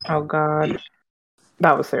 14. Oh God,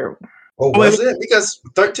 that was terrible. Oh, was it? Because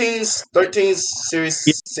 13's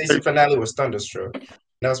season finale was Thunderstruck.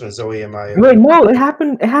 That was when Zoe and Maya. Wait, no, it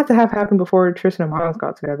happened. It had to have happened before Tristan and Miles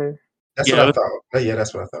got together. That's what I thought. Oh, yeah,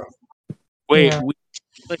 that's what I thought. Wait,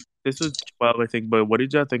 this was 12, I think. But what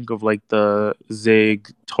did y'all think of like the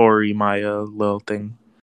Zig, Tori, Maya little thing?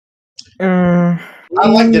 I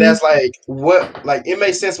liked it as like what, like it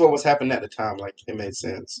made sense what was happening at the time. Like it made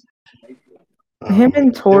sense. Him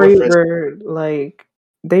and Tori were like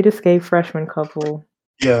they just gave freshman couple.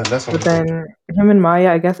 Yeah, that's what. But then him and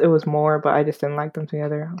Maya, I guess it was more, but I just didn't like them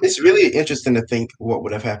together. It's really interesting to think what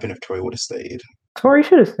would have happened if Tori would have stayed. Tori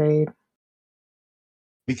should have stayed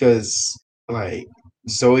because like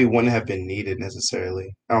Zoe wouldn't have been needed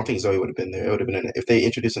necessarily. I don't think Zoe would have been there. It would have been if they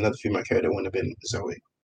introduced another female character, it wouldn't have been Zoe.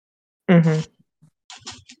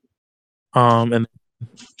 And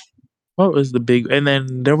what was the big? And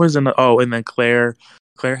then there was and then Claire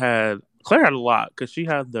had a lot because she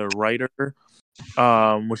had the writer,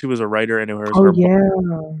 when she was a writer and it was her.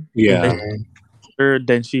 Yeah.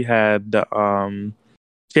 Then she had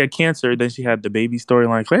she had cancer. Then she had the baby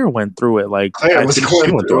storyline. Claire went through it. Like Claire was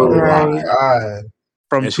going through it. Oh my God.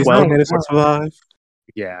 From and she's not made it for survive.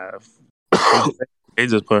 Yeah, they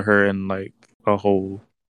just put her in like a whole.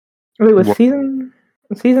 Wait, was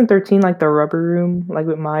season 13 like the rubber room, like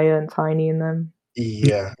with Maya and Tiny and them?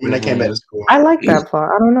 Yeah, when they came back to school. I like that plot.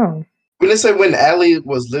 I don't know. When they said when Allie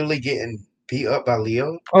was literally getting beat up by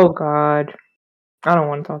Leo. Oh God, I don't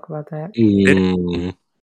want to talk about that.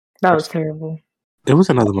 That was terrible. It was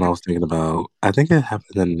another one I was thinking about. I think it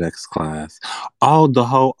happened in the next class. Oh, the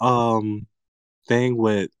whole thing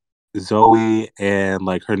with Zoe and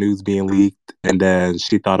like her news being leaked, and then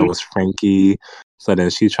she thought it was Frankie, so then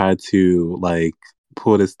she tried to like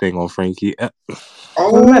pull this thing on Frankie.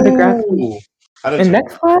 Wasn't that Degrassi? In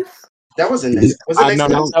next class? That was in next. Was it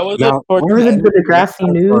next class? Where was it? The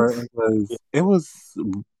Degrassi news? It was.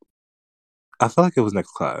 I feel like it was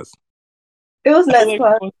next class. It was next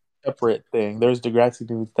class. Separate thing. There's Degrassi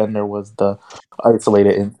news. Then there was the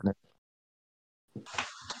isolated incident.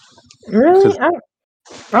 Really? I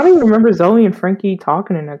don't even remember Zoe and Frankie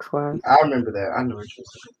talking in next class. I remember that. I know what you're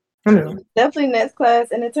saying. Definitely next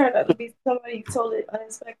class, and it turned out to be somebody totally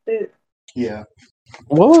unexpected. Yeah.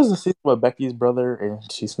 What was the season with Becky's brother and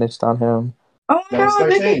she snitched on him? Oh my God,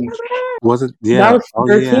 13. Was it? Yeah. That was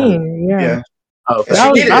 13. Yeah. Oh,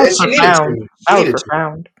 that was profound. That was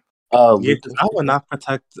profound. I would not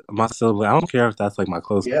protect my sibling. I don't care if that's like my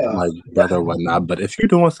close like brother or whatnot. But if you're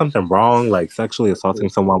doing something wrong, like sexually assaulting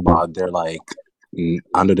someone while they're like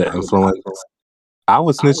under the influence, I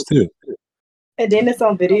would snitch too. And then it's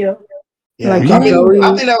on video. Yeah, I think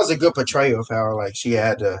that was a good portrayal of how like she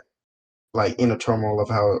had to like inner turmoil of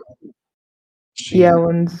how she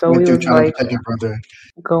when Zoe was like her brother.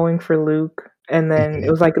 Going for Luke, and then it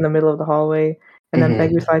was like in the middle of the hallway. And then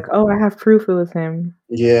Peggy was like, "Oh, I have proof it was him."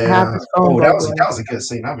 Yeah. I have his phone that was a good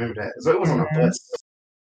scene. I remember that. So it was on the bus.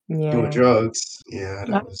 doing drugs. Yeah,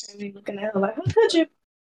 that was. Looking at her like, how could you?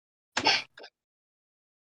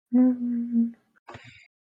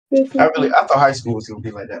 I thought high school was gonna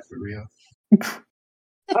be like that for real.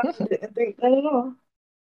 I didn't think that at all.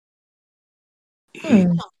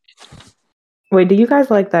 Wait, do you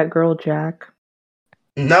guys like that girl Jack?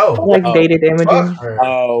 No, like dated Imogen.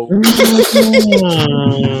 Oh,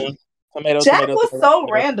 Jack was so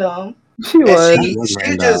random. She was.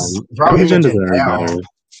 She just brought Imogen down.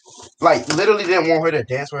 Like literally didn't want her to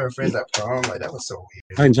dance with her friends at prom. Like that was so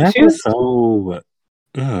weird. Like Jack was so.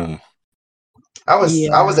 I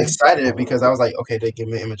was excited because I was like, okay, they give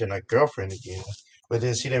me Imogen a girlfriend again, but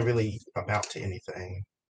then she didn't really amount to anything.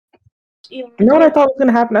 You know what I thought was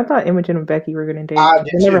gonna happen? I thought Imogen and Becky were gonna date.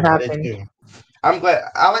 It never happened. I'm glad.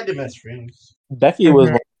 I like the best friends. Becky was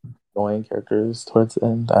one of the annoying characters towards the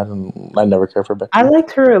end. I never cared for Becky. I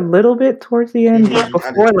liked her a little bit towards the end, but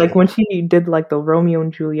before, like when she did like the Romeo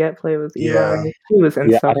and Juliet play with Eli, she was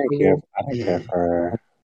insufferable. I didn't care for her.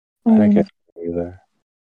 I didn't care for her either.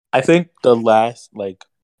 I think the last like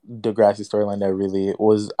Degrassi storyline that really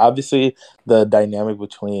was obviously the dynamic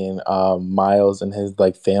between Miles and his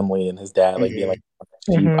like family and his dad, like being like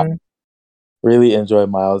I really enjoyed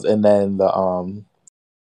Miles, and then the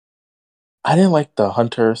I didn't like the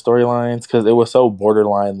Hunter storylines because it was so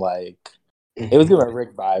borderline. Like it was giving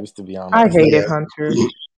Rick vibes, to be honest. I hated Hunter.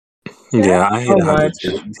 Yeah, I hated Hunter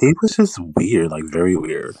too. He was just weird, like very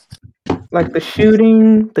weird. Like the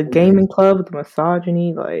shooting, the gaming club, the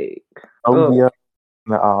misogyny, like yeah.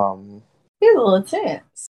 He's a little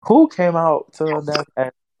intense. Who came out to that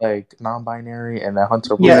as like non-binary and that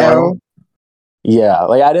Hunter was Yael. Yeah,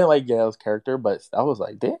 like I didn't like Yael's character, but I was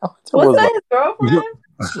like, damn. Hunter was that like, his girlfriend?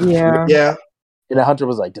 Yeah. And then Hunter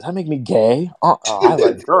was like, does that make me gay? I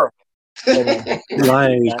like girl. Then,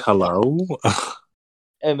 like, hello?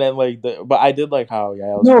 And then like but I did like how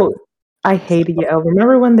Yael's I hated Yael.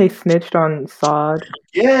 Remember when they snitched on Sod?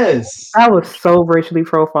 Yes. That was so racially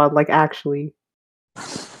profiled, like actually.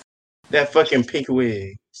 That fucking pink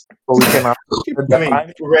wig. But we came out.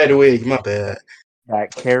 Red wig, my bad.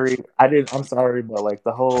 That Carrie, I'm sorry, but like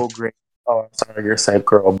the whole great. Oh, I'm sorry, you're a sick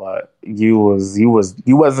girl, but you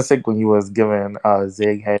wasn't sick when you was giving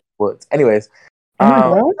Zig head woods. Anyways,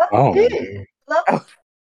 the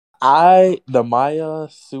Maya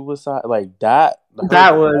suicide like that.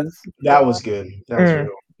 That was good. That was real.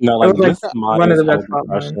 No, like It was, this one of the best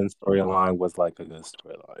Russian storyline was like a good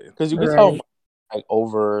storyline because you could tell like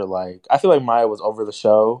over like I feel like Maya was over the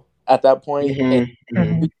show at that point.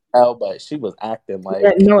 But she was acting like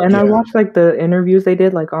I watched like the interviews they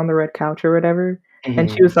did like on the red couch or whatever,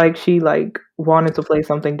 and she was like she like wanted to play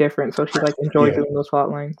something different, so she like enjoyed doing those plot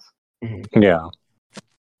lines.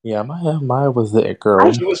 Yeah, Maya was the it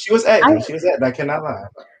girl. She was acting. She was acting. I cannot lie.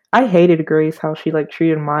 I hated Grace how she like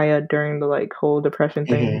treated Maya during the like whole depression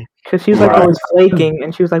thing because she was like always flaking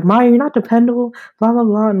and she was like, Maya, you're not dependable, blah blah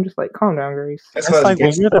blah. I'm just like, calm down, Grace. It's like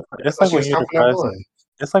when you're depressed.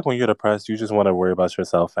 It's like when you're depressed, you just want to worry about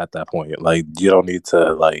yourself at that point. Like you don't need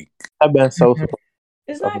to like. I've been so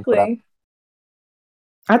exactly.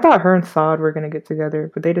 I thought her and Sod were gonna get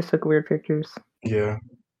together, but they just took weird pictures. Yeah,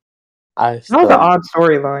 that was an odd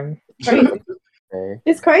storyline.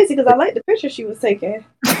 It's crazy because I like the picture she was taking.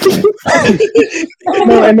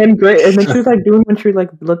 And then she was like doing when she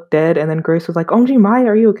like looked dead, and then Grace was like, "OMG, Maya,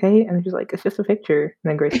 are you okay?" And then she's like, "It's just a picture."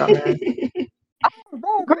 And then Grace got mad.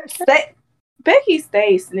 Becky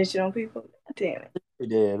stays snitching on people. Damn it. She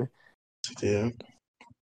did. Yeah.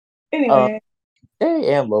 Anyway.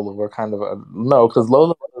 Shay and Lola were kind of no, because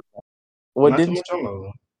Lola didn't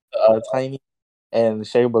Tiny and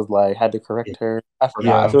Shay was like had to correct her. I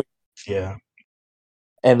forgot. Yeah.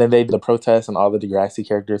 And then they did a protest, and all the Degrassi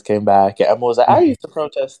characters came back. And Emma was like, "I used to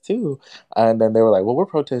protest too." And then they were like, "Well, we're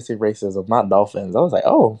protesting racism, not dolphins." I was like,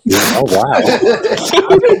 "Oh, wow,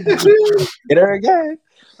 get her again."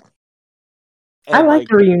 And I liked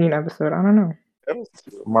the reunion episode. I don't know. It was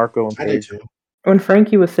Marco and Paige. When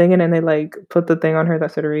Frankie was singing and they like put the thing on her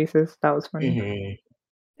that said racist, that was funny.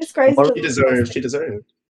 It's crazy. She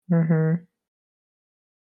deserved.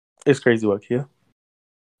 It's crazy what, Kia?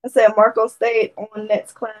 I said Marco stayed on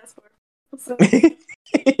next class for Did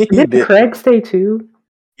Craig stay too?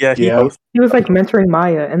 Yeah, he was like mentoring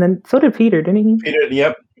Maya, and then so did Peter, didn't he? Peter,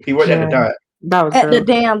 yep, he worked at the dot. That was at the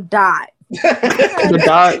damn dot. The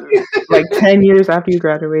dot, like 10 years after you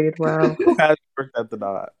graduated. Wow. Who has worked at the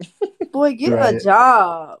dot? Boy, get a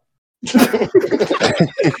job.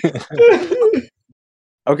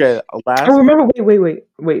 Okay, last. Oh, remember? Wait,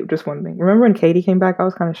 just one thing. Remember when Katie came back? I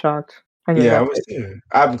was kind of shocked. I was too.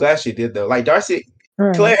 I'm glad she did though. Like Darcy,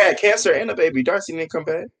 Right. Claire had cancer and a baby. Darcy didn't come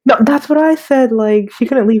back. No, that's what I said. Like, she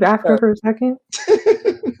couldn't leave after for a second.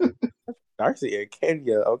 Darcy in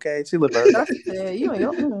Kenya, okay? She lived her Darcy said, "You on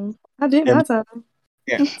your own. I did my And- time."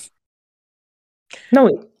 Yeah.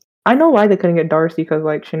 No, I know why they couldn't get Darcy because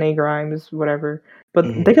like Shanae Grimes, whatever. But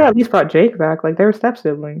Mhm. they could at least brought Jake back. Like they were step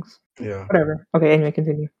siblings. Yeah. Whatever. Okay. Anyway,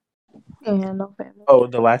 continue. Yeah, no family. Oh,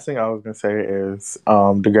 the last thing I was gonna say is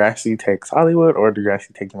Degrassi takes Hollywood or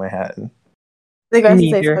Degrassi takes Manhattan.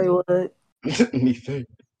 Degrassi takes Neither. Hollywood. Anything.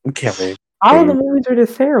 Can't wait. All of the movies are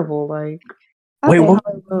just terrible. Like, I Wait, think what-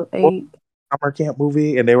 Hollywood 8. Summer camp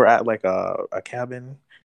movie, and they were at like a cabin.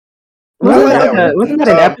 wasn't was that, that? wasn't that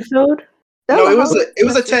an episode? No, it was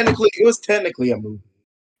Hollywood technically a movie.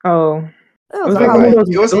 Oh, It was was like But one of like, those-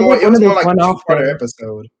 it was it was more like one of those like a one-off 2-part things.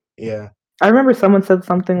 episode. Yeah. I remember someone said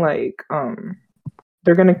something like,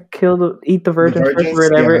 they're gonna eat the virgins first virgins, or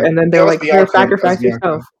whatever, yeah. and then That they're was like, Bianca. "Here, That was sacrifice Bianca.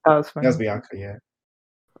 yourself." That was funny. That was Bianca, yeah.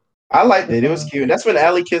 I liked it. It was cute. That's when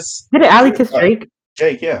Allie kissed Didn't Allie kiss Jake?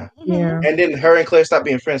 Jake, yeah. Yeah. And then her and Claire stopped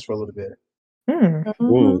being friends for a little bit.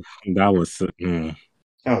 Ooh, that was. That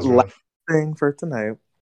was rough. Thing for tonight.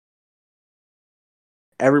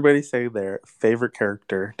 Everybody say their favorite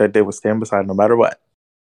character that they would stand beside no matter what.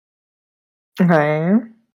 Okay.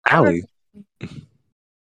 Allie.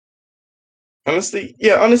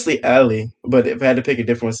 Honestly, Allie. But if I had to pick a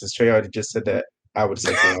different one, since Trey already just said that, I would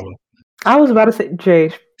say Fiona. I was about to say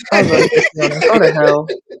Jay. I was about to say Fiona. Go to hell.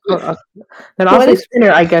 Then I'll say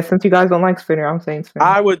Spinner, I guess, since you guys don't like Spinner. I'm saying Spinner.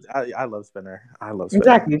 I love Spinner. I love Spinner.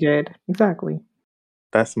 Exactly, Jade. Exactly.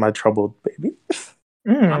 That's my troubled baby.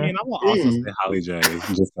 I mean, I will also say Holly J.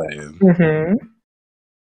 Just saying.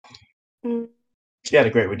 She had a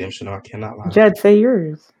great redemption arc. Cannot lie. Jed, say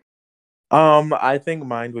yours. I think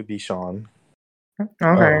mine would be Sean.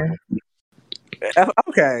 Okay.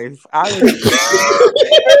 Okay.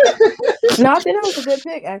 No, I think that was a good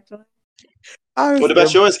pick, actually. What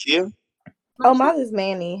about yours, Kia? Oh, mine is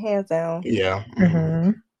Manny, hands down. Yeah.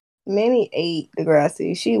 Manny ate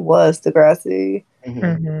Degrassi. She was Degrassi. I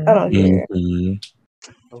don't care.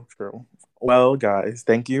 So true. Well, guys,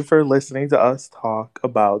 thank you for listening to us talk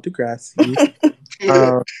about Degrassi.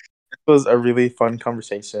 It was a really fun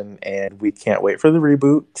conversation, and we can't wait for the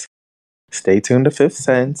reboot. Stay tuned to Fifth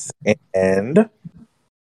Sense. And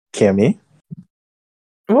Kimmy.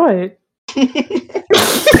 What?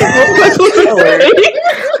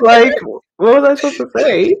 Like, what was I supposed to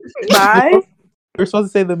say? Bye. You're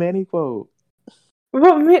supposed to say the Manny quote.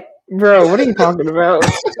 Bro, what are you talking about?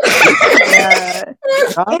 Yeah.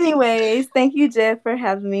 Anyways, thank you, Jeff, for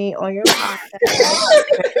having me on your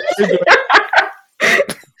podcast.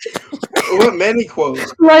 What Manny quote?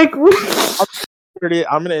 Like,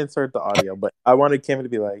 I'm gonna insert the audio, but I wanted Kimmy to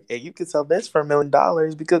be like, "Hey, you can sell this for $1 million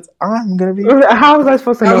because I'm gonna be." How was I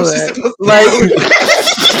supposed to know that?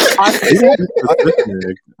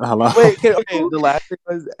 Wait, okay. The last thing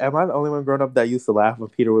was, am I the only one growing up that used to laugh when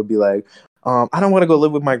Peter would be like, "I don't want to go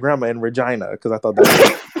live with my grandma in Regina," because I thought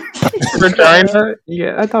that was Regina.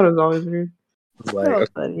 Yeah, I thought it was always weird. like, That was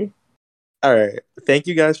funny. all right. Thank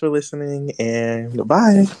you guys for listening, and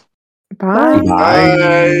bye. Bye.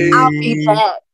 Bye. I'll be back.